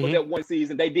for that one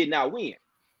season, they did not win.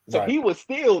 So he was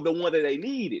still the one that they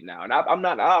needed now, and I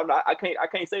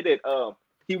can't say that.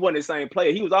 He wasn't the same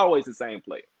player. He was always the same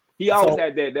player. He always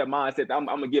had that mindset that I'm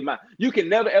gonna get mine. You can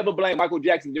never ever blame Michael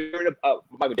Jordan during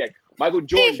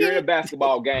the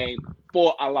basketball game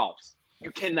for a loss.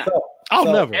 You cannot.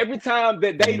 Never. Every time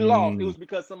that they lost, it was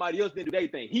because somebody else didn't do their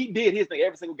thing. He did his thing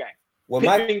every single game. Go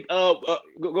ahead.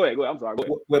 I'm sorry. Go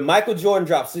ahead. When Michael Jordan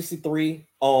dropped 63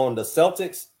 on the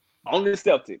Celtics.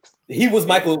 He was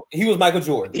Michael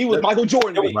Jordan. He was Michael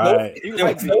Jordan. Right.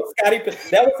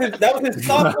 That was his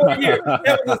sophomore year.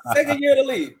 That was his second year in the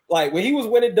league. Like when he was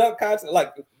winning dunk contests,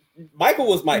 like Michael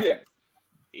was Michael. Yeah.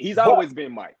 He's always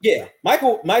been Mike. Yeah,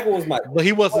 Michael was Michael. But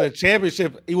he wasn't a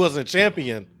championship. He wasn't a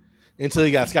champion until he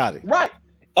got Scottie. Right.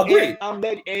 Agreed.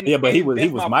 But he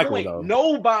was Michael point. Though.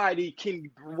 Nobody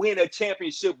can win a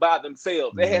championship by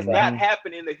themselves. It has not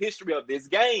happened in the history of this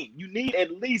game. You need at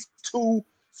least 2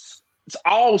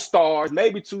 all-stars,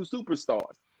 maybe 2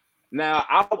 superstars. Now,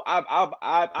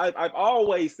 I've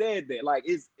always said that, like,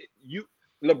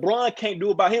 LeBron can't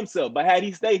do it by himself, but had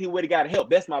he stayed, he would have got help.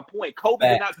 That's my point. Kobe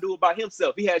did not do it by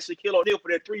himself. He had Shaquille O'Neal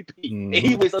for that 3-peat, and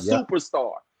he was a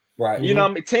superstar. Right. You know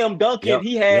what I mean? Tim Duncan,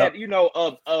 he had,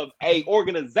 a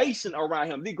organization around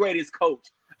him, the greatest coach.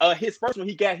 His first one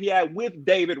he had with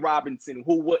David Robinson,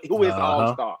 who is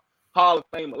all-star, Hall of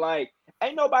Famer. Like,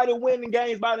 ain't nobody winning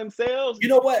games by themselves. You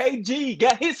know what? KG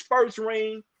got his first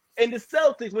ring in the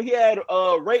Celtics when he had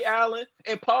Ray Allen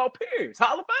and Paul Pierce,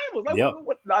 Hall of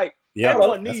Famers. Like,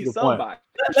 everyone needs somebody.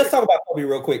 Let's talk about Kobe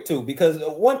real quick too, because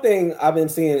one thing I've been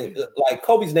seeing, like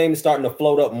Kobe's name is starting to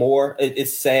float up more.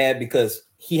 It's sad because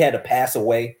he had to pass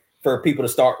away for people to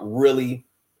start really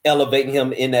elevating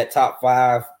him in that top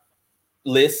 5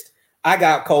 list. I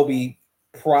got Kobe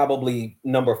probably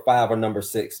number 5 or number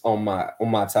 6 on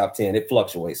my top 10. It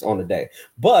fluctuates on the day,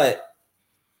 but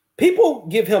people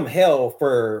give him hell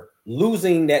for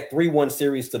losing that 3-1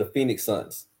 series to the Phoenix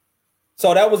Suns.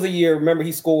 So that was the year. Remember,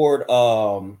 he scored.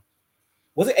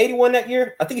 Was it 81 that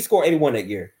year? I think he scored 81 that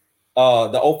year.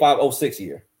 The 05-06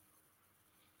 year.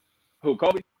 Who,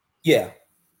 Kobe? Yeah.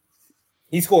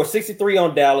 He scored 63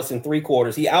 on Dallas in 3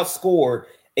 quarters. He outscored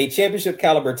a championship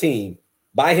caliber team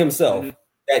by himself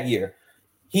that year.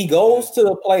 He goes to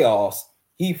the playoffs.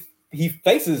 He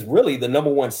faces really the number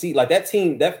 1 seed. Like that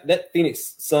team, that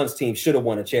Phoenix Suns team should have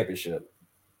won a championship.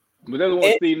 But there's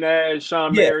one Steve Nash,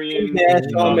 Sean Marion. Steve Nash,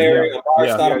 Sean Marion.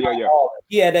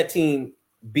 He had that team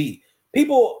beat.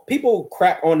 People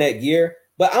crap on that year,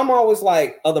 but I'm always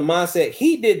like of the mindset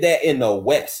he did that in the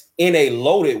West, in a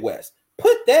loaded West.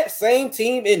 Put that same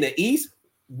team in the East.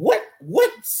 What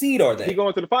seed are they? He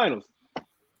going to the finals.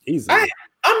 Easy.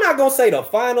 I'm not gonna say the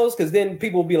finals because then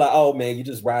people will be like, "Oh man, you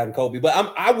just riding Kobe."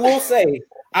 But I will say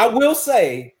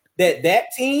that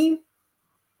team,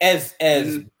 as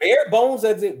bare bones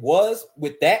as it was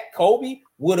with that Kobe,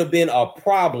 would have been a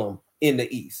problem in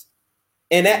the East,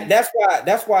 and that's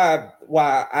why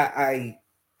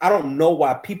I don't know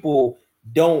why people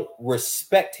don't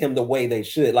respect him the way they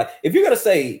should. Like if you're gonna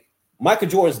say Michael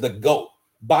Jordan's the GOAT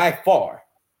by far,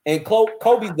 and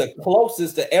Kobe's the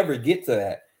closest to ever get to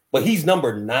that, but he's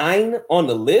number 9 on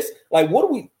the list. Like, what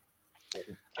do we?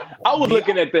 I was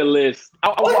looking at their list.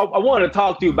 I wanted to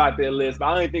talk to you about their list, but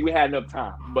I didn't think we had enough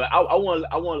time. But I didn't want to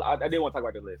talk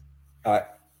about their list. All right.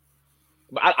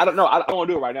 But I don't know. I don't want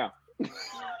to do it right now.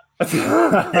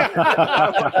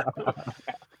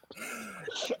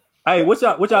 Hey, what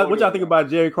y'all think about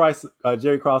Jerry Krause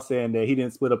saying that he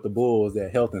didn't split up the Bulls,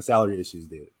 that health and salary issues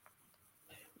did?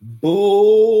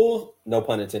 Bull, no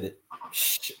pun intended.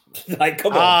 Like,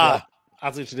 come on.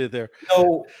 I see what you did there.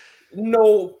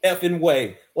 No effing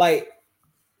way. Like,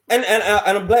 and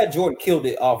I'm glad Jordan killed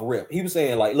it off rip. He was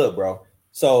saying, like, look, bro,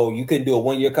 so you couldn't do a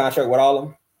 1-year contract with all of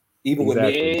them? Even with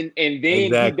me. And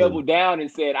then he doubled down and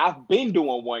said, I've been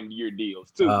doing 1-year deals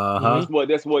too. That's what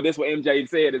MJ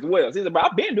said as well. So he said, but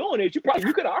I've been doing it. You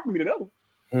could have offered me another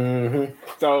one.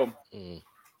 So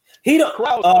he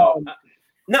don't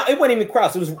no, it wasn't even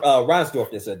Krause. It was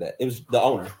Reinsdorf that said that. It was the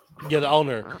owner. Yeah, the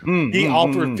owner. He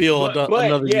offered Phil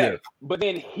another year. But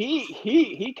then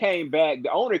he came back.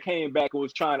 The owner came back and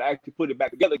was trying to actually put it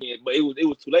back together again. But it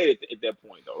was too late at that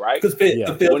point, though, right? Because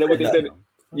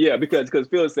because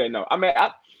Phil said no. I mean,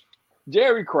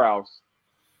 Jerry Krause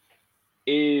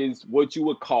is what you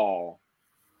would call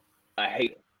a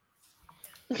hater.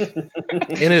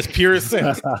 In his purest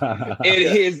sense.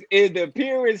 in the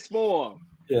purest form.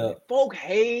 Yeah. Folk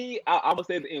hate, I'm gonna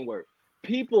say the N-word.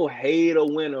 People hate a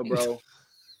winner, bro.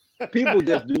 People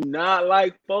just do not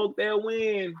like folk that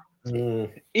win.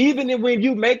 Even when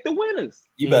you make the winners.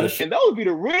 You better and those be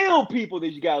the real people that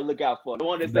you gotta look out for. The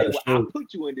one that say, well, I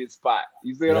put you in this spot.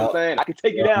 You see what I'm saying? I can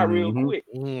take you down real quick.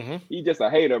 He's just a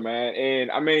hater, man.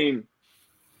 And I mean,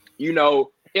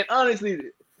 and honestly,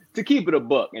 to keep it a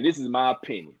buck, and this is my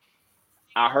opinion,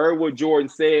 I heard what Jordan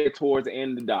said towards the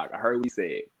end of the doc. I heard what he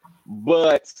said.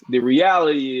 But the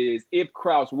reality is, if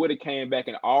Krause would have came back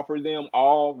and offered them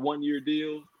all 1-year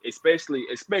deals, especially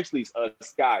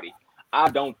Scotty, I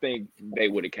don't think they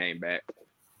would have came back.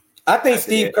 I think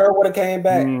Steve Kerr would have came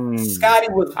back. Scotty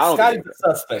was the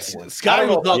suspect. Scotty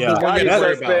was the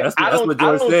suspect. That's what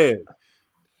George said.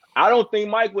 I don't think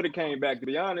Mike would have came back, to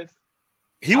be honest.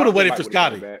 He would have waited for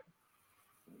Scotty.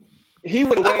 He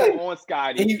would have waited on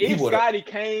Scotty. If Scotty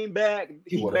came back,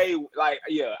 he may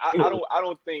I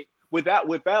don't think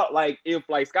without like if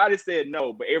like Scotty said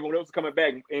no, but everyone else was coming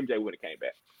back, MJ would have came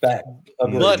back. But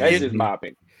that's just my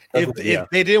opinion. If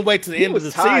they didn't wait to the end of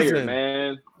the season,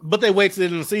 man. But they waited to the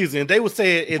end of the season. They would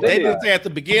say if they didn't say at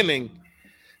the beginning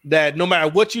that no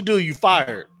matter what you do, you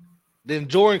fired. Then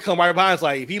Jordan come right behind. It's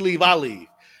like if he leave, I leave.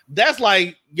 That's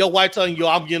like your wife telling you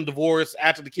I'm getting divorced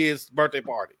after the kid's birthday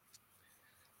party.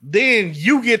 Then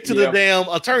you get to the damn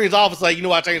attorney's office like,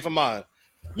 I changed my mind.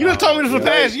 You done told me this for the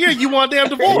past year. You want a damn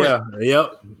divorce.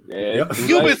 Yep.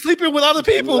 You've been sleeping with other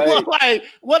people. Like,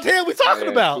 what the hell are we talking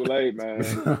about? Too late, man.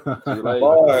 Too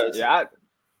late. Yeah,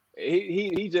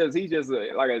 he just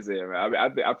like I said, man.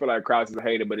 I feel like Krause is a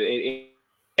hater, but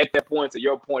at that point, to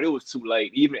your point, it was too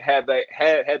late. Even had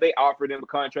they offered him a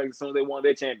contract as soon as they won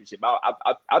their championship,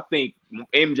 I think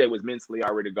MJ was mentally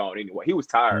already gone anyway. He was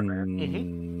tired,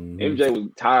 man. MJ was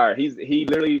tired. He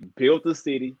literally built the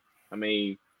city. I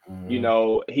mean, you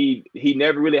know, he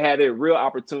never really had a real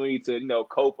opportunity to, you know,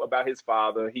 cope about his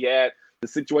father. He had the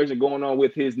situation going on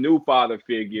with his new father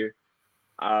figure.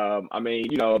 I mean,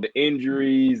 you know, the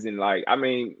injuries and like, I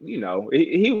mean, you know,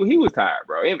 he was tired,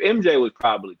 bro. MJ was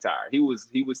probably tired. He was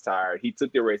tired. He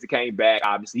took the risk. He came back.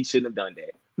 Obviously, he shouldn't have done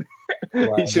that.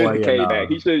 He shouldn't have came back.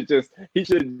 He should have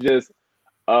just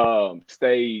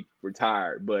stayed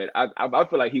retired. But I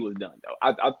feel like he was done though.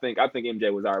 I think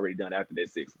MJ was already done after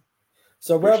that 60.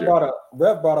 So Rev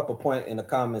brought up a point in the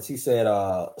comments. He said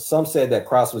some said that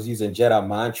Krause was using Jedi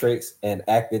mind tricks and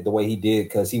acted the way he did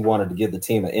because he wanted to give the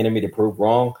team an enemy to prove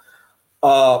wrong.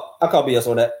 I call BS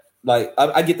on that. Like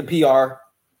I get the PR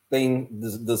thing,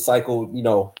 the cycle, you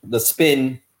know, the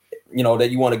spin, you know,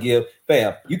 that you want to give.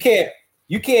 Fam, you can't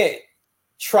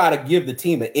try to give the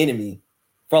team an enemy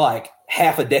for like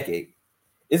half a decade.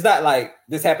 It's not like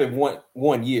this happened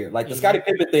one year. Like the Scottie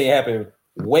Pippen thing happened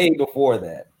way before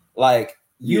that. Like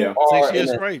you are 6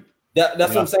 years straight. That's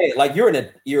what I'm saying. Like you're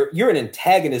an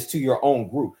antagonist to your own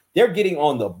group. They're getting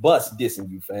on the bus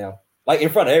dissing you, fam. Like in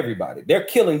front of everybody. They're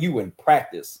killing you in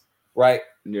practice, right?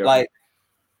 Yeah. Like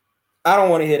I don't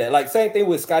want to hear that. Like same thing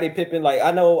with Scottie Pippen. Like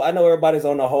I know everybody's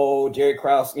on the whole Jerry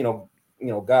Krause, you know,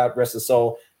 God rest his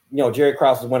soul. You know, Jerry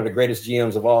Krause is one of the greatest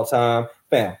GMs of all time,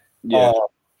 fam. Yeah,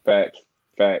 facts.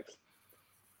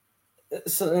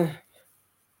 So,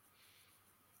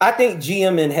 I think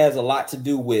GMing has a lot to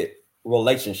do with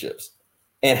relationships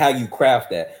and how you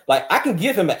craft that. Like I can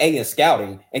give him an A in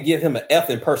scouting and give him an F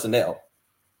in personnel,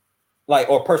 like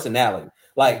or personality.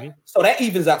 Like so that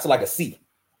evens out to like a C.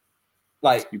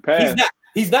 Like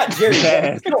he's not Jerry.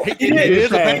 He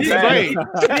did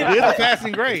a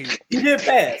passing grade. He did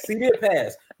pass.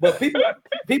 But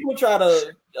people try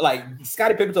to like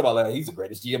Scottie Pippen talk about like he's the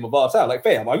greatest GM of all time. Like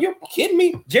fam, are you kidding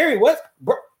me? Jerry West,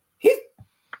 bro,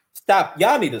 stop.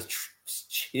 Y'all need to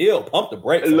chill. Pump the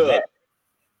brakes on that.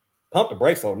 Pump the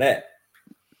brakes on that.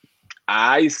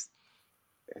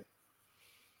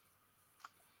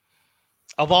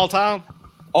 Of all time?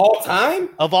 All time?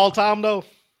 Of all time, though?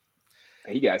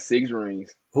 He got 6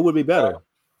 rings. Who would be better?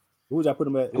 Who would y'all put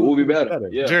him at? Who would be better?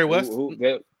 Yeah. Jerry West?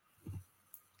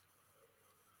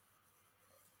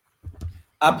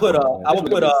 I put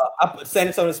San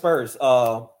Antonio Spurs.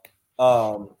 I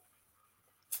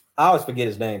always forget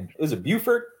his name. Was it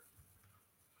Buford?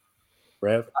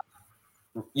 Rev?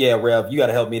 Yeah, Rev. You got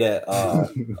to help me that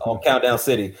on Countdown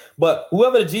City. But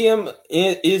whoever the GM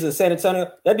is in San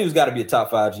Antonio, that dude's got to be a top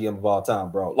 5 GM of all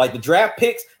time, bro. Like the draft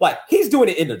picks, like he's doing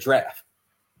it in the draft.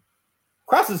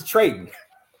 Krause is trading.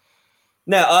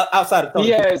 Now, outside of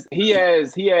Tony, he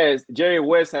has Jerry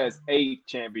West has 8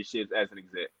 championships as an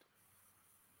exec.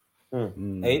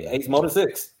 8's more than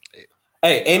 6.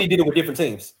 Hey, and he did it with different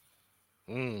teams.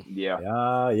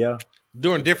 Yeah.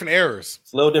 Doing different errors.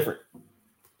 It's a little different.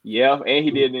 Yeah, and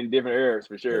he did it in different eras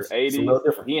for sure. 80s.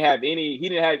 He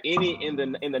didn't have any in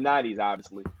the 90s,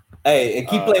 obviously. Hey, and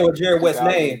keep playing with Jerry West's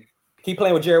name. Keep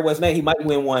playing with Jerry West's name. He might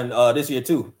win one this year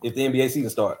too if the NBA season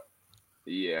starts.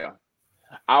 Yeah,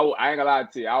 I ain't gonna lie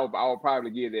to you. I will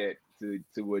probably give that to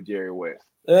Jerry West.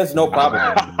 There's no problem.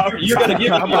 You're gonna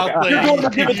give it. You're going to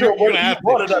give it to him whether you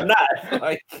want it or not.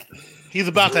 Like, he's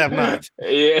about to have 9.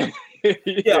 Yeah.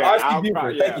 RC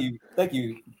Buford. Thank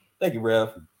you,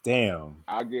 Rev. Damn.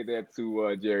 I'll give that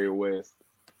to Jerry West.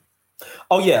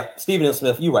 Oh yeah, Stephen M.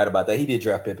 Smith. You're right about that. He did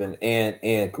draft Pippen and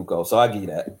Kukoc, so I give you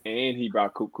that. And he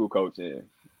brought Kukoc in.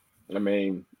 I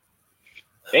mean,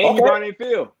 and he brought in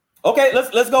Phil. Okay, let's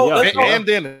go. Yeah. Let's go. And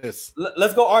Dennis.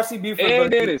 Let's go. RC Buford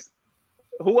and Dennis.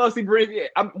 Who else he bring in?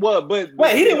 Wait,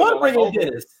 he didn't want to bring in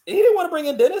Dennis. He didn't want to bring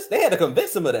in Dennis. They had to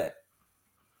convince him of that.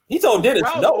 He told Dennis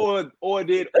no. Or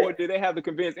did they have to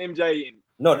convince MJ?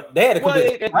 No, they had to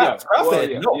convince.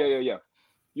 No. Yeah.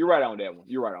 You're right on that one.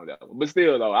 But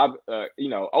still, though,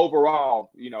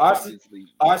 overall, obviously,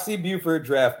 RC Buford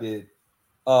drafted.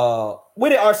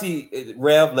 When did RC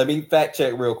Rev? Let me fact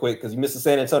check real quick because you missed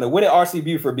San Antonio. When did RC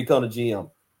Buford become the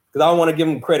GM? Because I don't want to give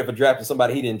him credit for drafting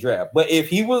somebody he didn't draft. But if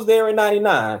he was there in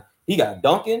 '99, he got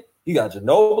Duncan, he got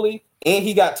Ginobili, and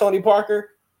he got Tony Parker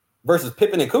versus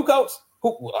Pippen and Kukoc.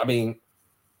 Pippen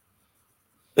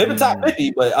top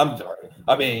 50, but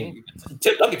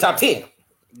Duncan top 10.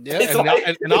 Yeah,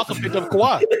 and also picked up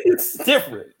Kawhi. It's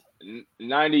different.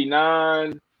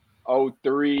 99,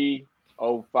 03,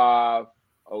 05,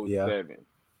 07. Yeah.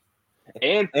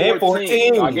 And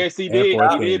 14. I guess he did. He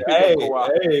did pick up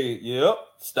Kawhi. Yep.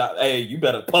 Stop. Hey, you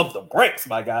better pump the brakes,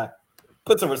 my guy.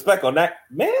 put some respect on that,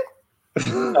 man.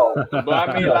 No. But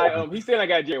I mean, like, he still ain't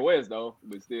got Jerry West though.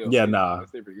 But still, Yeah, nah. That's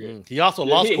still pretty good. He also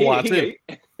lost Kawhi too.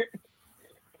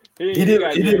 He did.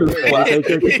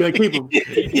 Can't keep him. He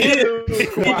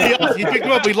picked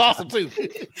him up, but he lost him too.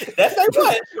 That's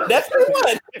their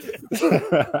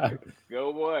one.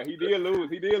 Go boy. He did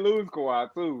lose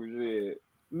Kawhi too. Shit.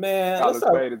 Man, Call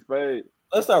a spade.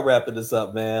 let's start wrapping this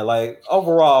up, man. Like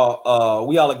overall,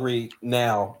 we all agree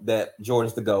now that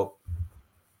Jordan's the GOAT.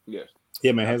 Yes.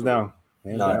 Yeah, man. Hands down.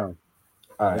 Hands down.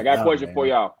 All right. I got a question for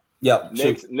y'all. Yep.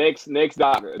 Next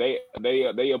doc. They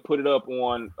put it up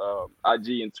on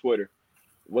IG and Twitter.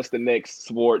 What's the next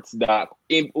sports doc?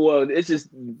 Well, it's just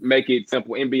make it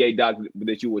simple. NBA doc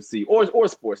that you would see, or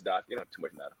sports doc. You know, too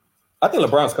much matter. I think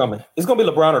LeBron's coming. It's gonna be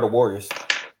LeBron or the Warriors.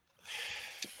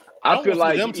 I feel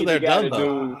like them till they're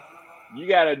done. You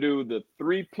gotta do the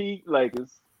 3-peat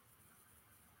Lakers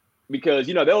because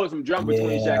you know there was some drama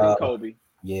between Shaq and Kobe.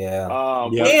 Yeah.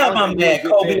 Damn, I'm mad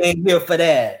Kobe ain't here for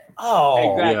that.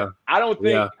 Oh, exactly. Yeah. I don't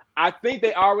think. Yeah. I think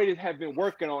they already have been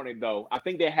working on it though. I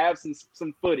think they have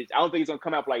some footage. I don't think it's gonna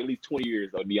come out for like at least 20 years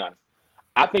though. To be honest,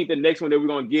 I think the next one that we're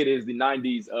gonna get is the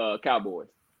 '90s Cowboys.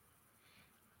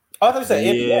 Oh, I thought you said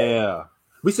NBA. Yeah.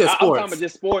 We said sports. I'm talking about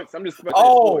just sports. I'm just sports.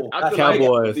 Cowboys. I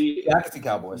can see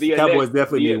Cowboys. Cowboys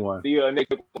definitely need one. The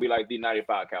next will be like the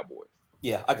 '95 Cowboys.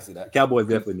 Yeah, I can see that. Cowboys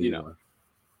definitely need one.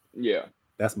 Yeah.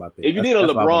 That's my thing. If you did a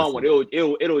LeBron one,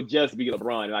 it'll just be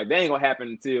LeBron. Like that ain't gonna happen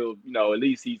until at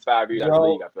least he's 5 years out of the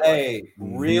league. Hey,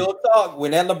 real talk.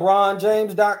 When that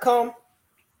LeBronJames.com come,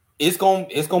 it's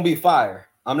gonna be fire.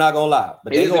 I'm not gonna lie,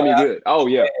 but it's gonna be good. Oh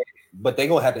yeah, but they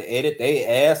gonna have to edit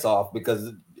their ass off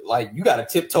because like you got to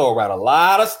tiptoe around a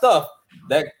lot of stuff.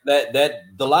 That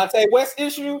Delonte West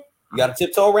issue, you got to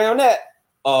tiptoe around that.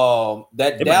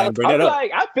 That Dallas.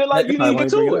 I feel like you need to get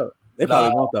to it. They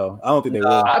probably won't though. I don't think they will.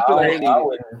 I feel like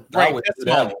I would do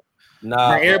that.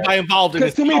 Everybody involved in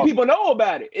this. Too many people know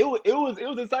about it. It was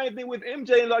the same thing with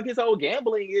MJ and like his whole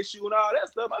gambling issue and all that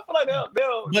stuff. I feel like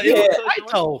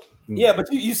they'll yeah,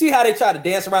 but you see how they try to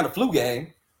dance around the flu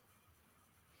game.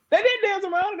 They didn't dance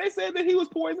around it. They said that he was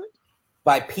poisoned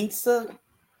by pizza.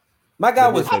 My guy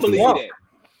was. I believe that.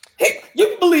 Hey, you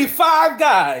can believe 5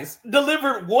 guys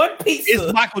delivered one pizza.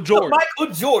 It's Michael Jordan.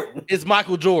 It's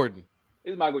Michael Jordan.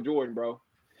 It's Michael Jordan, bro.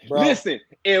 Listen,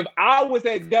 if I was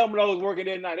at Domino's working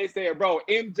that night, they said, bro,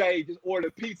 MJ just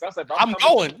ordered pizza. I said, bro, I'm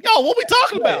going. Yo, what we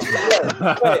talking about?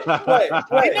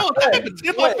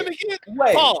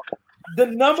 Wait. The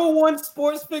number one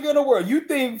sports figure in the world. You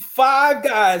think 5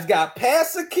 guys got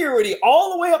past security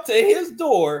all the way up to his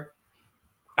door?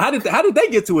 How did they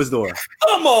get to his door?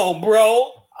 Come on,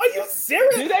 bro. Are you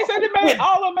serious? Did they say they made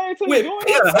all of them to the door?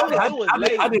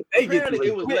 How did they get to it?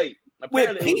 It was late.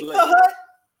 With Pizza Hut?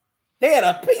 They had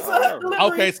a Pizza Hut delivery?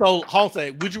 Okay, so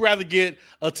Jose, would you rather get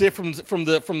a tip from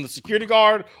the security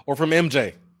guard or from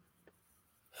MJ?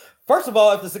 First of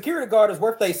all, if the security guard is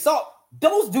worth their salt,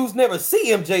 those dudes never see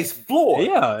MJ's floor.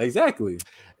 Yeah, exactly.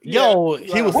 Yo,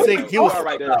 he was sick. He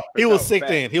was sick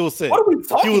then. He was sick. What are we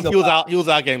talking about? He was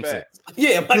out game 6.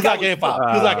 Yeah, he was out game 5.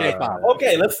 He was out game 5.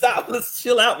 Okay, let's stop. Let's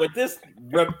chill out with this.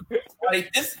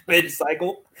 This spin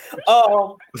cycle.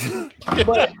 But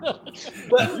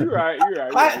you're right.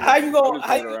 How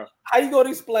you gonna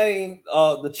explain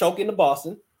the choke into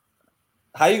Boston?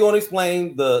 How you gonna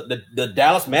explain the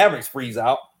Dallas Mavericks freeze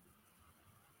out?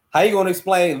 How you gonna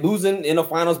explain losing in the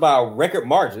finals by a record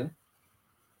margin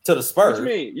to the Spurs? What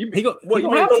you mean? You mean on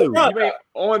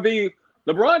the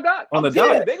LeBron doc? On the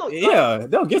doc?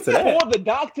 They'll get to that. For the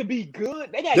doc to be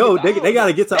good, they got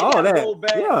to get to all that.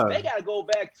 They got to go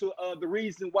back to the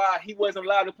reason why he wasn't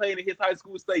allowed to play in his high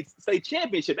school state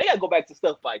championship. They got to go back to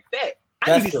stuff like that.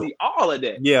 I need to see all of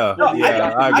that.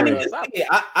 I agree.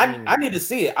 I need to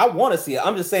see it. I want to see it.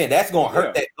 I'm just saying that's going to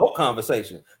hurt that GOAT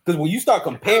conversation because when you start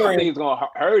comparing, I don't think it's going to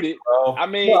hurt it. I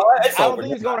mean, I don't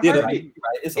think it's going to hurt it.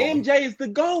 MJ is the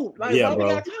GOAT. Like, why we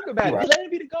got to talk about it? Let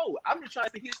him be the GOAT. I'm just trying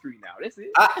to see history now. That's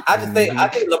it. I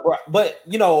think LeBron, but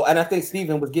and I think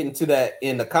Steven was getting to that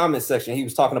in the comment section. He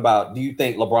was talking about, do you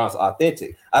think LeBron's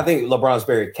authentic? I think LeBron's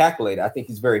very calculated. I think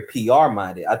he's very PR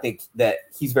minded. I think that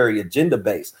he's very agenda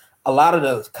based. A lot of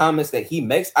the comments that he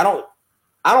makes, I don't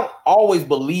always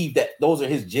believe that those are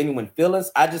his genuine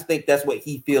feelings. I just think that's what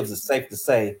he feels is safe to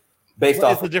say based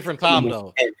off. It's a different time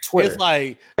though. It's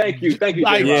like thank you. Like,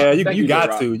 you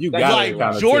got to.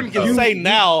 Like Jordan can say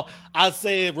now, I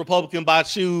said Republican buy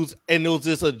shoes, and it was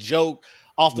just a joke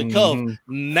off the cuff.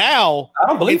 Now I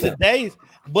don't believe in today's,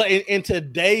 but in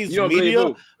today's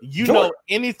media, know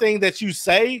anything that you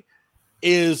say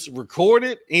is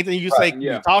recorded. Anything you say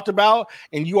you talked about,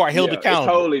 and you are held accountable.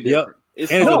 It's totally different.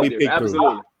 It's totally different.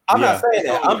 Absolutely. I'm not saying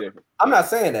that. I'm not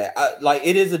saying that. Like,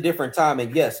 it is a different time,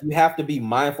 and yes, you have to be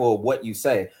mindful of what you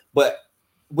say. But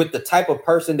with the type of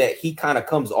person that he kind of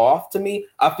comes off to me,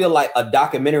 I feel like a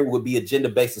documentary would be agenda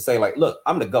based to say, like, look,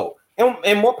 I'm the GOAT.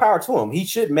 And more power to him. He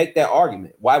should make that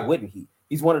argument. Why wouldn't he?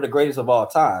 He's one of the greatest of all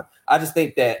time. I just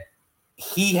think that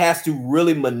he has to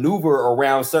really maneuver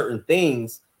around certain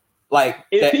things. Like,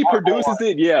 if he produces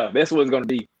it, yeah, that's what it's going to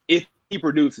be. If he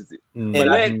produces it. But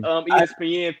let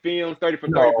ESPN Film 30 for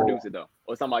 30 produce it, though,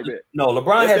 or something like that. No,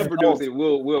 LeBron has produce it.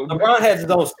 LeBron has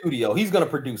his own studio. He's going to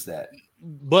produce that.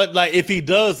 But like, if he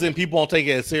does, then people won't take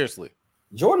it as seriously.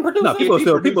 Jordan produces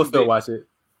it. People still watch it.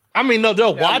 I mean, no,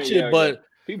 they'll watch it, but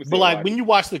like when it. you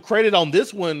watch the credit on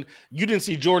this one, you didn't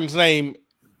see Jordan's name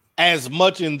as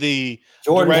much in the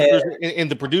directors and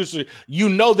the producer. You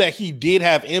know that he did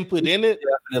have input in it.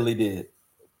 Definitely did.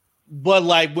 But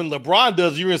like when LeBron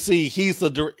does, you're gonna see he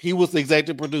was the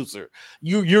executive producer.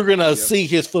 You're gonna see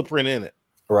his footprint in it.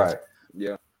 Right.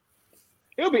 Yeah.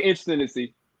 It'll be interesting to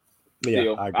see.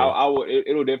 Yeah, I would.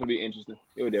 It'll definitely be interesting.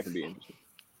 It would definitely be interesting.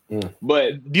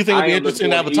 But do you think it'd be interesting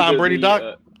to have a Tom Brady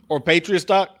doc or Patriots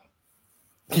doc?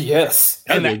 Yes.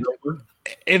 And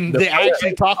they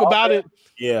actually talk about it.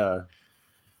 Yeah.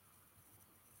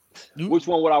 Which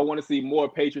one would I want to see more,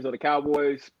 Patriots or the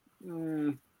Cowboys?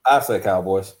 I'd say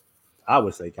Cowboys. I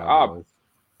would say Cowboys.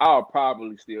 I'll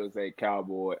probably still say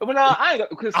Cowboys. But no, I ain't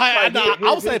because I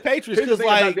would say Patriots because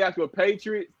like the actual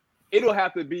Patriots, it'll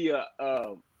have to be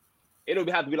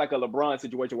like a LeBron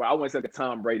situation where I want to say like a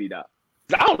Tom Brady doc.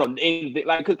 I don't know anything.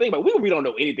 Like, because think about it, we don't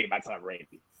know anything about Tom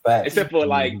Brady. Facts. Except for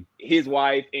like his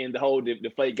wife and the whole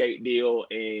Deflategate deal,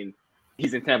 and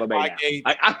he's in Tampa Bay now.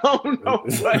 I don't know.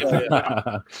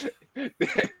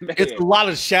 It's a lot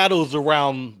of shadows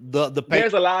around the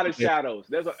There's a lot of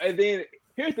shadows. And then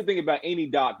here's the thing about any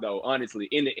doc, though. Honestly,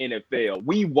 in the NFL,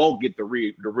 we won't get the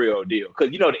real deal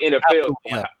because you know the NFL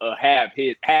have a hand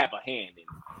in it.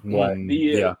 Right.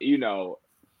 You know.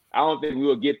 I don't think we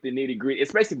will get the nitty gritty,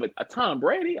 especially with a Tom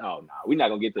Brady. Oh no, we're not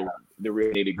gonna get the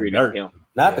real nitty gritty of him.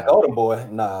 Not the Golden Boy.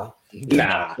 Nah.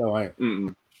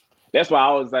 That's why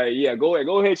I was like, yeah, go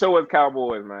ahead, show us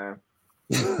Cowboys, man.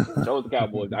 Show us the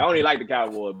Cowboys. I only like the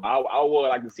Cowboys. But I would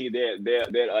like to see their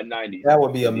 90s. That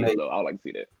would be amazing. I would like to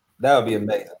see that. That would be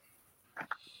amazing.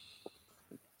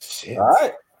 Shit. All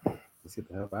right. Let's get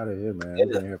the hell out of here, man. Yeah,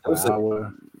 We've been here for an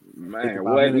hour. Man,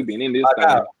 what we been in this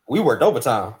time? We worked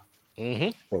overtime.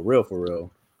 For real.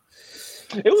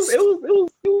 It was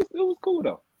cool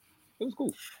though. It was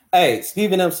cool. Hey,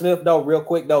 Stephen M. Smith, though, real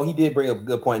quick though, he did bring up a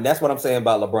good point. And that's what I'm saying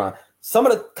about LeBron. Some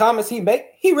of the comments he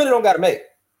make, he really don't got to make.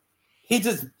 He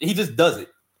just does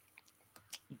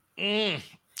it.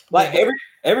 Like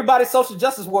everybody's social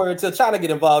justice warrior until China get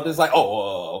involved. It's like,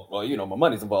 well, you know, my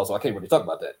money's involved, so I can't really talk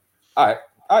about that. All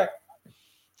right.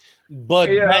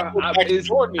 But yeah, I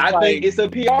think it's a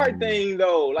PR thing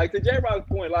though. Like to J-Rock's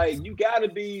point, like you gotta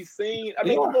be seen. I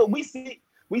mean, look, we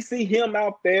see him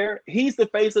out there. He's the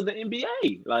face of the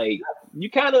NBA. Like you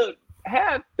kind of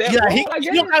have that. Yeah,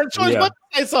 you don't have a choice but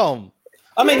to say something.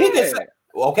 I mean, he did say,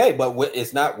 okay, but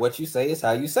it's not what you say; it's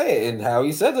how you say it, and how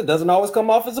he says it doesn't always come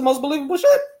off as the most believable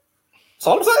shit. That's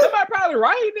all I'm saying. Somebody probably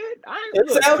writing it.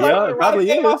 It sounds like probably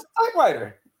is.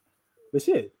 Typewriter. But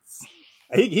shit.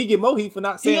 He get more heat for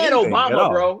not saying anything. He had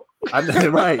Obama, bro. I know,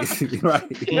 right. I'm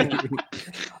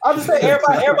just saying,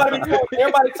 everybody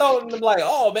told him like,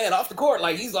 oh man, off the court,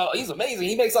 like he's amazing.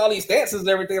 He makes all these stances and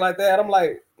everything like that. I'm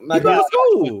like, my God,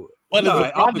 cool. But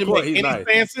off the court, he's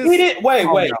nice. He didn't. Wait.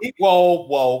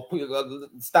 Whoa.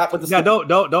 Stop with the. Now,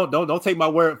 don't take my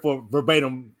word for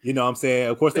verbatim. You know what I'm saying?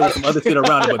 Of course, there was some other shit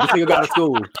around it, but this nigga got a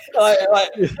school.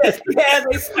 Yes, he has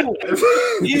a school.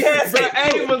 He has.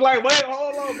 Hey, was like, wait,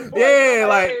 hold on. Yeah,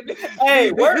 like,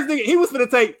 hey, this nigga, he was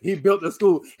finna take. He built a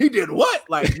school. He did what?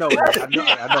 Like, no, I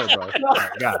know, bro. Oh, my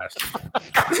gosh.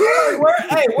 Word.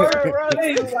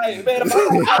 Like, man,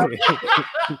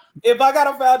 if I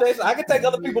got a foundation, I can take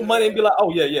other people's money and be like,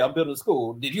 oh yeah, I'm building a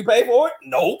school. Did you pay for it?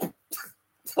 Nope.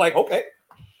 It's like, okay.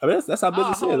 I mean, that's how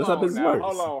business is. That's how business works.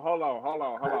 Hold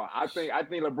on. I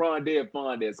think LeBron did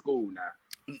fund that school now.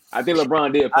 I think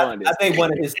LeBron did fund it. I think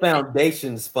one of his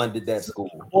foundations funded that school.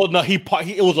 Well, no, he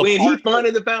funded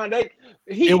the foundation.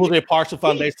 It was a partial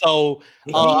foundation. So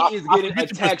he is getting a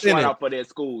tax write-off for that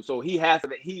school. So he has to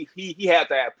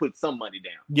have put some money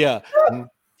down. Yeah.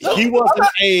 He wasn't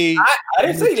a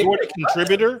majority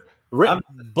contributor,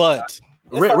 but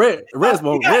Rez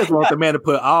wants the man to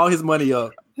put all his money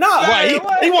up. No, right.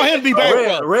 He want him to be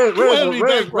bankrupt. Rez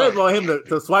want him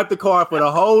to swipe the card for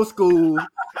the whole school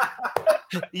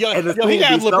Yo, And the he school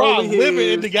has be LeBron solely living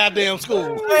his. in the goddamn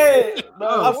school. Hey,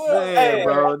 I'm saying,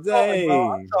 bro, I'm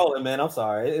dang. trolling, man. I'm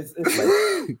sorry. It's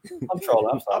late. I'm trolling.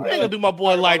 I'm I sorry. ain't gonna do my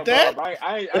boy like that.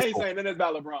 I ain't saying nothing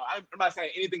about LeBron. I'm not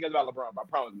saying anything about LeBron. I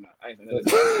promise you not. I ain't saying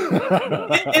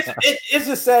nothing. It's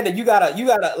just sad that you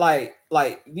gotta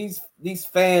like these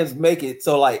fans make it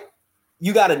so like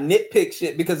you gotta nitpick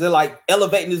shit because they're like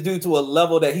elevating this dude to a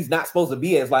level that he's not supposed to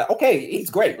be at. It's like, okay,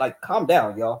 he's great. Like, calm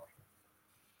down, y'all.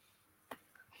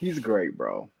 He's great,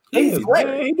 bro. He's great.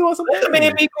 Man, he doing some Let the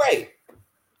man be great.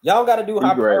 Y'all gotta do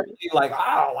hyperbole like,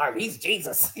 oh, like he's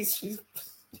Jesus. He's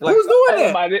like, who's doing that?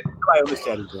 Somebody- Somebody on this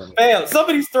chat is doing it. Fam, some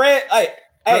of these threads, hey,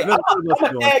 I'm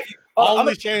gonna tag you.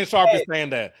 Only Shannon Sharp is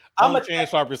saying that. I'm Only Shannon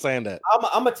Sharp is saying that.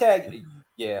 I'm gonna tag you.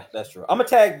 Yeah, that's true. I'm gonna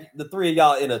tag the three of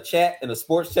y'all in a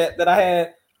sports chat that I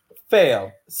had.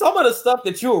 Fam, some of the stuff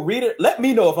that you'll read it, let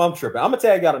me know if I'm tripping. I'm gonna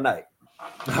tag y'all tonight.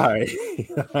 All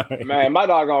right. Man, my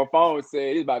dog on phone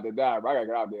said he's about to die, bro. I gotta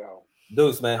get out there.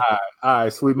 Deuce, man. All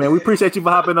right, sweet man. We appreciate you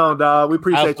for hopping on, dog. We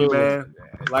appreciate you, man.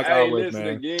 Like Hey, always, listen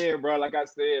man. again, bro. Like I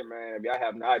said, man, if y'all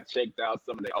have not checked out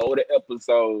some of the older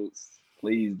episodes,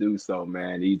 please do so,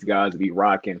 man. These guys be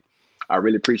rocking. I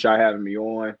really appreciate having me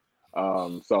on.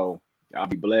 So y'all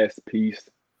be blessed. Peace.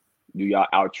 Do y'all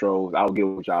outros. I'll get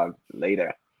with y'all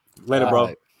later. Later, bro.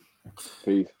 Right.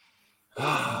 Peace.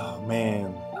 Oh,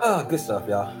 man. Oh, good stuff,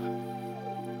 y'all.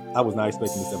 I was not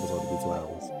expecting this episode to be 2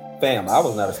 hours. Fam, I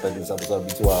was not expecting this episode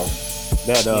to be 2 hours.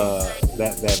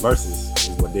 That versus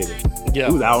is what did it. Yeah.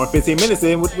 It was an hour and 15 minutes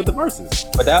in with the verses.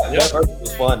 But that verse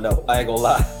was fun though. I ain't gonna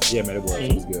lie. Yeah, man, it was.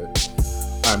 It was good.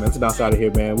 All right, man, let's bounce out of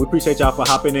here, man. We appreciate y'all for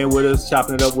hopping in with us,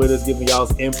 chopping it up with us, giving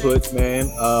y'all's inputs, man.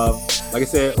 Like I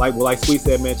said, like Sweet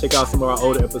said, man, check out some of our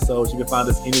older episodes. You can find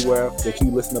us anywhere that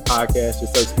you listen to podcasts.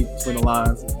 Just search Speak Between the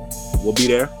Lines. We'll be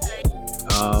there.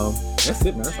 That's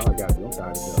it, man. That's all I got to do. I'm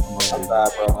tired of it.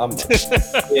 I'm tired,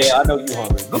 bro. Yeah, I know you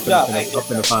hungry. Good job, man. I'm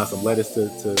finna find some lettuce to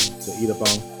eat up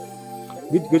on.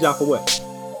 Good job for what?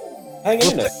 Hang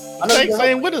in there. I know Take you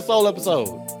same with this whole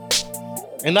episode.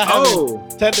 And not having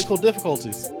technical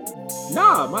difficulties. It's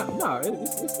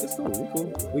cool. We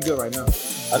cool. We good right now.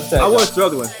 I was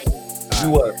struggling. You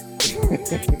were.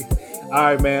 All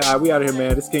right, man. All right, we out of here,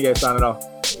 man. This King Gate signing off.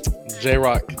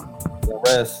 J-Rock.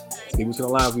 Rest. Stay between the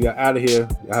lines. We are out of here.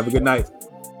 Y'all have a good night.